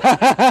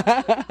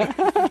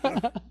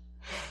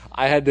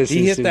 I had this.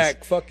 He hit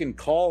that fucking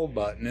call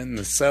button in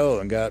the cell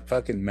and got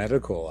fucking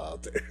medical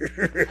out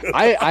there.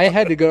 I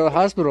had to go to the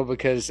hospital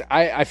because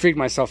I freaked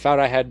myself out.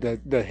 I had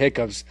the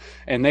hiccups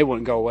and they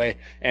wouldn't go away.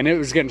 And it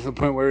was getting to the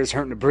point where it was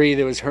hurting to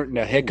breathe. It was hurting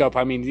to hiccup.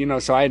 I mean,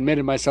 so I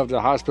admitted myself to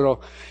the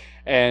hospital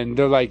and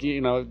they're like,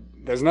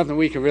 there's nothing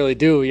we can really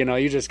do.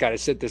 You just got to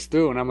sit this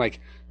through. And I'm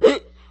like,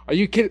 are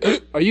you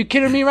kidding? Are you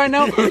kidding me right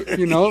now?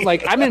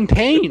 Like I'm in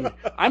pain.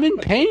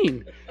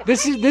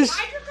 This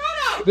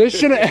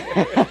shouldn't.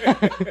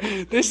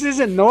 This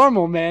isn't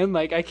normal, man.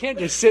 Like I can't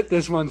just sit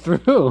this one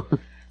through.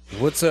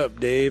 What's up,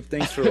 Dave?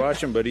 Thanks for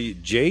watching, buddy.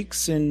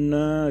 Jake's in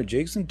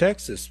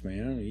Texas,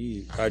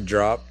 man. I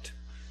dropped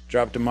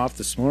him off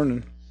this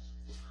morning.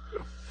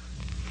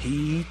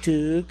 He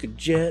took a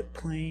jet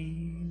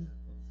plane.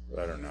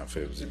 I don't know if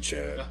it was a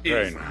jet.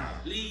 Right now.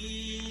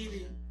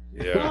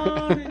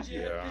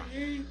 Yeah.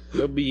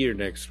 He'll be here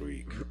next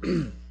week.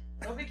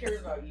 Nobody cares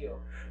about you.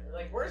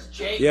 Like, where's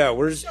Jake? Yeah,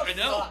 where's... I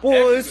know.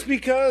 Well, it's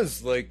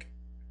because, like,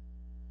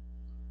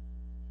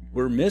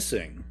 we're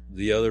missing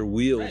the other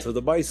wheel to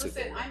the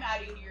bicycle. Listen, I'm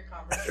adding to your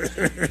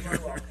conversation. You are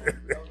welcome,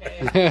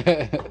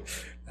 okay?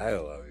 I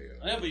love you.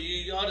 I know, but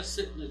you ought to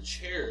sit in a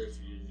chair if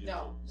you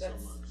No, so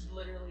that's much.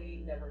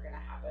 literally never going to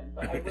happen.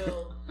 But I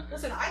will...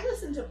 Listen, I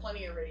listen to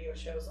plenty of radio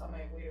shows on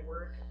my way to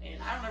work,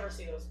 and I don't ever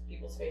see those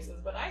people's faces,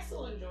 but I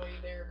still enjoy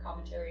their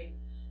commentary,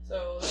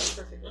 so that's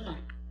perfectly fine.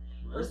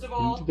 First of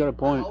all, You got a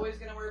point. I'm always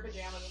going to wear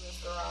pajamas in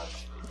this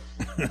garage,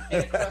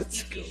 and a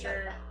crusty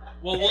t-shirt.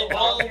 Well, we'll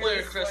all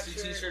wear crusty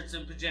t-shirts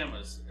and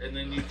pajamas, and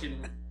then you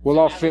can... We'll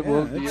all fit.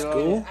 Yeah, that's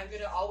cool. I'm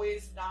going to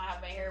always not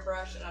have my hair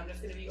brushed, and I'm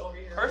just going to be over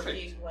here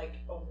looking like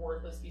a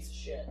worthless piece of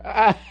shit.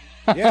 Yeah,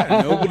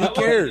 nobody I want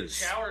to cares.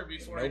 shower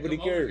before Nobody I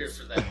come over here cares.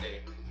 for that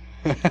day.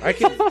 I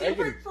can.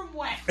 Different from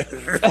when?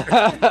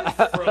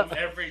 From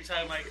every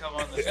time I come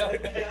on the show.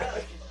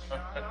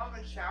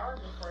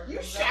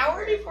 You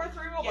shower before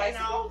throwing a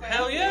bicycle?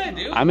 Hell yeah, I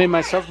do. I made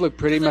myself look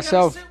pretty 'Cause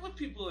myself. I gotta sit with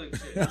people and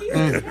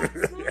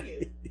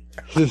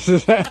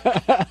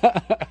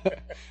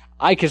shit.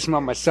 I can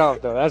smell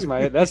myself though.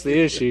 That's the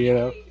issue,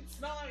 You can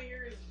smell out of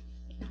yours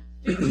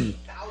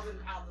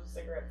 50,000 pounds of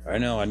cigarettes. I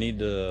know. I need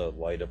to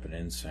light up an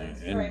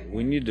incense, and Right.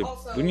 we need to.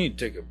 Also- we need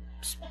to take a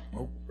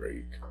smoke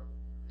break.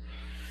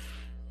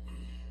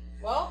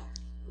 Well,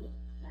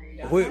 are you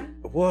done? Wait, then?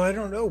 well, I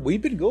don't know.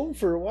 We've been going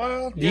for a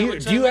while. Yeah, Do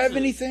what you time have is it?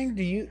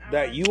 anything?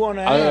 That you want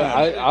to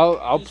add?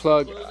 I'll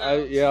plug.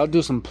 I'll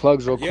do some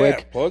plugs real quick.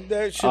 Yeah, plug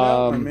that shit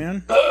out, my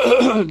man.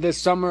 This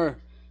summer,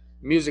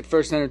 Music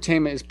First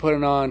Entertainment is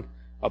putting on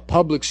a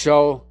public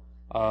show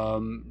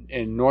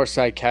in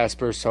Northside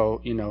Casper.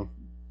 So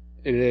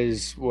it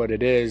is what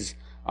it is.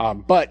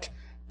 But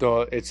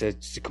though it's a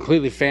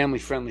completely family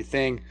friendly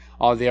thing.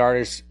 All the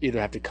artists either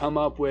have to come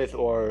up with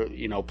or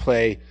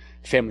play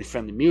family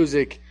friendly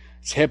music.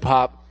 It's hip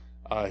hop.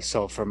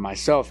 So for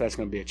myself, that's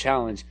going to be a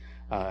challenge.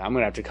 I'm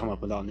going to have to come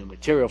up with all new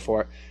material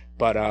for it.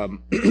 But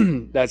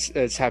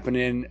it's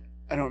happening.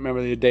 I don't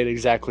remember the date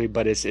exactly,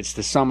 but it's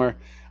the summer.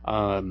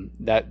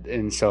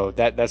 So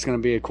that's going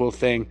to be a cool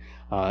thing.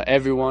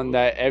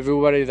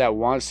 Everybody that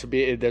wants to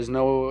be, there's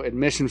no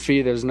admission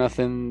fee. There's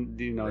nothing,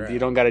 Right. You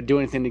don't got to do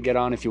anything to get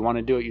on. If you want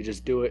to do it, you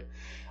just do it.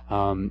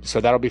 So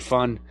that'll be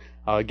fun.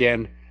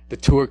 Again, the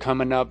tour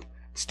coming up.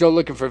 Still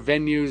looking for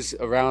venues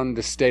around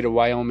the state of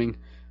Wyoming.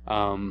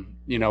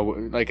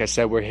 Like I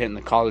said, we're hitting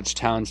the college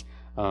towns.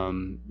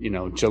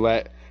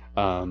 Gillette.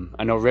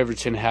 I know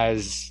Riverton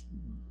has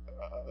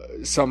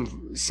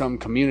some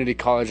community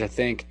college, I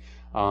think.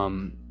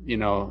 And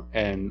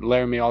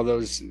Laramie, all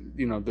those,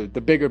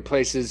 the bigger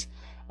places.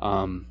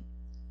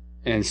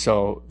 And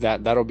so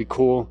that'll be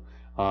cool.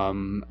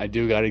 I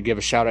do got to give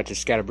a shout out to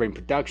Scatterbrain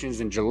Productions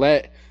and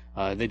Gillette.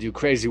 They do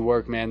crazy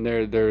work, man.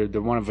 They're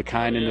one of a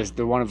kind in this.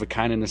 They're one of a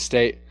kind in the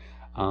state.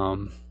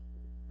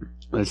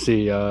 let's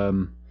see.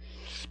 I'm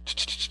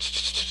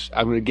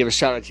going to give a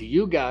shout out to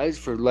you guys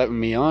for letting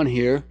me on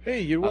here.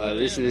 Hey, you're welcome.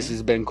 This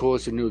has been cool.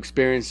 It's a new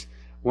experience,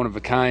 one of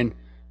a kind.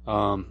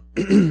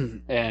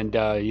 And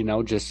you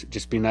know,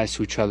 just be nice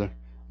to each other,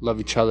 love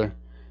each other,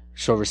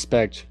 show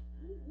respect,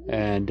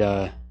 and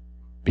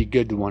be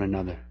good to one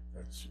another.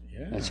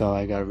 That's all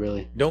I got,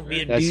 really. Don't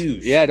be a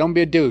douche. Yeah, don't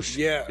be a douche.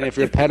 Yeah. And if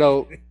you're a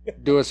pedo,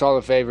 do us all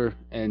a favor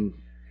and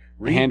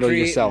handle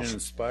yourself. And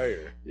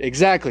inspire.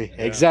 Exactly.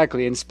 Yeah.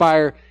 Exactly.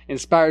 Aspire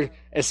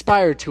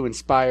to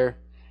inspire,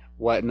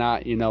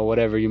 whatnot, you know,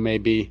 whatever you may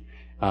be.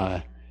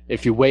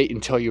 If you wait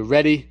until you're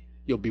ready,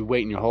 you'll be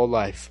waiting your whole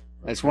life.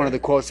 That's one of the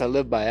quotes I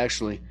live by,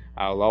 actually.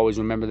 I'll always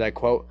remember that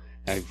quote.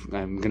 I'm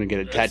going to get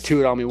it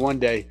tattooed on me one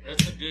day.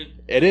 That's a good.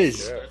 It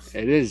is. Yes.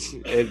 It is.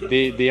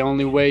 The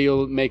only way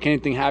you'll make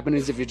anything happen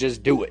is if you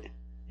just do it.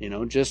 You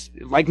know, just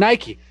like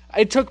Nike.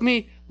 It took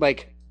me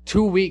like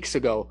 2 weeks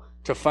ago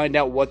to find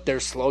out what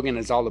their slogan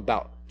is all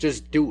about.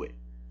 Just do it.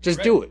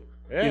 Just do it.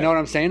 Yeah. You know what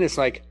I'm saying? It's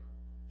like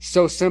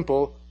so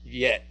simple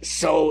yet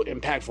so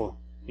impactful.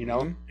 You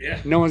know?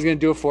 Yeah. No one's going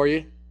to do it for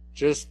you.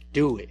 Just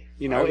do it.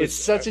 You know, it's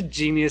such a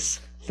genius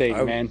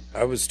thing, man.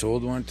 I was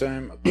told one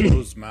time, a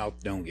closed mouth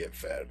don't get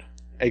fed.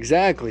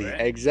 Exactly.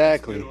 Right.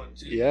 Exactly. That's a good one,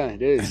 too. Yeah,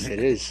 it is. It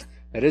is.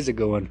 That is a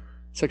good one.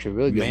 It's actually a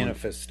really good one.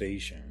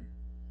 Manifestation.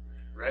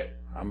 Right.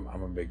 I'm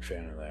a big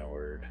fan of that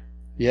word.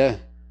 Yeah.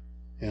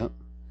 Yeah.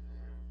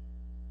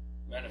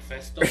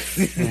 Manifesto.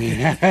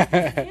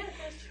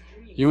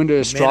 You into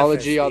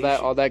astrology, all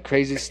that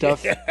crazy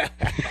stuff?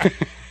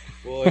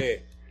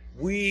 Boy,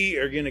 we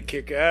are gonna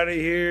kick out of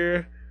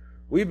here.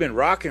 We've been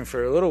rocking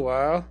for a little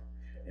while,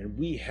 and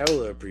we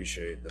hella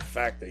appreciate the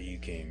fact that you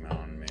came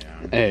on,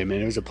 man. Hey,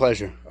 man, it was a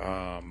pleasure.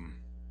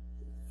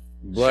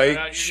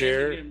 Like,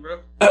 share. Again,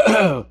 bro.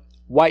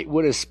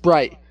 Whitewita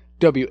Sprite,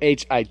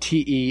 WHITE,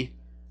 WITA,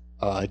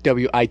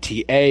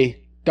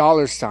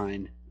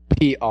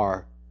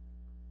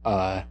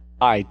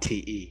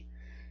 $PRITE.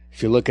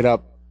 If you look it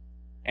up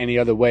any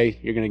other way,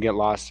 you're gonna get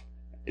lost.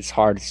 It's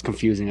hard. It's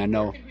confusing. I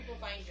know. Where can people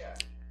find you?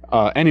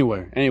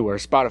 Anywhere.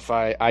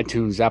 Spotify,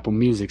 iTunes, Apple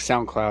Music,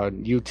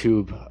 SoundCloud,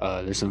 YouTube.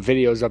 There's some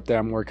videos up there.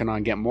 I'm working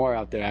on getting more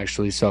out there,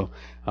 actually. So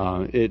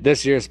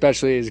this year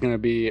especially is going to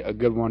be a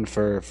good one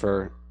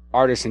for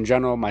artists in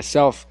general,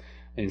 myself,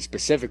 and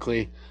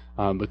specifically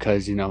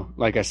because, you know,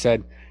 like I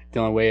said, the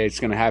only way it's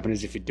going to happen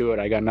is if you do it.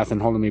 I got nothing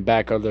holding me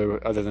back other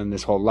than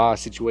this whole law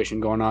situation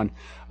going on.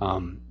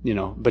 You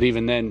know, but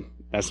even then,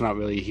 that's not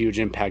really a huge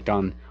impact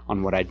on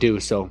what I do.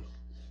 So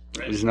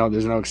there's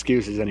no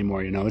excuses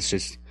anymore. You know, it's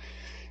just.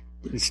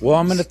 Well,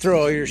 I'm gonna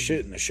throw all your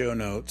shit in the show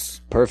notes.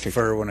 Perfect.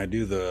 For when I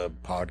do the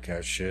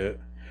podcast shit.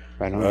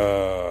 Right on.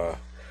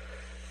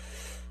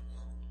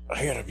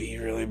 I gotta be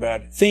really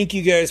bad. Thank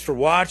you guys for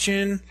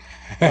watching.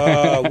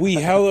 We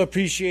hella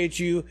appreciate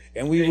you,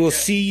 and we will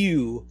see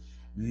you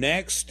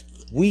next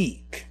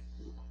week.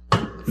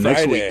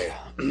 Next Friday. week.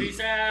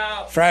 Peace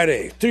out.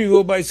 Friday. 3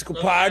 Wheel Bicycle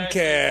Love you guys. Thanks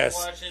Podcast.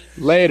 for watching.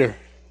 Later.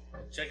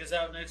 Check us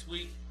out next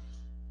week.